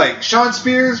know what I mean, like Sean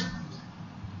Spears.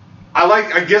 I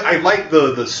like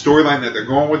the storyline that they're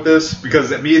going with this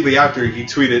because immediately after he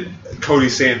tweeted Cody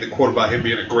saying the quote about him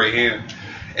being a great hand,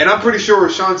 and I'm pretty sure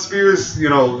Sean Spears, you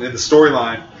know, in the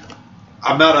storyline,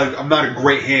 I'm not a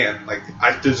great hand. Like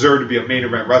I deserve to be a main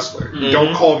event wrestler. Mm-hmm.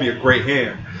 Don't call me a great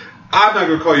hand. I'm not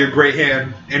gonna call you a great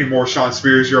hand anymore, Sean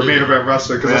Spears. You're a main event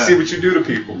wrestler because I see what you do to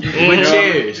people. You win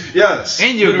chairs. Yes.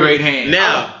 And you're a great hand.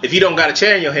 Now, if you don't got a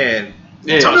chair in your hand,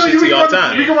 talk shit to you all the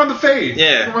time. We can run the fade.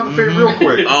 Yeah. We can run the fade real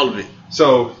quick. All of it.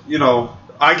 So,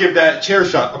 I give that chair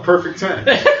shot a perfect 10.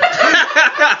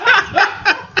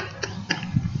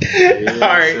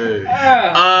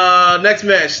 Alright. Next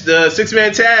match, the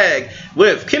 6-man tag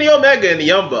with Kenny Omega and the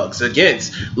Young Bucks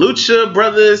against Lucha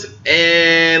Brothers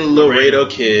and Laredo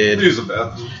Kid. Use a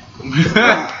bathroom.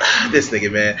 This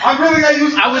nigga, man. I really gotta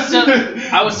use.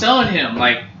 I was telling him,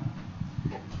 like,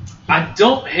 I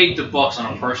don't hate the Bucks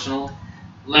on a personal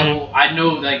level. I know,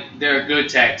 like, they're a good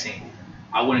tag team.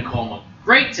 I wouldn't call them a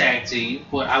great tag team,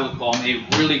 but I would call them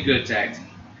a really good tag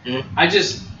team.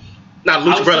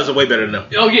 Lucha Brothers are way better than them.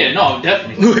 Oh yeah, no,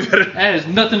 definitely. Way better. That has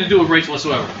nothing to do with race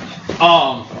whatsoever.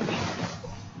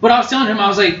 But I was telling him, I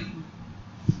was like,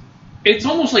 it's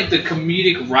almost like the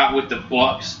comedic route with the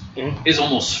Bucks is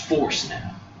almost forced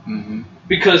now,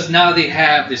 because now they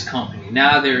have this company.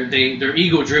 Now they're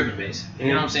ego driven, basically.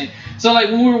 You know what I'm saying? So like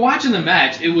when we were watching the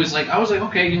match, it was like I was like,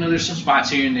 okay, there's some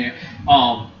spots here and there.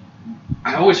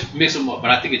 I always mix them up,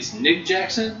 but I think it's Nick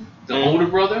Jackson, the older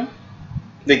brother.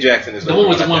 Nick Jackson is the one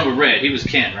with the one with red. He was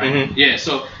Ken, right? Yeah.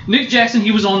 So Nick Jackson,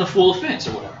 he was on the full offense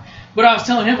or whatever. But I was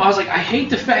telling him, I was like, I hate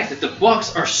the fact that the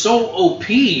Bucks are so OP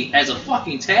as a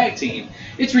fucking tag team.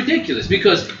 It's ridiculous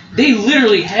because they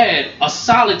literally had a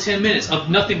solid 10 minutes of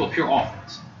nothing but pure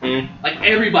offense. Like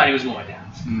everybody was going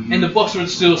down, and the Bucks were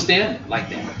still standing like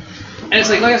that. And it's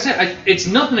like I said, it's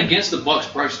nothing against the Bucks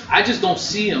person. I just don't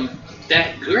see them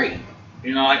that great.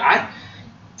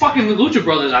 Fucking the Lucha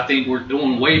Brothers, I think, were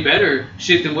doing way better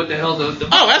shit than what the hell the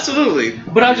Oh, absolutely.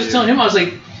 But I was just telling him, I was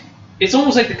like, it's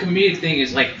almost like the comedic thing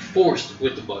is like forced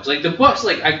with the Bucks. Like the Bucks,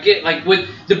 like I get like with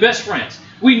the best friends.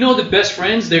 We know the best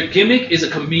friends, their gimmick is a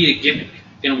comedic gimmick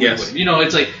in a weird way.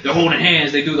 It's like they're holding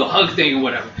hands, they do the hug thing or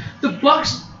whatever. The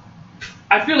Bucks,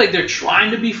 I feel like they're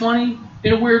trying to be funny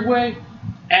in a weird way.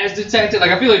 As detected,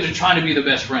 like I feel like they're trying to be the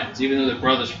best friends, even though they're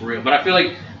brothers for real. But I feel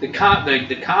like the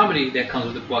comedy that comes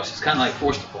with the Bucks is kind of like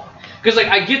forced upon. Because like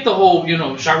I get the whole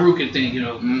Shahrukh thing,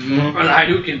 or the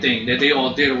Hadouken thing that they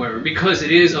all did or whatever, because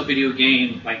it is a video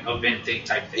game like event thing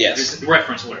type thing. Yes. It's a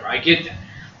reference or whatever. I get that.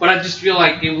 But I just feel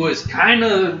like it was kind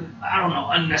of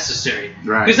unnecessary.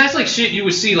 Right. Because that's like shit you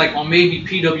would see like on maybe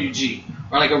PWG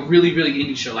or like a really really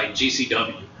indie show like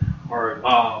GCW. Or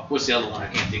what's the other one I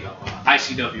can't think of?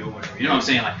 ICW or whatever. You know what I'm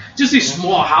saying? Like just these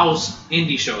small house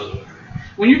indie shows or whatever.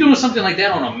 When you're doing something like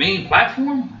that on a main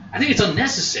platform, I think it's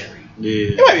unnecessary. Yeah.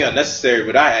 It might be unnecessary,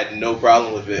 but I had no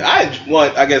problem with it.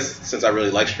 I guess since I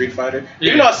really like Street Fighter,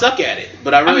 even though I suck at it,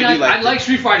 but I really do like. I like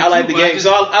Street Fighter. I like the game,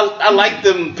 so I like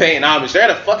them paying homage. They're at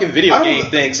a fuking video game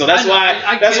thing, so that's why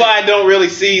I don't really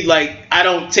see I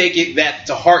don't take it that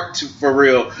to heart for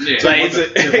real.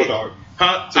 Yeah.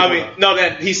 No,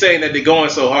 that he's saying that they're going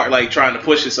so hard, like trying to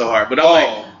push it so hard. But I'm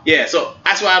like, yeah, so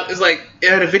that's why it's like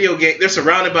at a video game, they're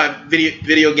surrounded by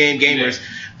video game gamers. Yeah.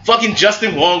 Fucking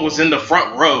Justin Wong was in the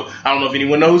front row. I don't know if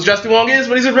anyone knows who Justin Wong is,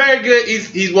 but he's a very good.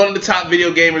 He's one of the top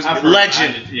video gamers,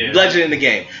 legend in the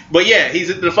game. But yeah,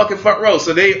 he's in the fucking front row,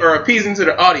 so they are appeasing to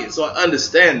their audience. So I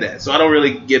understand that. So I don't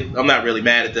really I'm not really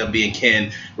mad at them being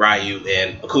Ken, Ryu,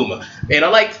 and Akuma. And I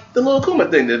liked the little Akuma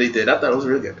thing that they did. I thought it was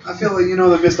really good. I feel like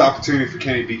they missed the opportunity for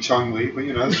Kenny to beat Chung Lee, but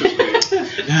that's just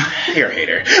me. You're a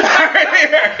hater.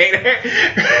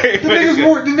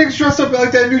 The niggas dressed up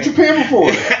like that in New Japan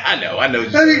before. I know.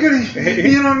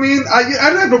 You know what I mean? I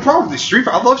don't have no problem with the Street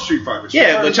Fighter. I love Street Fighter.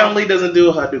 But Chung Lee doesn't do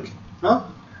a Hadouken. Huh?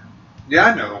 Yeah,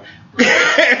 I know.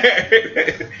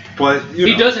 But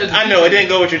he does. I know it didn't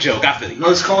go with your joke. I feel you.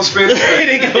 Let's call spade a spade.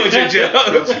 It didn't go with your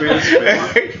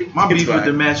joke. My beef with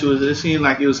the match was it seemed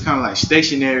like it was kind of like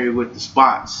stationary with the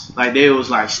spots. Like they was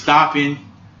like stopping,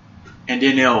 and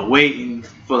then they were waiting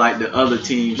for like the other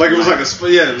teams. Like it was like a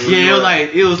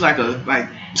it was like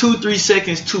 2-3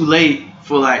 seconds too late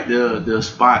for like the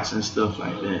spots and stuff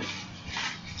like that. Man.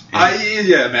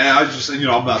 I just I'm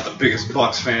not the biggest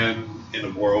Bucks fan in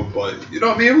the world, but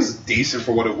it was decent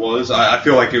for what it was. I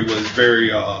feel like it was very.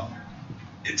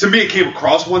 To me, it came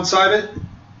across one-sided.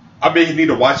 I may need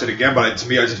to watch it again, but to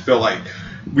me, I just feel like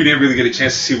we didn't really get a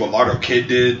chance to see what Lardo Kid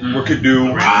did or could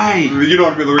do. Right. You know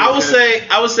what I mean? I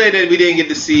would say that we didn't get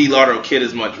to see Lardo Kid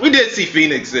as much. We did see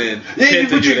Phoenix and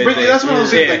that's what I was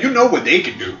saying. Like, what they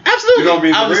can do. Absolutely. You know what I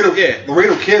mean?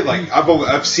 Laredo Kid, like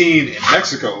I've seen in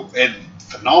Mexico and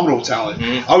phenomenal talent.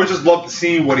 I would just love to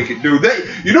see what he could do.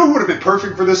 Who would have been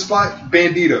perfect for this spot?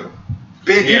 Bandito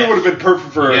would have been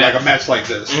perfect for like a match like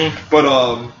this. But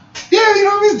Yeah, you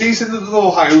know, it's decent. The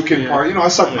little Hayukin part. You know, I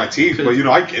suck my teeth, but you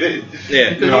know, I get it.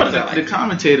 Yeah. You know, The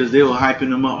commentators, they were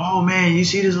hyping him up. Oh man, you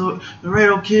see this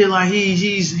Laredo kid? Like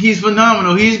he's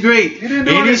phenomenal. He's great.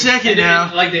 Any second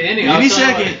now. Like the ending. Any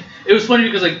second. It was funny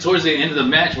because like towards the end of the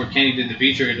match where Kenny did the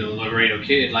V-trigger to the Laredo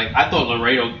kid, like I thought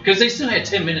Laredo, because they still had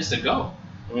 10 minutes to go.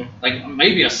 Like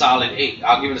maybe a solid 8.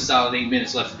 I'll give it a solid 8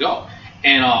 minutes left to go.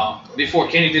 And before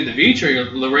Kenny did the V-trigger,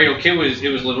 it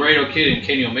was Laredo Kid and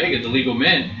Kenny Omega, the Legal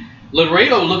Men.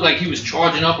 Laredo looked like he was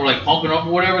charging up or like pumping up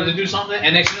or whatever to do something,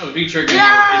 and next thing you know, V-trigger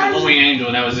and the One Wing Angel,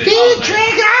 and that was it.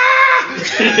 V-trigger!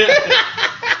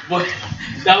 But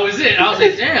that was it. I was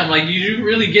like, damn, like you didn't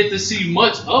really get to see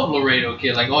much of Laredo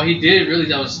Kid. Like all he did really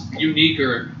that was unique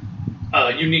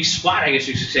spot, I guess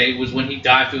you should say, was when he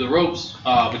dived through the ropes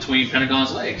between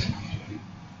Pentagon's legs.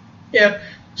 Yeah.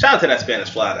 Shout out to that Spanish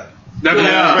fly though. I'm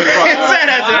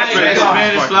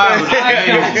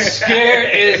scared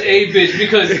as a bitch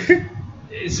because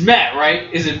it's Matt,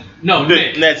 right? Is it? No,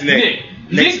 Nick. That's Nick.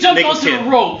 Nick jumped onto the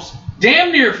ropes,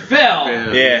 damn near fell.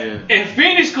 Yeah. And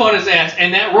Phoenix caught his ass,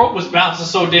 and that rope was bouncing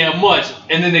so damn much.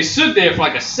 And then they stood there for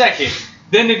like a second.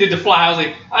 Then they did the fly. I was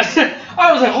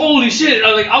like, holy shit!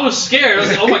 I was scared. I was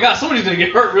like, oh my god, somebody's gonna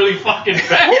get hurt really fucking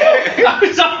bad. I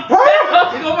was like,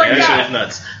 oh my god, that shit was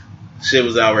nuts. Shit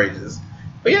was outrageous.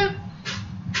 But yeah.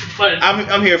 But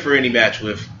I'm here for any match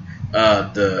with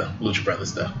the Lucha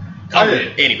Brothers though.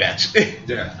 Any match.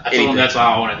 Yeah. I told them that's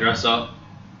how I want to dress up.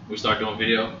 We start doing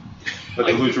video. Like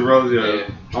the Lucha Bros, yeah.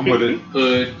 I'm with it.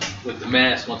 Hood with the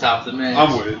mask on top of the mask.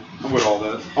 I'm with it. I'm with all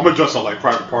that. I'm gonna dress up like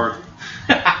Private Party.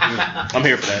 I'm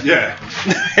here for that. Yeah.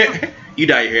 You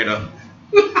dye your hair though.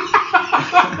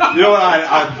 You know what?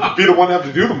 I'd be the one to have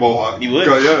to do the mohawk. You would.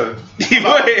 Yeah. You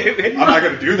would. I'm not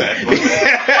gonna do that.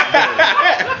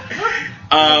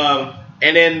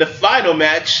 And then the final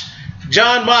match,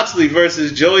 Jon Moxley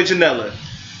versus Joey Janela.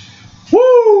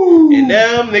 Woo! And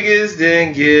them niggas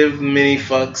didn't give many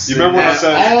fucks. You remember when I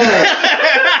said?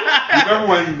 You remember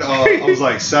when I was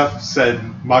like, Seth said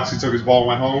Moxley took his ball and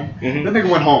went home? Mm-hmm. That nigga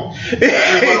went home. He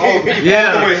went all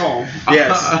the way home.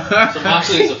 Yes. So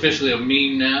Moxley is officially a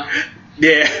meme now.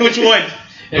 Yeah. Which one?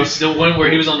 It's the one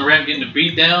where he was on the ramp getting the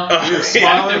beat down. He was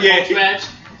smiling post match,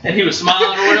 and he was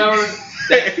smiling or whatever.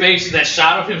 That face, that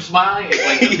shot of him smiling, is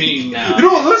like a meme now. You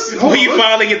know what? Listen, when you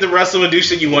finally get to wrestle and do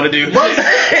shit you want to do.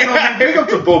 Right. Big up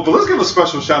to both, but let's give a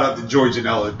special shout out to Joey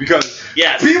Janela because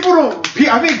I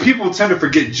think people tend to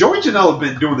forget Joey Janela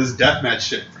been doing this deathmatch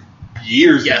shit for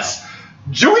years now.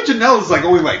 Joey Janela's like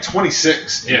only like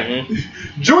 26. Yeah.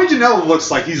 Mm-hmm. Joey Janela looks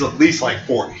like he's at least like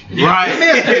 40. Right.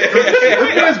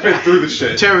 That man's been through the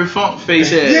shit. Terry Funk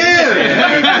face head.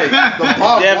 Yeah. The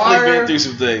barbed Definitely wire. been through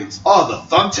some things. Oh, the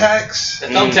thumbtacks. The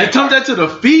thumbtack. They thumbed that to the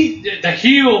feet. The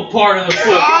heel part of the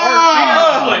foot.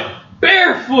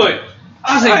 Barefoot.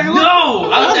 I was like,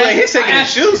 no. I was like, he's taking his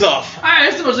shoes off. I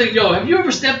asked him, I was like, yo, have you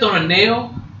ever stepped on a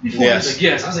nail? Before he was like,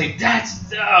 yes. I was like, that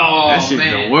shit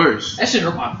the worst. That shit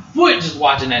hurt my foot just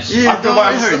watching that shit. Yeah,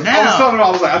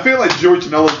 I was like, I feel like Joey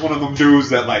Janela is one of them dudes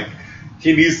that like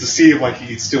he needs to see if like he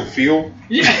can still feel.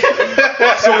 Yeah.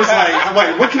 So it's like I'm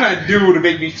like, what can I do to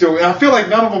make me feel? And I feel like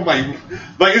none of them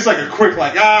like it's like a quick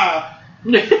like All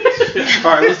right,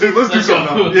 let's do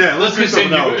something else. Yeah, let's do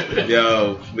something else.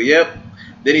 Yo, but yep.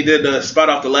 Then he did the spot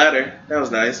off the ladder. That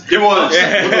was nice. It was.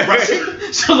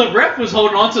 Yeah. So the ref was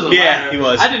holding on to the ladder. Yeah, he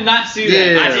was. I did not see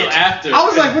that until after. I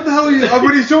was like, what the hell are you?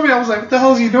 When he showed me, I was like, what the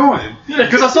hell is he doing?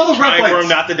 Because I saw the ref trying like for him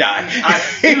not to die.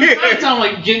 He was trying to tell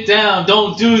him like, get down,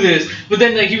 don't do this. But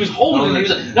then like he was holding it. He was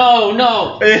like, no.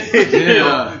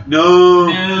 Yeah. No.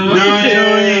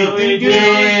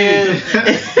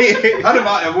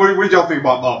 What did y'all think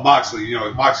about Moxley? You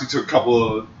know, Moxley took a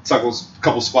couple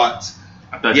spots.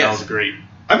 I thought that was great.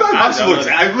 I thought Moxley looks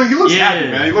happy,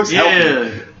 man. He looks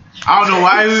healthy. I don't know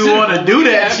why he would want to do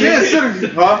that shit.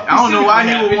 I don't know why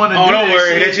he would want to do that. Oh, don't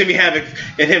worry. That Jimmy Havoc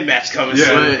and him match coming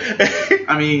soon. But,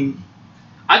 I mean,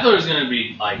 I thought it was gonna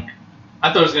be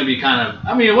kind of.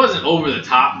 I mean, it wasn't over the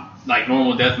top like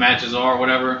normal death matches are or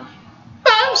whatever. Nah,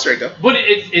 it was straight though. But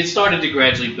it started to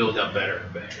gradually build up better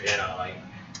and better. You know, like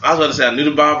I was about to say, I knew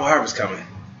the barbed wire was coming.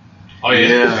 Oh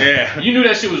yeah. Yeah. You knew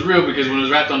that shit was real because when it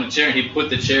was wrapped on the chair and he put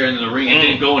the chair into the ring, it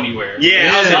didn't go anywhere. Yeah.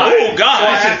 I was like, oh god.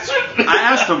 I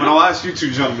asked him, and I'll ask you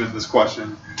two gentlemen this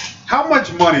question: how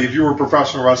much money, if you were a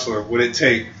professional wrestler, would it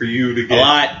take for you to get a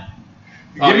lot?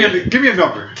 Give me a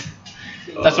number.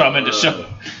 That's what I meant to show.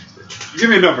 Give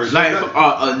me a number. Like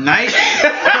a night.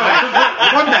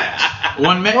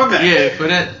 One match. Yeah, for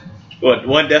that. What?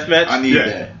 One death match? I need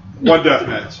that. One death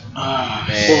match. Oh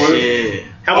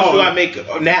man. How much do I make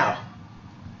now?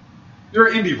 You're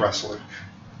an indie wrestler.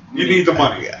 You need the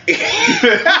money.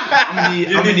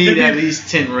 I'm gonna need at least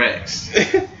 10 racks.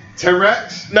 10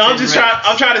 racks? No, I'm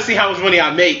trying to see how much money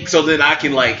I make, so then I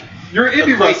can like. You're an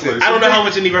indie wrestler. I don't know how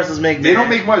much indie wrestlers make. They don't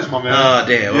make much, my man. Oh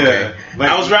damn. Okay. Yeah. Like,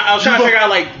 I was trying to figure out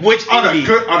like which on indie.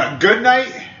 a good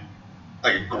night,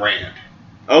 like $1,000.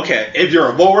 Okay. If you're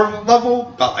a lower level,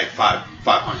 about like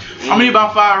 500. How many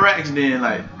about 5 racks then?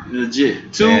 Like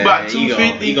legit. About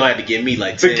 250. You gonna have to give me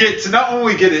like 10. To not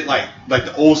only get it like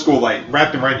the old school like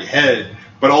wrapped around your head,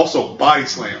 but also body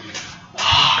slam.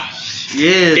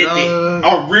 Yeah,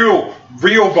 a real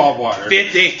barbed wire.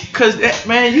 50. Cause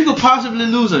man, you could possibly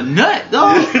lose a nut,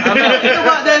 dog. Think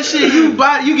about that shit. You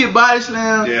get body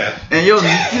slammed. Yeah. And you know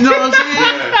what I'm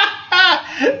saying?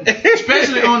 Yeah.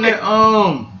 Especially on that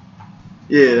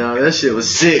Yeah, no, that shit was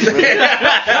sick, man.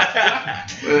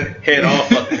 Head all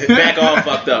fucked, back all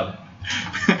fucked up.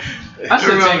 I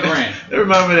said 10 grand. I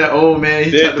remember that old man.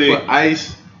 He tried to put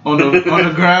ice on the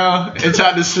ground and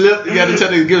tried to slip. You got to try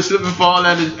to give a slip and fall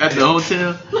at the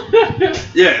hotel.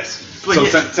 Yes. So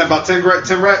about 10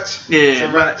 racks? Yeah,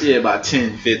 about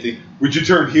 10. 50. Would you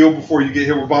turn heel before you get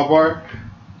hit with barbed wire?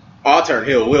 I'll turn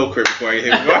heel real quick before I get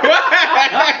hit with barbed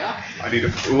wire. I need to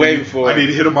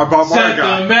hit him my barbed wire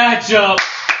guy.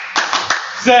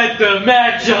 Set the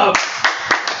matchup.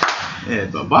 Yeah,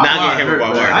 but barbed wire hurt,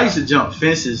 I used to jump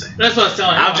fences. That's what I was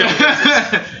telling him.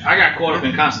 I got caught up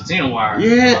in Constantino wire.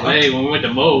 Yeah. When we went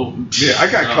to mow. Yeah, I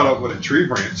got caught up with a tree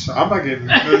branch. I'm not getting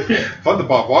fun the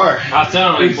barbed wire. I was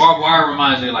telling him, like, barbed wire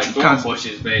reminds me of like thorn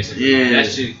bushes, basically. Yeah.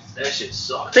 That shit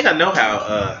sucks. I think I know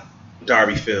how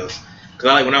Darby feels.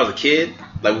 Cause when I was a kid,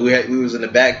 like we was in the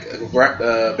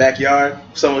backyard,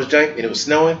 someone's junk, and it was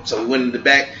snowing. So we went in the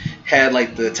back, had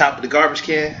like the top of the garbage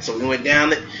can. So we went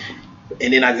down it,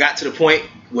 and then I got to the point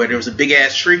where there was a big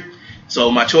ass tree.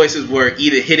 So my choices were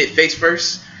either hit it face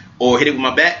first or hit it with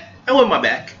my back. I went with my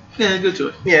back. Yeah, good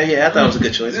choice. Yeah, I thought it was a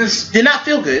good choice. Did not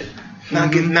feel good.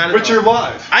 Not good. Not but you're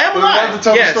alive. I am alive. To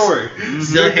tell the story.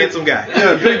 Still a handsome guy.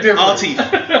 Yeah, big difference. All teeth.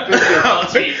 All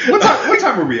teeth. What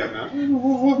time are we at now?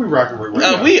 What are we rocking with? We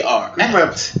are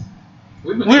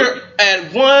we're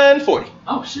at 1:40.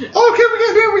 Oh shit. Okay,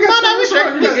 we got. No, we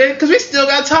straight because we still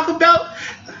got to talk about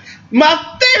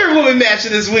my favorite woman match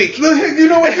of this week. You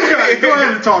know what? Go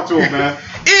ahead and talk to him, man.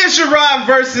 Io Shirai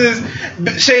versus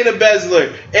Shayna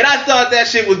Baszler, and I thought that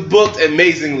shit was booked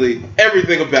amazingly.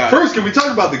 Everything about it. First, can we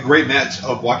talk about the great match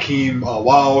of Joaquin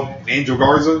Wilde and Angel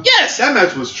Garza? Yes, that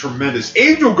match was tremendous.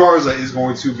 Angel Garza is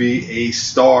going to be a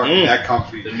star in that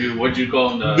company. The new, what'd you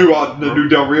call him? The new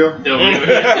Del Rio.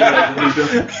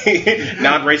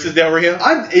 Non-racist Del Rio.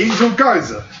 I'm Angel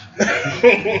Garza.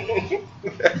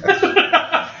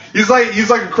 He's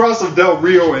like a cross of Del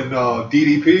Rio and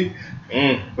DDP.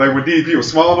 Like when DDP was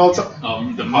smiling all the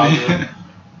time. The positive.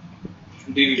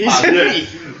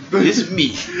 It's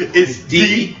me. It's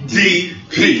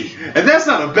DDP. And that's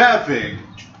not a bad thing.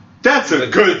 That's a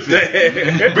good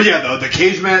thing. But yeah, the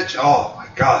cage match, oh my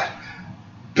god.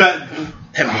 That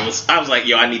moonsault. I was like,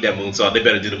 yo, I need that moonsault. They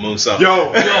better do the moonsault.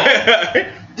 Yo.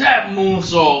 That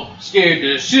moonsault scared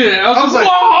the shit out.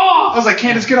 I was like,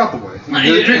 Candace, get out the way. Do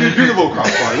your little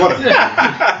crossbody, whatever.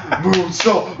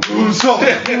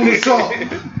 Moonsault.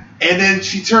 And then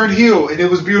she turned heel, and it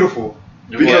was beautiful.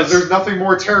 Because there's nothing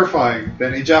more terrifying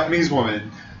than a Japanese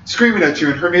woman screaming at you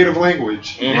in her native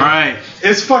language. Right.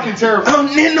 It's fucking terrifying. I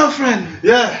don't need no friend.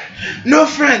 Yeah. No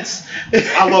friends.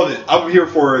 I love it. I'm here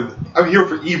for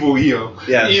evil Io.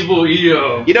 Yes. Evil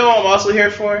Io. You know what I'm also here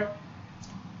for?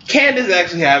 Candace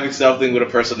actually having something with a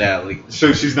personality.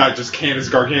 So she's not just Candace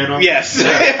Gargano? Yes.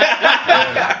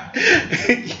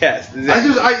 Yes. Exactly.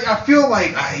 I feel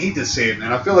like, I hate to say it,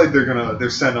 man. I feel like they're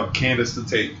setting up Candace to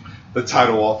take the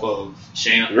title off of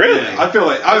Shayna. Really? Yeah, I feel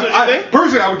like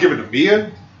personally I would give it to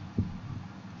Mia.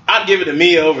 I'd give it to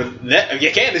Mia over that.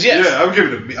 Yeah, Candace, yes. Yeah, I would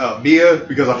give it to Mia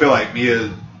because I feel like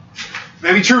Mia.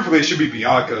 I mean, truthfully, it should be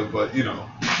Bianca, but you know,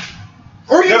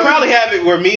 or they'll probably have it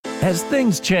where Mia. As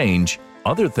things change,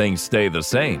 other things stay the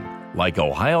same. Like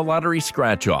Ohio Lottery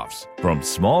scratch-offs. From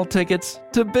small tickets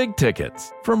to big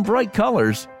tickets. From bright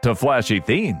colors to flashy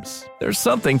themes. There's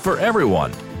something for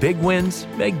everyone. Big wins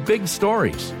make big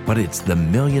stories. But it's the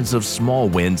millions of small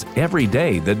wins every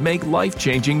day that make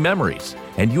life-changing memories.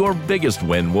 And your biggest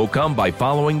win will come by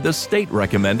following the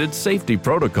state-recommended safety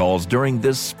protocols during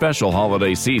this special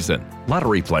holiday season.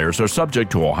 Lottery players are subject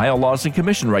to Ohio laws and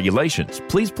commission regulations.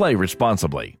 Please play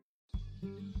responsibly.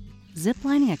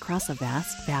 Ziplining across a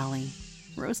vast valley,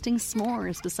 roasting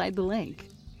s'mores beside the lake,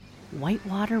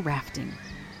 whitewater rafting,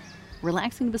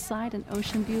 relaxing beside an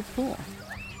ocean view pool.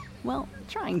 Well,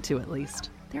 trying to at least.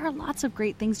 There are lots of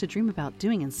great things to dream about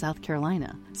doing in South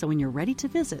Carolina, so when you're ready to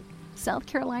visit, South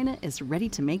Carolina is ready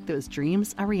to make those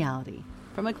dreams a reality.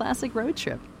 From a classic road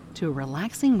trip to a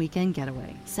relaxing weekend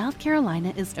getaway, South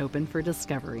Carolina is open for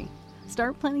discovery.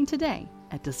 Start planning today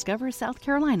at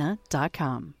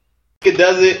discoversouthcarolina.com. It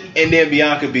does it, and then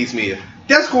Bianca beats Mia.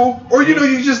 That's cool. Or,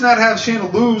 you just not have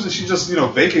Shayna lose and she just,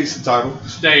 vacates the title.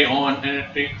 Stay on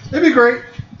NXT. It'd be great.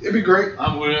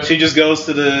 I'm with it. She just goes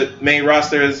to the main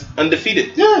roster as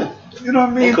undefeated. Yeah. You know what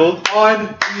I mean? Cool.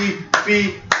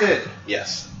 Undefeated.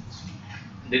 Yes.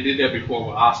 They did that before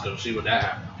with Asuka. See what that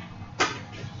happened.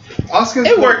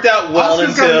 It worked out well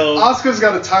until Asuka's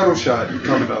got a title shot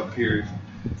coming up here.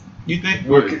 You think?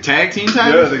 What, tag team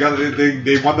titles? Yeah,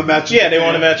 they won the match. Yeah, they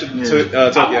won the match at Tokyo.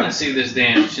 I want to see this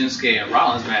damn Shinsuke and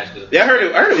Rollins match. Yeah, I heard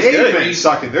it was They've good. been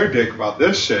sucking their dick about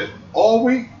this shit all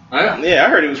week. Yeah, I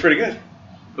heard it was pretty good.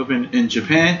 Up in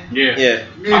Japan? Yeah. I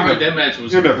heard that match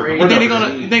was great. You think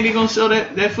they're gonna show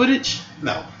that footage?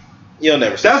 No. You'll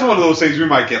never see. That's one of those things we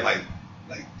might get like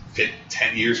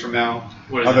 10 years from now.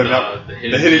 What is it,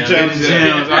 the hidden gems.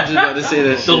 I'm just about to say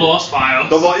that. The Lost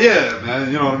Files. Yeah, man.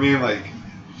 You know what I mean? Like.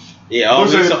 Yeah,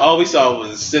 all we saw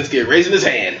was Shinsuke raising his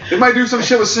hand. They might do some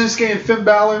shit with Shinsuke and Finn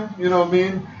Balor. You know what I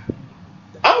mean?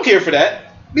 I don't care for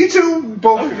that. Me too.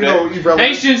 Both, irrelevant.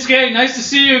 Hey Shinsuke, nice to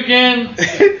see you again.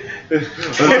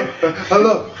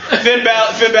 Hello. Finn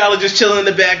Balor just chilling in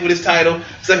the back with his title.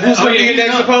 It's like, who's going to be your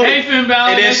next opponent? Hey Finn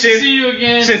Balor, nice to see you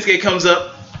again. Shinsuke comes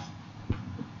up.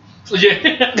 Yeah.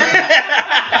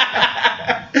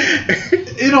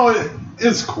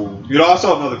 It's cool. I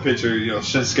saw another picture.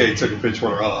 Shinsuke took a picture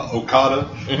with Okada.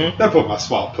 Mm-hmm. That put a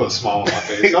smile on my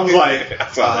face. I was like,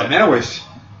 man, I wish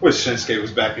Shinsuke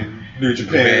was back in New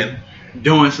Japan.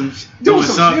 Doing something. Doing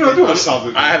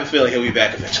something. I have a feeling he'll be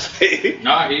back eventually.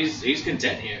 Nah, he's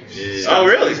content here. Yeah. Oh,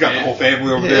 really? He's got the whole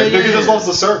family over there. Nigga just loves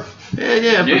to surf.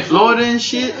 Yeah, from Florida and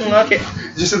shit. Okay.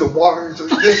 Just in the water. Good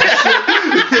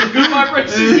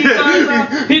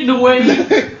vibration. Hitting the wave.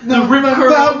 The river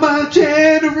curl. About my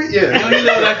January. Yeah. You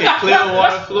know like in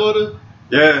Clearwater, Florida?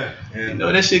 Yeah.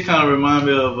 That shit kind of remind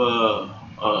me of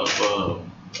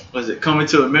was it Coming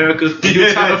to America? You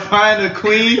were trying to find a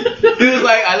queen. He was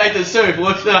like, I like to surf.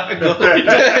 What should I go?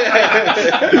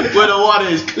 Where the water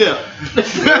is clear.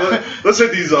 Let's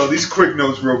hit these quick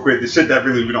notes real quick. The shit that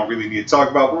we don't really need to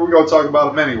talk about, but we're gonna talk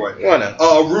about them anyway. Why not?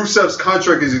 Rusev's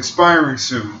contract is expiring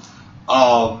soon.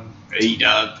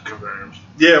 confirmed.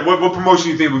 Yeah, what promotion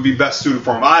do you think would be best suited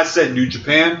for him? I said New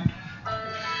Japan.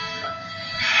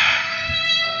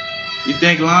 You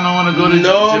think Lana want to go to Japan?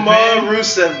 No more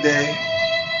Rusev Day.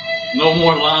 No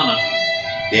more Lana.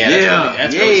 Yeah,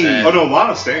 that's really sad. Oh no,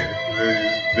 Lana's staying.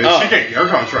 She can't get her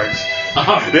contracts.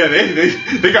 Yeah,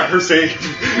 they got her saved.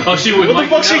 Oh, she would. What the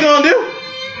fuck she gonna do?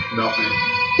 Nothing.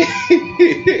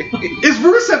 Is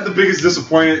Rusev the biggest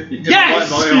disappointment? Yes!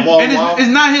 In a long while? It's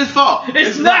not his fault.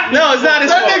 It's not. No, it's not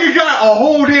his fault. That nigga got a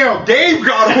whole damn Dave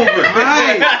got over.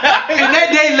 Right. And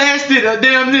that day lasted a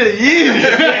damn near year.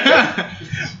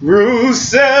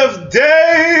 Rusev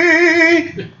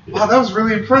Day. Wow, that was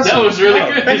really impressive. That was really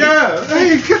good. Yeah.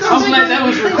 Hey, I'm glad that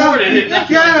was recorded.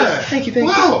 Yeah. Thank you.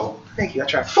 Wow. Thank you. I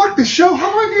tried. Fuck the show.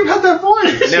 How long have you had that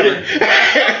voice? Never.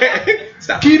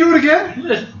 Stop. Can you do it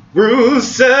again?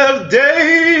 Rusev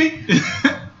Day.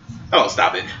 Oh,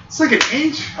 stop it. It's like an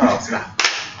inch. Oh, stop.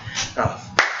 Oh,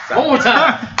 stop. One more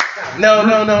time. No.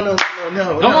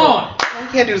 Come on. We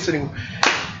can't do this anymore.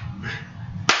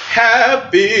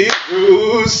 Happy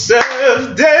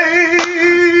Rusev Day.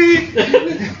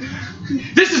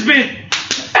 This has been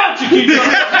Altitude.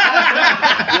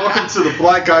 Welcome to the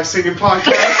Black Guy Singing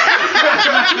Podcast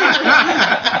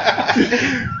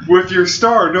with your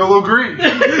star Nolo Green.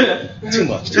 Too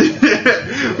much. But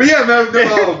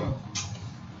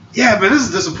yeah, man. This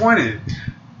is disappointing.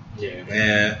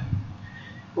 Yeah.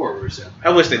 Poor Rusev.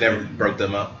 I wish they never broke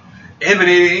them up.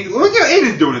 Emanating. Look at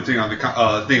Aiden doing a thing on the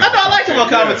thing. I liked him on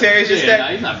commentary. It's just Yeah,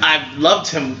 that he's not- I loved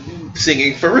him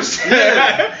singing first.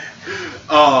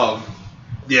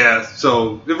 Yeah.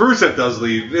 So if Rusev does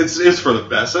leave, it's for the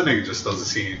best. I think it just doesn't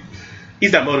seem.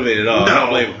 He's not motivated at all. I don't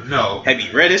blame him. No. Have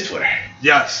you read his Twitter?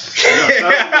 Yes.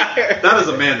 That is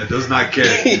a man that does not care.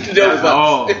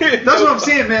 No, That's what I'm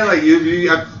saying, man. Like,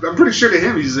 I'm pretty sure to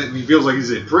him, he feels like he's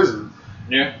in prison.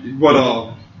 Yeah.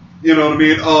 But you know what I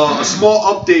mean. A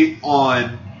small update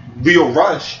on Leo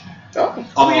Rush.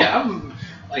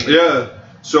 Yeah.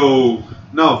 So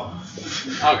no.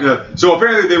 Okay. Yeah. So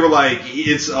apparently they were like,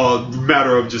 it's a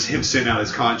matter of just him sitting out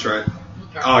his contract.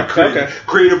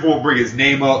 Creative won't bring his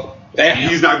name up. Damn.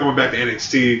 He's not going back to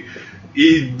NXT.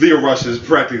 Leo Rush is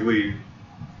practically.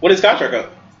 When is contract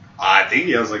up? I think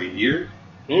he has like a year.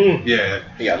 Yeah.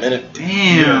 He got a minute.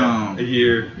 Damn. A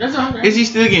year. That's all right. Is he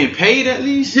still getting paid at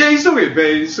least? Yeah, he's still getting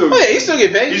paid. He's still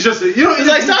getting paid. He's just, you know, he's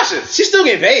like Sasha. She's still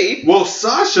getting paid. Well,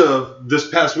 Sasha this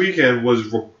past weekend was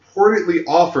reportedly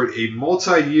offered a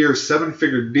multi-year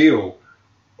 7-figure deal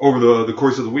over the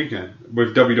course of the weekend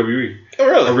with WWE. Oh,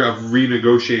 really? Of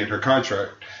renegotiating her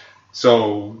contract.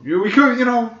 So we could, you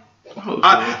know.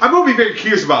 I'm gonna be very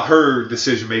curious about her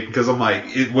decision making because I'm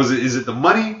like, is it the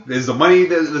money? Is the money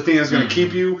the thing that's gonna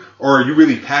keep you, or are you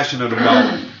really passionate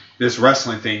about this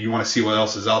wrestling thing? You want to see what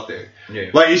else is out there?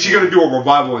 Yeah. Like, is she gonna do a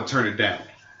revival and turn it down?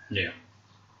 Yeah.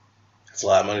 That's a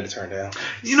lot of money to turn down.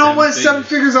 You know what? 7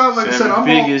 figures out. Like I said, I'm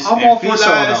all for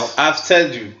selling out. I've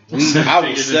told you, I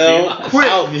will sell. Quick.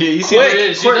 She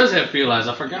does have felines.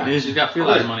 I forgot. She's got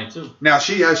felines money too. Now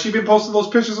has she been posting those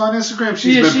pictures on Instagram?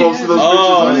 She's been she posting those pictures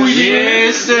on Instagram.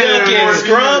 Yes, sir.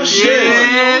 Scrumptious.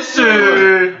 Yes,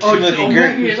 sir. She looking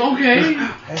great. Okay.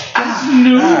 That's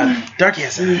new. Darky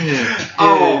has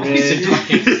Oh,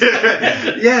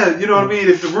 yeah. You know what I mean?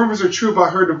 If the rumors are true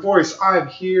about her divorce, I'm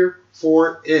here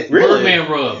for it. Really? Birdman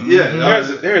rub. Yeah,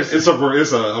 it's a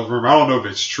rumor. I don't know if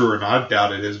it's true or not. I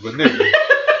doubt it is, but nigga,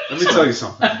 let me tell you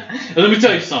something. Let me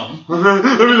tell you something.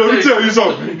 Let me tell you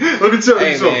something.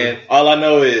 Hey man, all I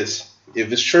know is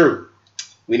if it's true,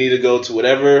 we need to go to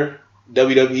whatever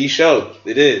WWE show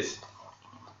it is.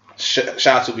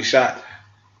 Shots will be shot.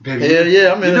 Baby, Hell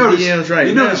yeah, I'm in the DMs right now.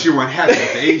 You notice you weren't happy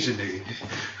with the Asian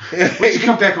nigga. Once you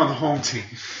come back on the home team,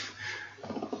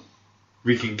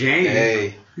 we can game.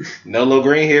 Hey, no little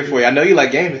green here for you. I know you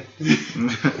like gaming.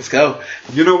 Let's go.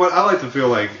 You know what? I like to feel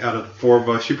like out of the four of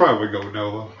us, she probably would go with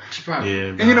Nova. She probably. Yeah.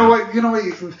 And you know what?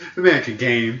 The man can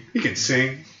game. He can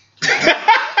sing.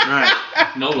 Right.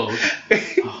 No load.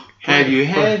 Have you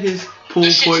had his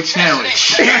pulled pork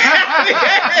sandwich? His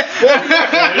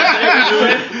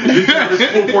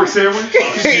pulled pork sandwich?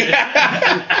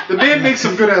 The man makes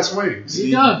some good ass wings.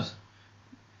 He does.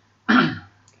 I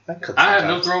have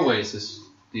no throwaways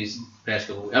these past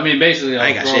couple weeks. I mean, basically,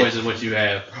 throwaways is what you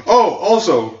have. Oh,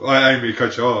 also, I didn't mean to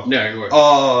cut you off. Yeah, go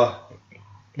ahead.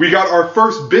 We got our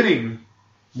first bidding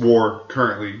war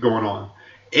currently going on.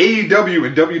 AEW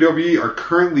and WWE are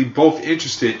currently both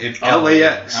interested in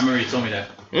LAX. I remember you told me that.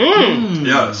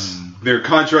 Yes. Their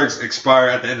contracts expire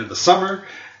at the end of the summer.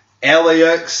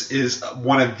 LAX is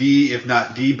one of the, if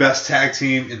not the best tag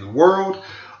team in the world.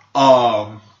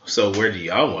 So where do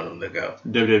y'all want them to go?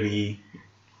 WWE.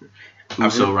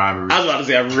 Uso rivalry. I was about to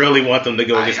say I really want them to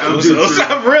go against Usos.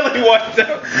 I really want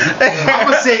them. I'm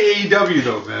gonna say AEW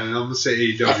though, man. I'm gonna say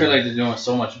AEW. I feel like they're doing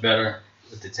so much better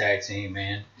with the tag team,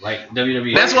 man. Like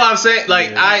WWE. That's why I'm saying.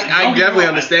 Like I definitely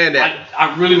understand that.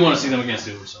 I really want to see them against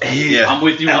the Usos. Yeah. I'm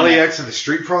with you. LAX and the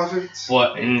Street Profits.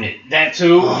 But that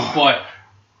too. But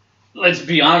let's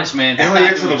be honest, man. They're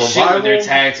LAX not doing with shit with their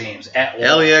tag teams at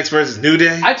all. LAX versus New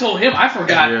Day. I told him I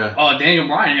forgot Daniel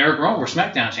Bryan and Eric Rowan were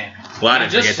SmackDown champions. Well, I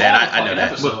didn't forget that. I know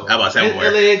that. How about that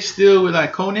one? LAX still with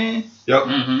like Conan? Yep.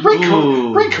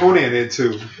 Mm-hmm. Bring Conan in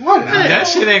too. What? That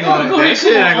shit ain't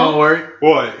gonna work.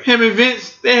 What? Him and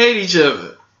Vince, they hate each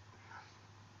other.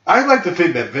 I like to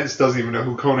think that Vince doesn't even know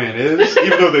who Conan is,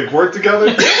 even though they've worked together.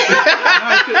 You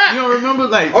don't remember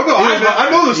like? Oh no, I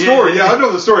know the story. Yeah, I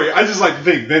know the story. I just like to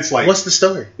think Vince like. What's the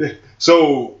story?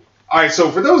 So, all right.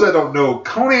 So for those that don't know,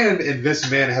 Conan and Vince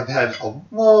McMahon have had a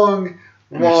long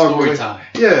story time.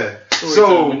 Yeah.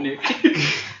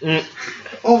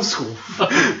 Old school.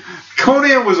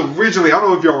 Conan was originally, I don't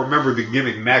know if y'all remember the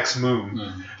gimmick Max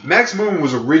Moon. Max Moon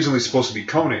was originally supposed to be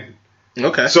Conan.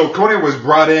 Okay. So Conan was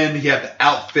brought in, he had the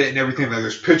outfit and everything, like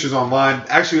there's pictures online.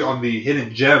 Actually on the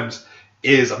Hidden Gems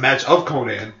is a match of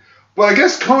Conan. But I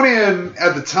guess Conan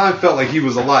at the time felt like he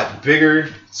was a lot bigger,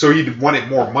 so he wanted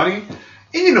more money.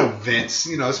 And you know Vince,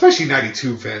 especially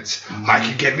 92 Vince, I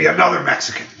can get me another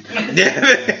Mexican.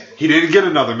 He didn't get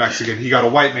another Mexican. He got a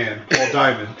white man, Paul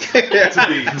Diamond, to take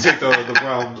the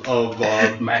realm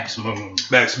of Max Moon.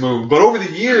 Max Moon. But over the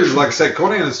years, like I said,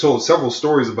 Conan has told several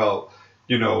stories about,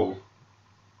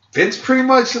 Vince pretty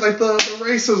much like the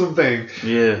racism thing.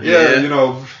 Yeah.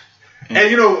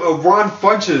 And Ron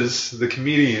Funches, the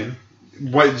comedian,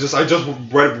 I just read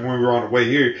it when we were on the way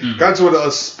here. Got into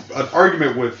an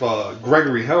argument with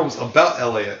Gregory Helms about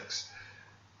LAX.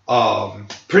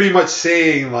 Pretty much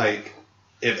saying like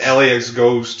if LAX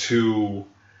goes to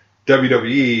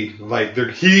WWE, like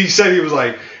he said he was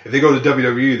like if they go to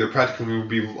WWE, they're practically would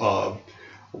be riding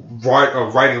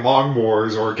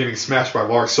lawnmowers or getting smashed by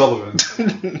Lars Sullivan.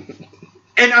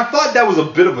 And I thought that was a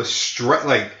bit of a stretch,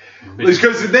 like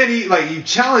because then he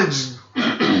challenged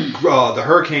the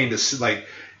Hurricane to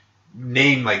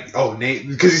name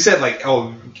because he said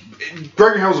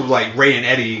Gregory Helms was like Ray and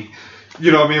Eddie,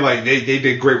 You know what I mean? Like, they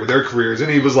did great with their careers.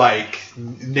 And he was like,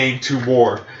 name 2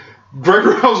 more.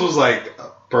 Gregory Wells was like,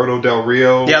 Berto Del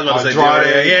Rio, Andrade,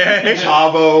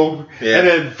 Chavo. Yeah. And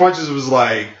then Funches was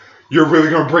like, you're really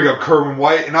going to bring up Kerwin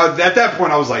White? And at that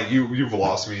point, I was like, you've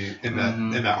lost me in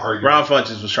that argument. Ron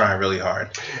Funches was trying really hard.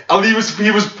 Oh, the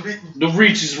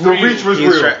reach is real. The reach was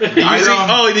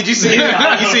real. Did you see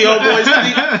old boy's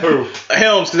tweet? Who?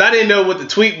 Helms, because I didn't know what the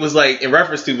tweet was like in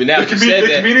reference to, but now you said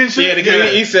that. Comedian shit? Yeah, the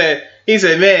comedian. He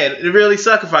said, man, it really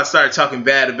suck if I started talking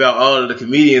bad about all of the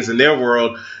comedians in their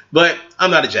world, but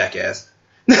I'm not a jackass.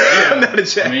 I'm not a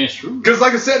jackass. I mean, it's true. Because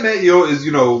like I said, man,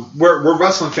 we're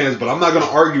wrestling fans, but I'm not going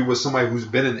to argue with somebody who's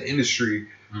been in the industry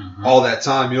all that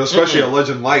time, especially a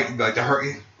legend like the Hurt.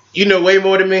 You know way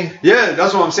more than me. Yeah,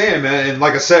 that's what I'm saying, man. And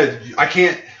like I said, I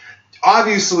can't.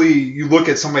 Obviously, you look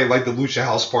at somebody like the Lucha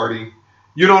House Party.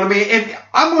 You know what I mean? And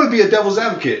I'm going to be a devil's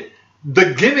advocate.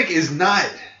 The gimmick is not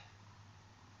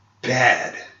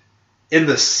bad in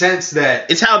the sense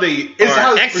that it's how they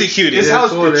are executed. It's how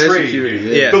it's portrayed.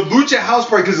 Yeah. The Lucha House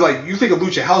Party, because like you think of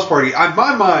Lucha House Party, in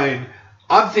my mind,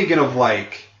 I'm thinking of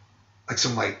like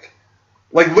some like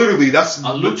literally that's a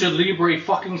Lucha Libre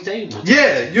fucking stable.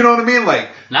 Yeah, you know what I mean? Like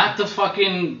not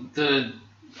the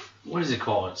what is it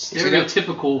called?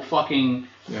 Stereotypical fucking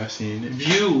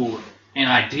view and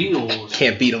ideals.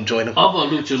 Can't beat them, join them. Of a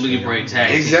Lucha Libre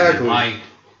tag. Exactly. Like.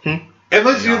 And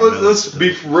let's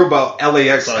be real about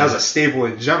LAX as a stable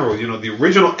in general. The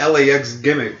original LAX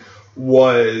gimmick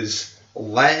was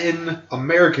Latin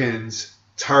Americans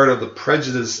tired of the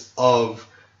prejudice of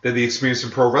that they experienced in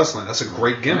pro wrestling. That's a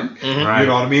great gimmick. Mm-hmm. You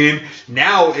know what I mean?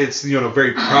 Now it's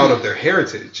very proud of their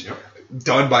heritage. Yep.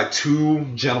 Done by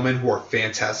 2 gentlemen who are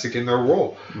fantastic in their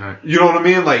role. Right. You know what I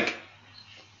mean? Like,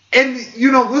 and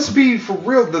let's be for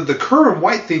real. The Kerwin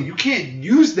White thing, you can't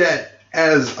use that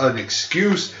as an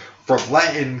excuse for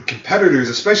Latin competitors,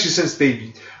 especially since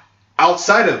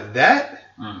outside of that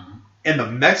and the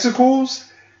Mexicals,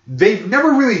 they've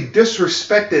never really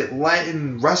disrespected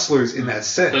Latin wrestlers in that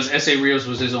sense. Because S.A. Rios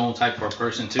was his own type of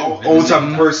person too. Own type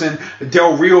of person.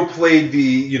 Del Rio played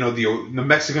the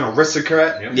Mexican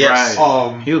aristocrat. Yep. Yes.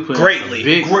 He was greatly.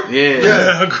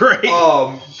 Great.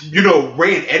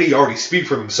 Ray and Eddie already speak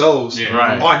for themselves. Yeah.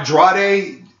 Right.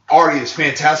 Andrade already is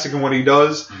fantastic in what he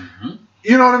does. Mm-hmm.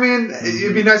 You know what I mean?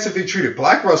 It'd be nice if they treated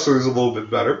black wrestlers a little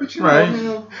bit better, but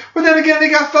But then again, they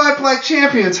got 5 black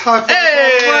champions. High five!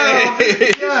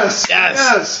 Hey! Yes.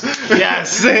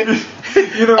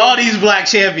 All these black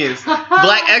champions,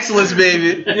 black excellence,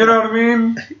 baby. You know what I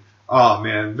mean? Oh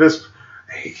man,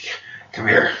 hey, come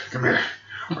here. We're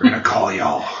gonna call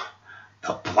y'all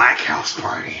the Black House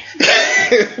Party.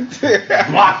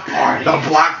 Block Party. The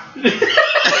Block.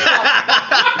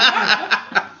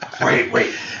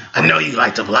 Wait. I know you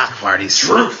like the block parties.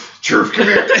 Truth, come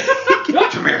here.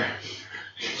 Come here.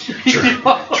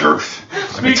 Truth.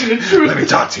 Speaking of truth. Let me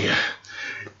talk to you.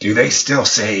 Do they still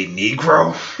say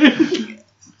Negro?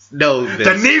 No. The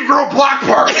Negro Block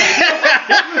Party.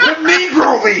 The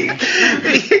Negro League.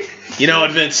 You know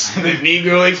what, Vince? The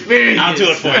Negro Experience. I'll do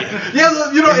it for you. Yeah,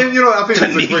 I think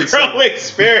it's a great song. Negro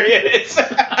Experience.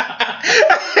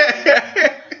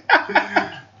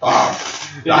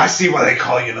 I see why they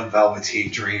call you the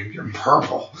Velveteen Dream. You're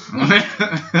purple.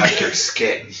 Like your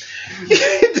skin.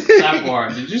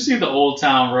 Sidebar, did you see the Old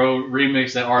Town Road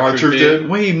remix that R-Truth did?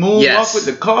 When he moved off with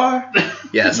the car?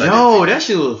 Yes. No, that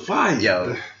shit was fire.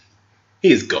 Yo.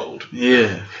 He is gold.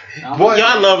 Yeah.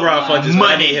 I love Ron Funches.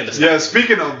 Money him. Yeah,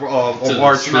 speaking of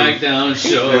R-Truth. SmackDown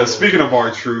show. Yeah, speaking of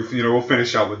R-Truth, we'll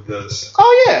finish out with this.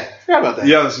 Oh, yeah. Forgot about that.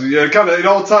 Yes, yeah, it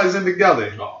all ties in together.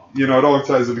 It all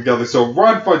ties in together. So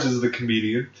Ron Funches is the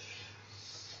comedian.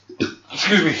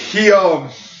 Excuse me. He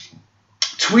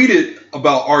tweeted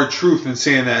about R-Truth and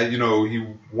saying that, he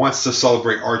wants to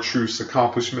celebrate R-Truth's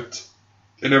accomplishments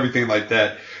and everything like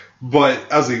that. But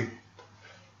as a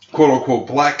quote-unquote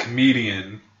black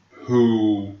comedian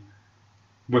who,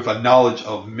 with a knowledge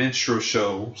of minstrel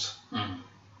shows,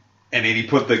 and then he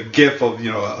put the gif of,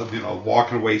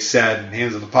 walking away sad and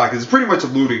hands in the pockets. It's pretty much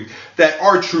alluding that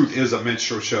R-Truth is a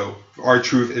minstrel show.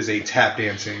 R-Truth is a tap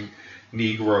dancing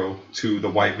Negro to the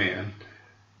white man.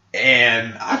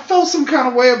 And I felt some kind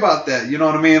of way about that. You know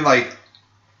what I mean? Like,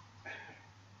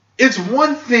 it's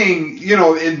one thing,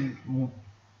 and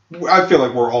I feel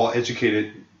like we're all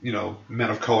educated,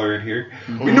 men of color in here.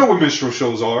 Mm-hmm. We know what minstrel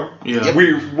shows are. Yeah.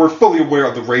 We're fully aware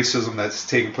of the racism that's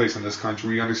taking place in this country.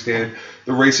 We understand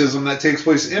the racism that takes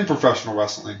place in professional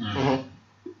wrestling.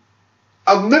 Mm-hmm.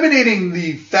 Eliminating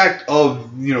the fact of,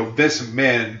 Vince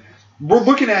McMahon, we're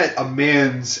looking at a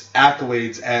man's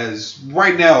accolades as,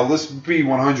 right now, let's be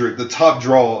 100, the top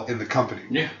draw in the company.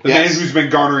 Yeah. The man who's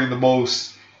been garnering the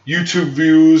most, YouTube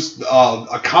views,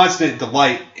 a constant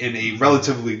delight in a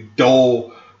relatively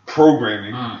dull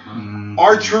programming.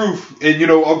 R-Truth, and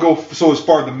I'll go so as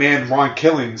far, the man Ron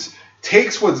Killings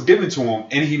takes what's given to him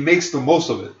and he makes the most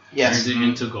of it. Turns it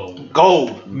into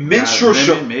gold. Minstrel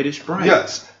shows. Made it spring.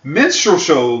 Yes, minstrel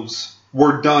shows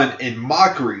were done in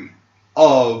mockery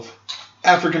of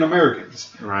African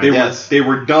Americans. Right. They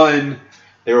were done.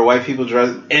 They were white people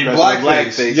dressed in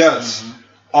blackface. Yes.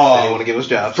 They want to give us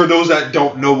jobs. For those that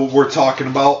don't know what we're talking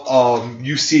about,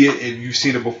 you see it and you've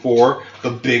seen it before. The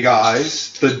big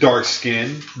eyes, the dark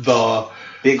skin, the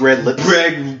big red lips.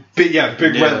 Big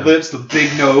red lips, the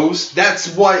big nose.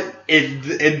 That's what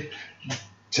it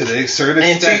to the certain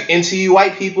extent. And to you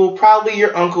white people, probably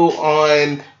your uncle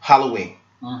on Halloween.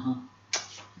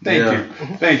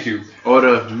 Thank you. Or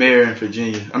the mayor in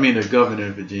Virginia. I mean, the governor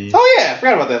in Virginia. Oh yeah, I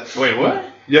forgot about that. Wait, what?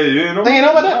 Yeah, you didn't know? You didn't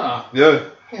know about that? Yeah.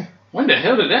 When the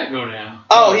hell did that go down?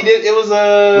 Oh, he did. It was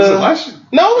Was it last year?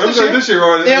 No, it was this year.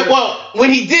 Or well,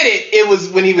 when he did it, it was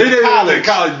when he was in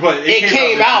college. But it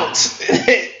came out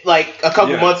like a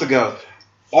couple months ago.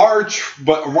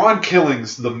 But Ron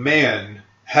Killings, the man,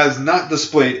 has not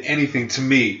displayed anything to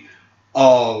me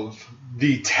of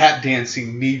the tap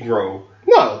dancing Negro.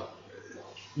 No.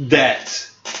 That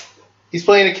he's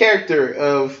playing a character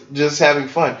of just having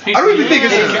fun. I don't even think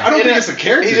it's a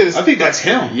character. I think that's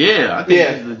him. Yeah, I think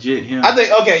it's legit him. I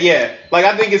think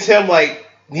I think it's him. Like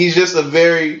he's just a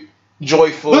very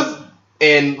joyful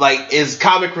and like is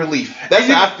comic relief. That's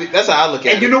how I look at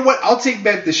it. And you know what? I'll take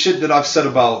back the shit that I've said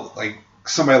about like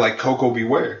somebody like Coco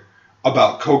Beware.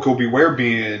 About Coco Beware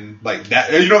being like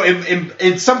that.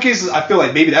 In some cases, I feel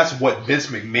like maybe that's what Vince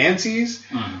McMahon sees.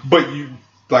 But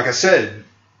like I said.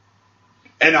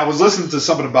 And I was listening to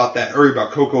something about that earlier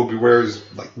about Coco Beware's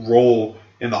like role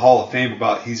in the Hall of Fame.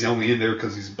 About he's only in there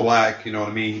because he's black. You know what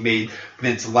I mean? He made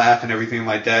Vince laugh and everything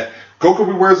like that. Coco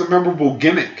Beware's a memorable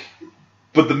gimmick,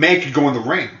 but the man could go in the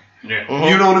ring. Yeah.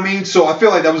 You know what I mean? So I feel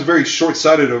like that was very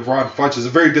short-sighted of Ron Funches. It's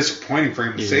very disappointing for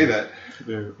him to say that.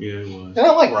 Yeah, it was. And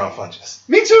I like Ron Funches.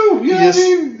 Me too. You know what I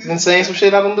mean? Been saying some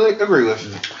shit I don't agree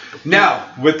with. Now,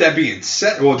 with that being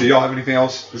said, do y'all have anything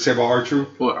else to say about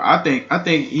R-Truth? Well, I don't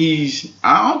think he's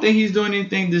doing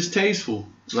anything distasteful.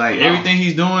 Like everything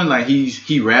he's doing, like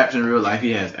he raps in real life.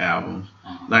 He has albums.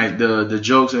 Like the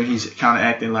jokes and he's kind of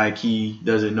acting like he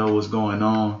doesn't know what's going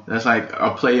on. That's like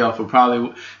a play off of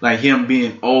probably like him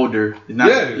being older.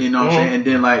 Not, you know what I'm saying? And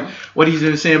then like what he's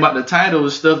been saying about the title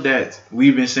is stuff that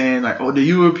we've been saying like, the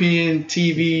European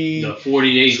TV. The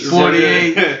 48.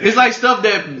 It's like stuff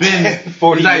that been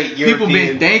 48 like people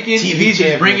been thinking. TV He's just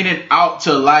champion. bringing it out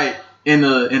to light in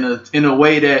a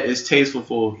way that is tasteful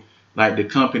for like the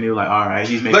company. Like, all right,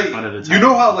 he's making fun of the title. You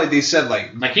know how like they said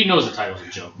like he knows the title's a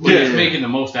joke. But he's making the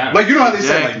most out of it. Like you know how they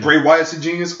said like Bray Wyatt's a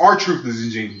genius. R-Truth is a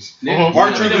genius.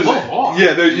 R-Truth is both are.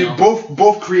 Yeah, they're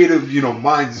both creative.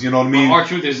 Minds. You know what I mean?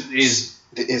 R-Truth is.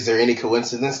 Is there any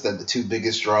coincidence that the two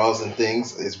biggest draws and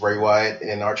things is Bray Wyatt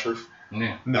and R-Truth?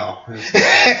 Yeah. No,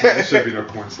 there should be no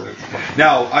coincidence.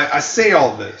 Now I say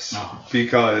all this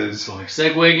because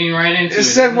segueing right into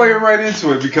it's segueing right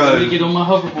into it because let me get on my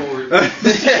hoverboard.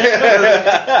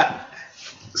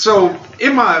 So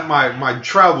in my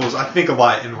travels, I think a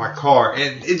lot in my car,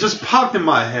 and it just popped in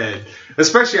my head,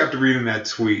 especially after reading that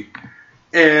tweet.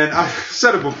 And I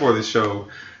said it before the show.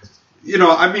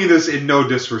 I mean this in no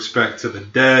disrespect to the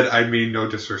dead. I mean no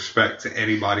disrespect to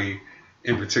anybody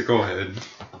in particular. Go ahead.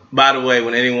 By the way,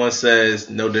 when anyone says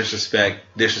no disrespect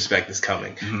is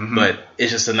coming. Mm-hmm. But it's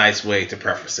just a nice way to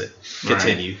preface it.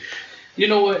 Continue. Right. You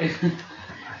know what?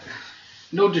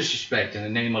 No disrespect in the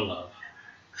name of love.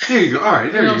 There you go. All right,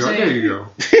 there you go.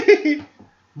 There you go.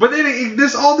 But then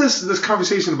this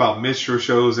conversation about minstrel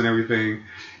shows and everything,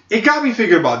 it got me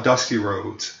thinking about Dusty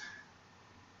Rhodes.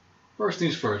 First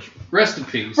things first. Rest in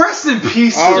peace. Rest in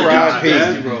peace. All right,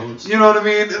 Dusty Rhodes. You know what I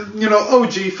mean?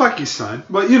 OG, fuck your son.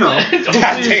 But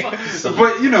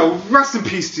rest in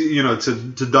peace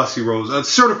to Dusty Rhodes, a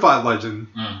certified legend,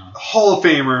 Hall of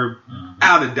Famer,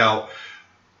 out of doubt.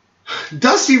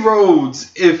 Dusty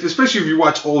Rhodes, especially if you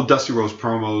watch old Dusty Rhodes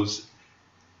promos,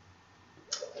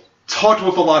 talked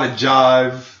with a lot of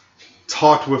jive,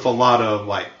 talked with a lot of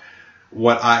like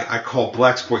what I call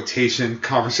blaxploitation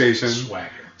conversation.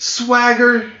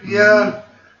 Swagger, yeah.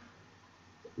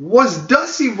 Was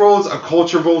Dusty Rhodes a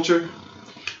culture vulture?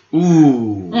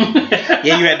 Ooh. Yeah,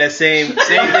 you had that same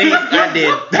thing I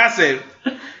did. I said,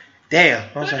 damn.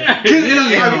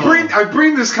 I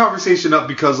bring this conversation up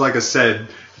because, like I said,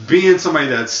 being somebody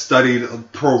that studied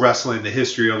pro wrestling, the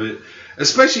history of it,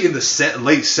 especially in the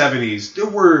late 70s, there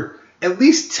were at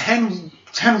least 10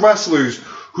 wrestlers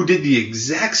who did the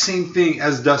exact same thing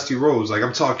as Dusty Rhodes. Like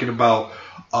I'm talking about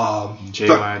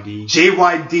JYD,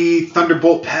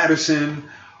 Thunderbolt Patterson,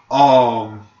 a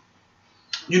lot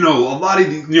of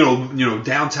the,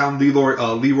 downtown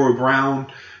Leroy Brown.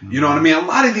 You know what I mean? A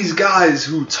lot of these guys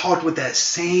who talked with that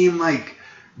same like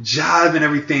jive and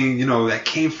everything, that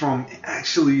came from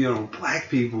actually, black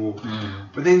people.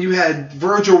 But then you had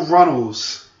Virgil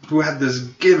Runnels, who had this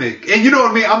gimmick, and you know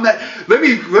what I mean.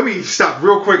 Let me stop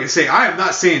real quick and say I am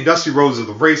not saying Dusty Rhodes is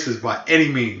a racist by any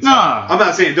means. Nah, I'm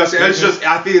not saying Dusty. It's just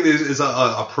I think it is an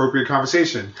appropriate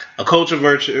conversation. A culture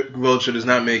vulture does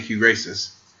not make you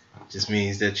racist. It just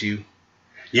means that you.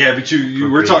 Yeah, but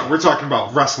we're talking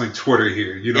about wrestling Twitter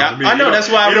here. You know what I mean? I know, that's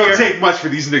why it don't take much for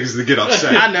these niggas to get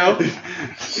upset. I know.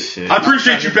 I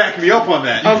appreciate you backing me up on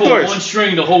that. Of course. One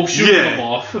string, the whole shoot them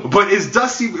off. But was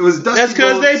Dusty That's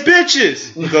because they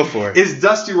bitches. Go for it. Is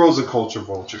Dusty Rhodes a culture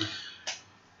vulture?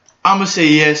 I'm going to say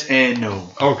yes and no.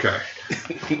 Okay.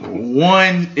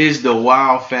 One is the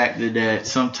wild factor that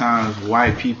sometimes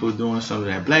white people doing something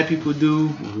that black people do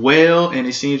well, and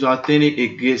it seems authentic.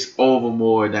 It gets over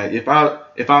more. That if I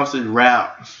was to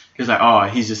rap, it's like, oh,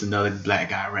 he's just another black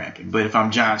guy rapping. But if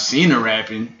I'm John Cena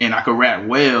rapping and I could rap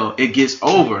well, it gets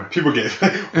over. People get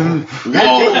whoa,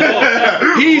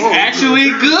 he's actually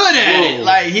good at it.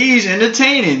 Like, he's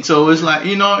entertaining. So it's like,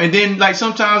 and then like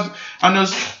sometimes I know.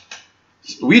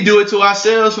 We do it to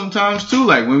ourselves sometimes too.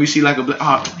 Like when we see like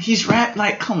he's rap.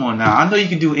 Like, come on now. I know you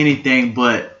can do anything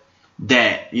but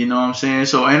that. You know what I'm saying?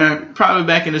 So, and probably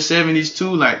back in the 70s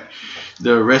too, like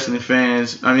the wrestling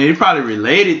fans. I mean, they probably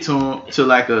related to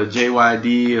like a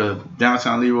JYD or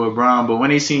Downtown Leroy Brown. But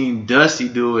when they seen Dusty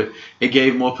do it, it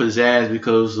gave more pizzazz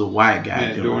because it was a white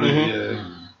guy doing it. Yeah.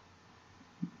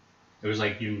 It was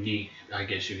like unique, I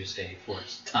guess you could say, for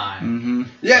its time.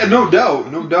 Yeah, no doubt.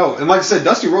 And like I said,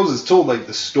 Dusty Rhodes has told like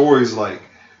the stories like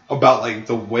about like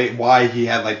the way why he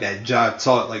had like that jive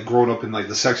talk like growing up in like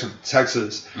the section of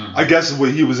Texas. I guess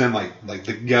when he was in like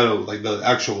the ghetto, like the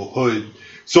actual hood.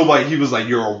 So like he was like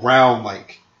you're around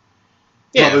like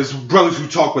brothers who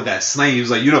talk with that slang. He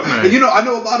was like, right. And, I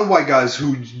know a lot of white guys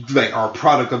who like are a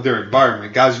product of their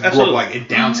environment. Guys who grew up like in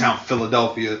downtown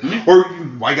Philadelphia, or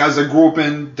white guys that grew up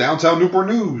in downtown Newport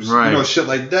News, right. Shit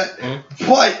like that.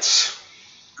 But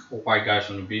white guys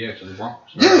from the BX and the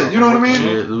Bronx. Yeah, you know what I mean?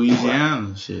 Yeah,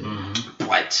 Louisiana shit.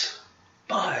 But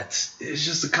it's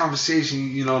just a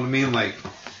conversation. You know what I mean? Like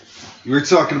we were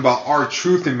talking about our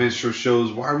truth and minstrel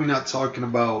shows. Why are we not talking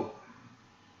about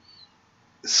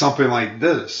something like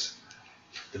this?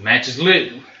 The match is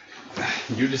lit.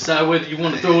 You decide whether you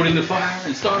want to throw it in the fire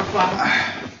and start a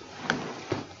fire.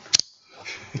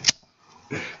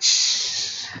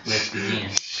 Let's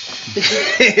begin.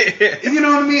 You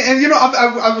know what I mean? And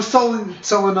I was telling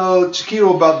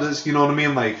Chiquito about this. You know what I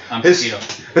mean? Like I'm Chiquito.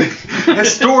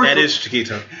 Historically, that is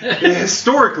Chiquito.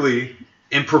 Historically,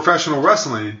 in professional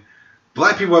wrestling,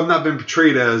 black people have not been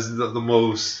portrayed as the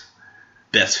most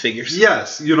best figures.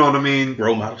 Yes, you know what I mean?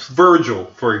 Role models. Virgil,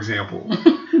 for example,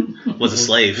 was a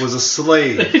slave. He was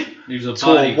a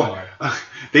bodyguard.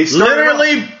 They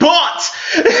literally bought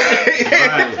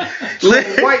a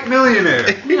white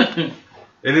millionaire.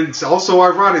 And it's also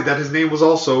ironic that his name was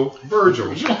also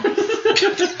Virgil.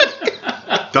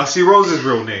 Dusty Rhodes'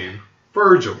 real name,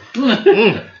 Virgil.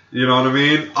 You know what I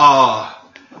mean?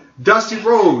 Dusty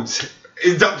Rhodes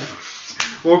is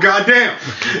well, goddamn.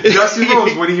 Dusty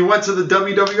Rhodes, when he went to the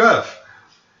WWF,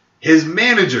 his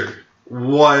manager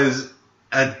was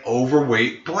an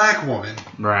overweight black woman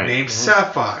named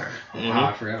Sapphire.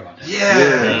 I forgot about that.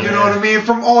 Yeah, you know what I mean?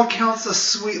 From all accounts, a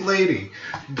sweet lady.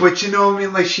 But you know what I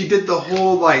mean? Like, she did the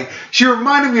whole, like, she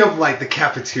reminded me of, like, the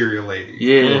cafeteria lady.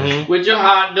 Yeah. With your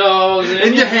hot dogs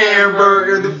and your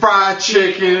hamburger, the fried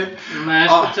chicken.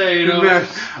 Mashed potatoes.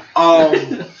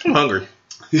 I'm hungry.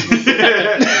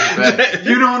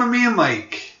 You know what I mean?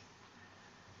 Like,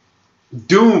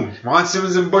 Doom, Ron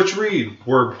Simmons and Butch Reed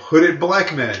were hooded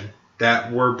black men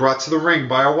that were brought to the ring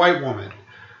by a white woman.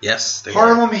 Yes.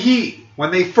 Harlem Heat,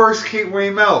 when they first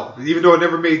came out, even though it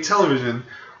never made television,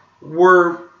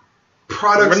 were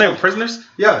products. Were they prisoners?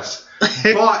 Yes.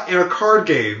 Bought in a card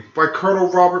game by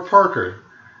Colonel Robert Parker.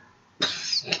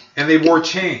 And they wore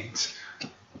chains.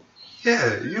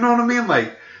 Yeah, you know what I mean?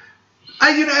 Like,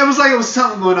 it was like I was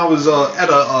telling them when I was at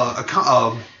a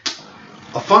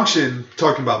function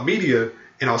talking about media,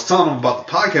 and I was telling them about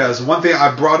the podcast. One thing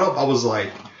I brought up, I was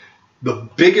like, the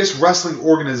biggest wrestling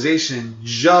organization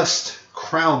just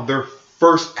crowned their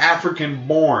first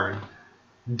African-born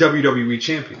WWE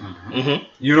champion.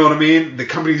 You know what I mean? The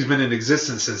company's been in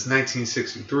existence since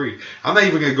 1963. I'm not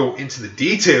even going to go into the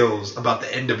details about the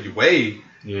NWA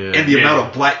and the amount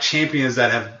of black champions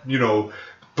that have,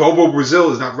 Bobo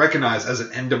Brazil is not recognized as an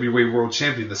NWA World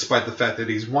Champion despite the fact that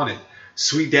he's won it.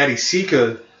 Sweet Daddy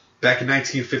Sika back in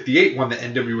 1958 won the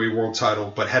NWA World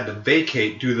title, but had to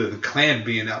vacate due to the Clan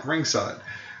being out ringside.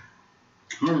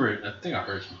 Remember it? I think I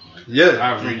heard something like that. Yeah.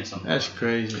 I was reading something. That's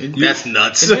crazy. That's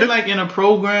nuts. Is it like in a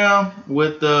program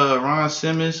with Ron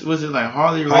Simmons? Was it like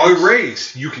Harley Race? Harley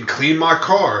Race. You can clean my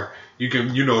car. You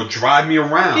can, drive me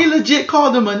around. He legit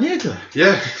called him a nigga.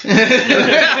 Yeah.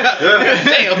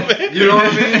 Damn. You know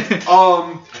what I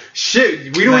mean?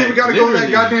 Shit, we don't even got to go that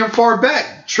goddamn far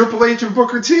back. Triple H and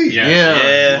Booker T.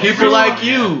 Yeah. People like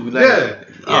you. Yeah.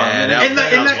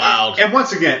 That was wild. And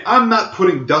once again, I'm not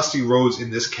putting Dusty Rhodes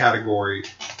in this category,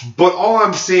 but all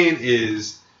I'm saying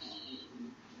is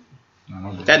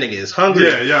that nigga is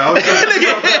hungry. Yeah.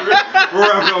 We're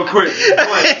wrapping up quick.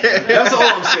 But that's all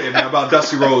I'm saying, man, about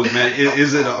Dusty Rhodes, man.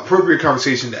 Is it an appropriate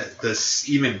conversation to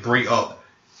even bring up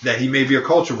that he may be a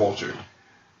culture vulture?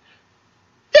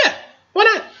 Yeah, why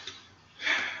not?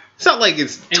 It's not like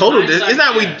it's total. It's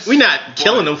not we not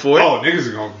killing them for it. Oh,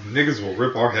 niggas will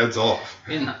rip our heads off.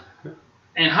 In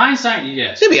hindsight,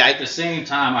 yes. At the same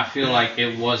time, I feel like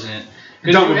it wasn't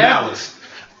done with malice.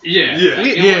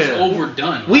 It was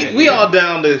overdone. We all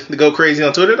down to go crazy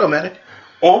on Twitter. It don't matter.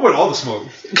 Oh, I'm with all the smoke.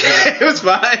 It was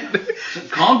fine.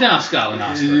 Calm down, Scotland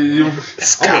Ospreay.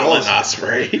 Scotland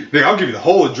Ospreay. Nigga, I'll give you the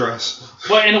whole address.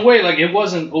 But in a way, like, it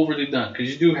wasn't overly done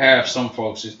because you do have some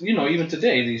folks, even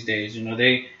today, these days,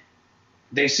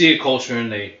 they see a culture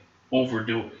and they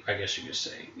overdo it, I guess you could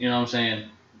say. You know what I'm saying?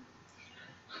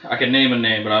 I can name a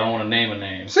name, but I don't want to name a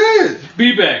name. Say it.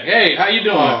 B-Bag. Hey, how you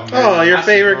doing? Oh, your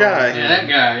favorite guy. Yeah, that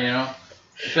guy,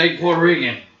 fake Puerto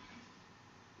Rican.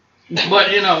 But,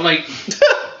 it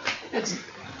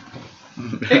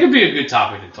could be a good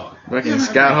topic to talk about. Fucking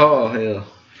Scott Hall, hell.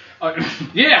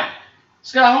 Yeah,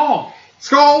 Scott Hall.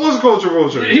 Scott Hall was a culture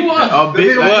vulture. He was. Oh,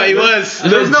 big well, he was.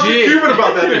 There's nothing human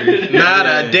about that nigga. Not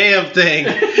a damn thing.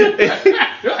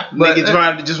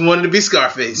 Nigga just wanted to be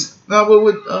Scarface. No, but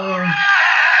with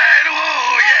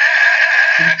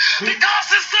Because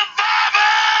it's Survivor!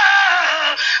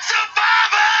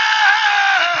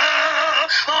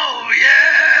 Oh,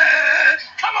 yeah!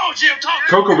 Come on, Jim, talk.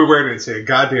 Coco Beware didn't say a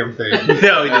goddamn thing.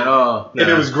 No, at all. And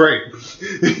it was great. But,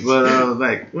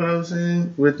 what I was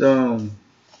saying? With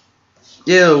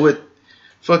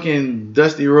fucking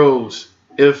Dusty Rhodes.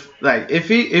 If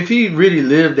he really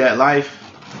lived that life,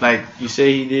 like you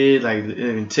say he did, like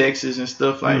in Texas and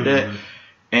stuff like that,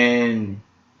 and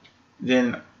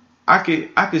then I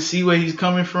could see where he's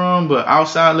coming from, but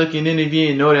outside looking in, if you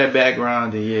didn't know that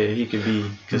background, then yeah, he could be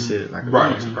considered like a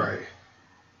right.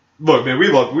 Look, man, we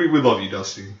love you,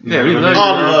 Dusty. We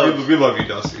love you,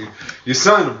 Dusty. Your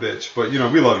son a bitch, but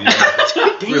we love you.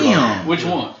 Damn. Which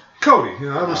one? Cody.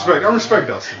 I respect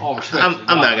Dusty.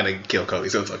 I'm not gonna kill Cody,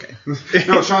 so it's okay.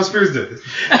 No, Sean Spears did. He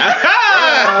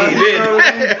did.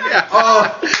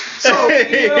 So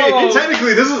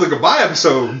technically, this is a goodbye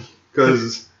episode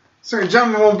because certain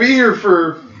gentlemen won't be here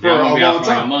for a long time.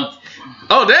 Like a month.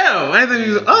 Oh damn! I think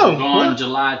he was. I'm going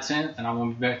July 10th, and I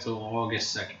won't be back till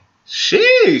August 2nd.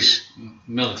 Sheesh.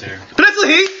 Military. But that's what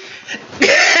he.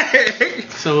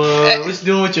 So what's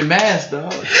doing with your mask,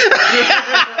 dog?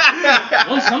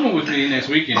 One's coming with me next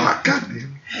weekend. Oh,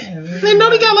 goddamn. They know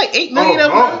they got like 8 million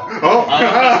of them. I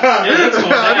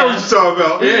know what you're talking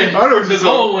about. Yeah. I know what this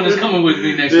whole one is coming with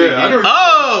me next weekend. I know what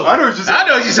you're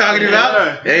talking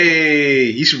about.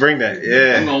 Hey, you should bring that.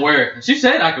 Yeah. I'm gonna wear it. She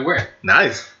said I could wear it.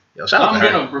 Nice. Yo, shout out to her.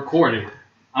 I'm gonna record it.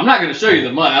 I'm not gonna show you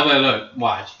the mud. I'm like, look,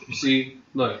 watch. You see?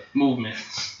 Look, movement,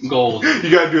 gold.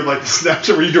 You gotta do it like the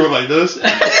Snapchat where you do it like this. The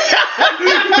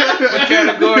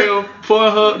category of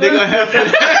Pornhub, they're gonna have to.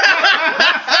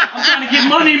 I'm trying to get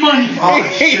money. Oh,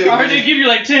 shit, I heard they give you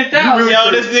like 10,000.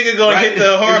 Really this nigga gonna hit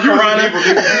the horror piranha.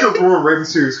 You could ruin Raven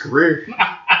Mysterio's career.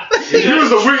 Okay. So,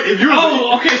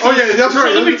 yeah, that's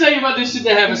right. Let me tell you about this shit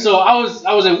that happened. So I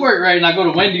was at work, right, and I go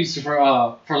to Wendy's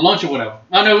for lunch or whatever.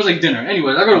 I know it was like dinner.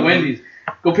 Anyways, I go to Wendy's.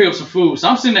 Go pick up some food. So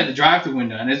I'm sitting at the drive-thru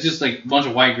window, and it's just like a bunch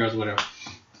of white girls or whatever.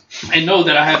 I know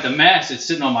that I have the mask that's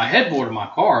sitting on my headboard of my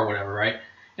car or whatever, right?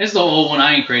 It's the old one.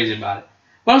 I ain't crazy about it.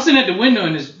 But I'm sitting at the window,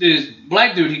 and this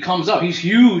black dude, he comes up. He's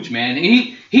huge, man.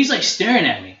 And he's like staring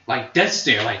at me, like death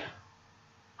stare, like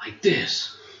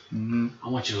this. Mm-hmm. I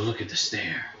want you to look at the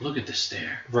stare. Look at the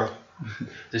stare. Bro.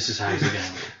 This is how he's going to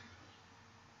look.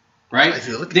 Right?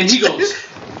 Then he goes...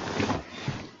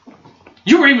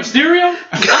 You Rey Mysterio?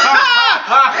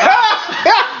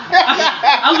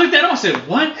 I looked at him. I said,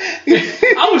 what?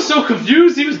 I was so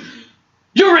confused. He was,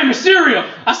 you're Rey Mysterio.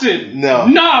 I said, no.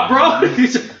 Nah, bro. He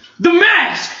said, the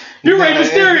mask. You're Rey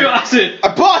Mysterio. I said, I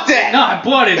bought that. No, I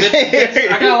bought it.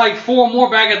 I got like 4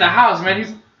 more back at the house,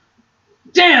 man.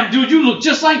 damn, dude, you look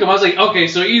just like him. I was like, okay,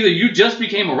 so either you just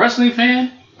became a wrestling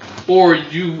fan, or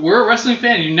you were a wrestling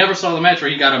fan and you never saw the match where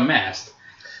he got unmasked.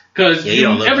 Because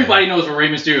everybody knows what Rey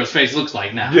Mysterio's face looks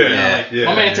like now. Yeah,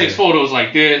 my man takes photos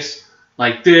like this,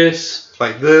 like this.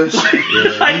 Like this.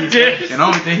 Like this. And the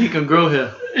only thing he can grow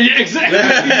hair. Yeah, exactly. You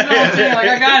know what I'm saying? Like,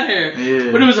 I got hair.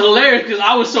 Yeah. But it was hilarious because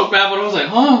I was so bad, but I was like,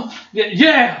 huh?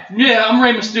 Yeah, I'm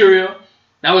Rey Mysterio.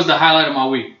 That was the highlight of my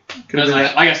week. Because,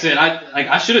 like I said,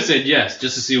 I should have said yes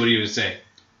just to see what he would say.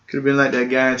 Could have been like that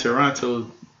guy in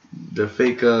Toronto, the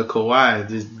fake Kawhi,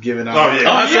 just giving out. Oh, yeah.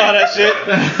 I saw that shit.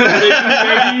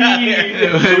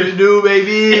 What you do,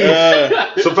 baby?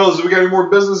 So, fellas, do we got any more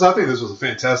business? I think this was a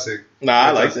fantastic.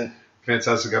 I liked it.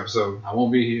 Fantastic episode. I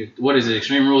won't be here. What is it?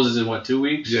 Extreme Rules is in what, 2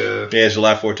 weeks? Yeah. Yeah, it's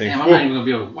July 14th. Damn, I'm not even gonna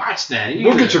be able to watch that either.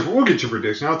 We'll get your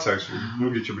prediction. I'll text you.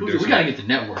 We'll get your prediction. We gotta get the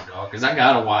network, dog, because I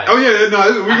gotta watch. Oh yeah, no,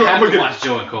 I'm gonna watch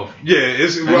Joe and Kofi. Yeah,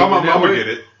 I'm gonna get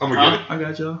it. I'm gonna get it. I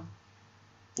got y'all.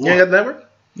 You ain't got the network?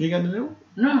 You got the network?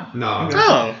 No.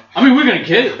 Oh. I mean, we're gonna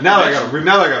get it. Now I got a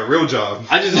real job.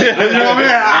 I just.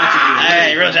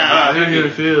 Hey, real job. I hear the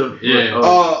field. Yeah.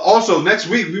 Also, next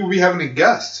week we will be having a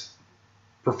guest.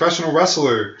 Professional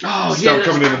wrestler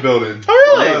coming in the building.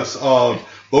 Oh, really? Yes,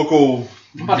 local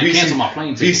I'm about to cancel my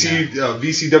plane ticket.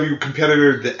 VCW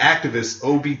competitor, the activist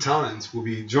Obi Tons, will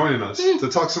be joining us to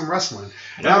talk some wrestling.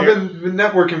 And I've been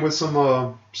networking with some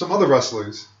other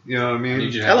wrestlers. You know what I mean? I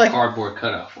need you to have a cardboard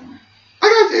cutout for me.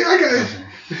 I got it.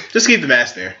 Just keep the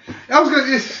mask there. I was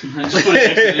gonna. So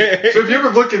if you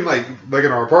ever look in like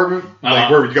in our apartment, like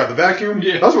where you got the vacuum,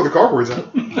 that's where the cardboard's at.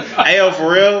 Hey, yo,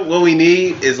 for real, what we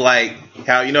need is like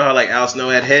how like Al Snow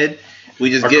had head. We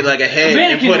just get like a head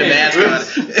and put a mask on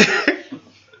it.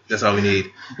 That's all we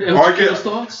need. Or I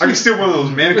can steal one of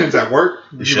those mannequins at work.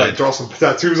 You should like draw some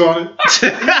tattoos on it. Just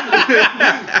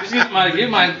get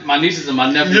my nieces and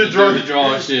my nephews to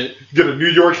draw shit. Get a New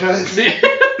York hat.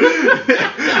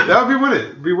 That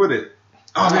would be with it.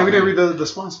 Oh man, we didn't read the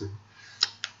sponsor.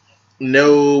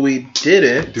 No, we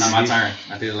didn't. Not my turn.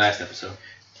 I did the last episode.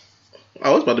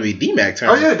 Oh, it's about to be D-Mac turn.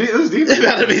 Oh yeah, this is D-Mac. It's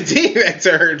about to be D-Mac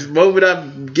turn. The moment I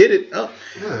get it. Oh.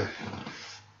 Yeah.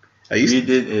 You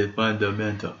did it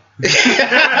fundamental.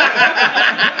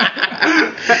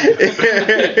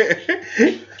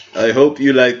 I hope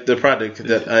you like the product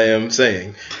that I am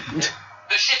saying.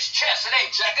 The shit's chess, it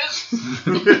ain't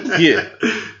checkers. Yeah.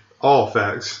 All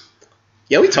facts.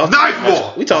 Yeah, we talk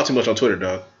too much on Twitter,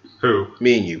 dog. Who?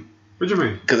 Me and you. What do you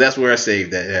mean? Because that's where I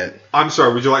saved that at. I'm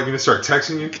sorry, would you like me to start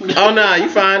texting you? Oh, nah, you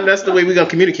fine. That's the way we're going to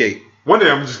communicate. One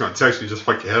day I'm just going to text you, just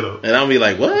fuck your head up. And I'll be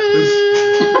like, what?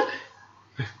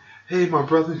 Hey, my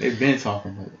brother. They've been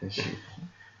talking about that shit.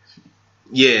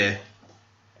 Yeah.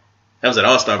 That was an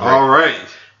all-star break. All right.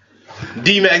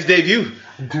 D-Mac's debut.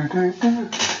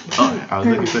 I was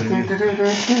looking for the music.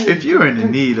 If you're in the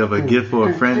need of a gift for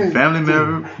a friend, family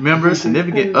member,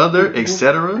 significant other,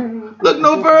 etc., look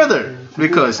no further,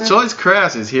 because Choice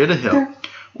Crafts is here to help.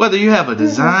 Whether you have a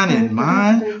design in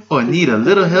mind or need a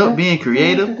little help being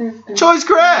creative, Choice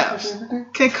Crafts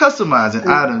can customize an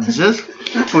item just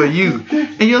for you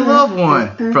and your loved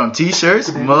one. From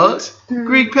t-shirts, mugs,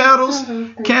 Greek paddles,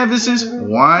 canvases,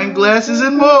 wine glasses,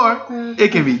 and more.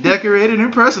 It can be decorated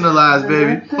and personalized,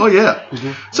 baby. Oh yeah.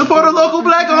 Support a local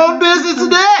black-owned business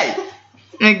today.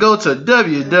 And go to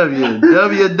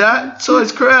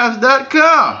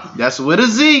www.choicecrafts.com. That's with a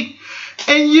Z.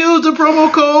 And use the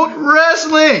promo code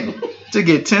WRESTLING to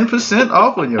get 10%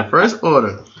 off on your first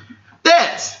order.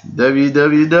 That's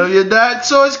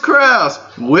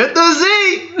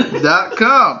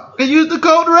www.choicecrafts.com and use the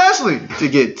code WRESTLING to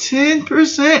get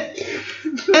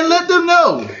 10%. And let them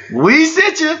know we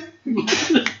sent you.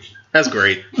 That's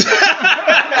great.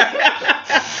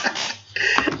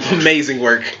 Amazing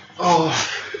work. Oh.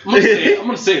 I'm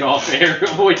gonna say it off air.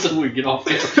 Wait till we get off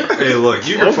air. Hey, look,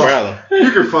 you can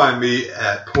find me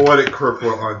at Poetic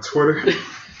Corporate on Twitter.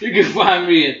 You can find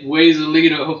me at Ways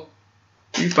Alito.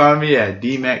 You find me at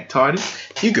D-Mac Tardy.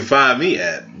 You can find me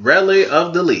at Relay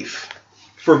of the Leaf.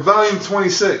 For Volume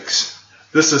 26,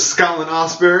 this is Scotland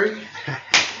Osbury.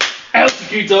 El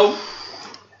Chiquito.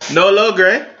 Nolo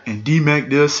Gray. And D-Mac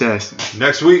the Assassin.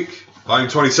 Next week, Volume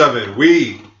 27,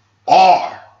 we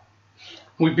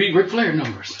beat Ric Flair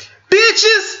numbers.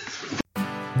 Bitches!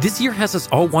 This year has us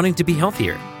all wanting to be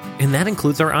healthier, and that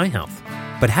includes our eye health.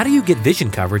 But how do you get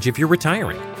vision coverage if you're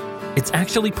retiring? It's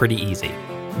actually pretty easy.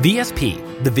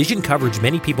 VSP, the vision coverage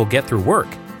many people get through work,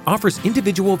 offers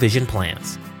individual vision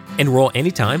plans. Enroll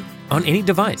anytime, on any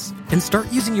device, and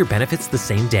start using your benefits the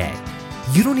same day.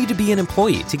 You don't need to be an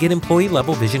employee to get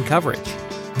employee-level vision coverage.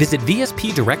 Visit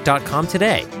VSPDirect.com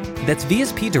today. That's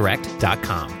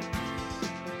VSPDirect.com.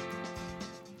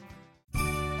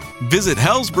 Visit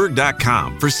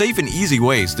Hellsberg.com for safe and easy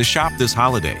ways to shop this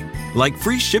holiday, like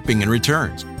free shipping and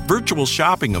returns, virtual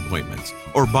shopping appointments,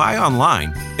 or buy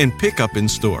online and pick up in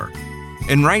store.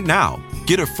 And right now,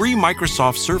 get a free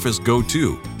Microsoft Surface Go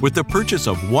 2 with the purchase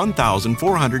of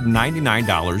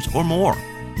 $1,499 or more.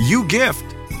 You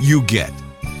gift, you get.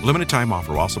 Limited time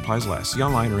offer while supplies last. See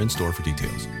online or in store for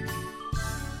details.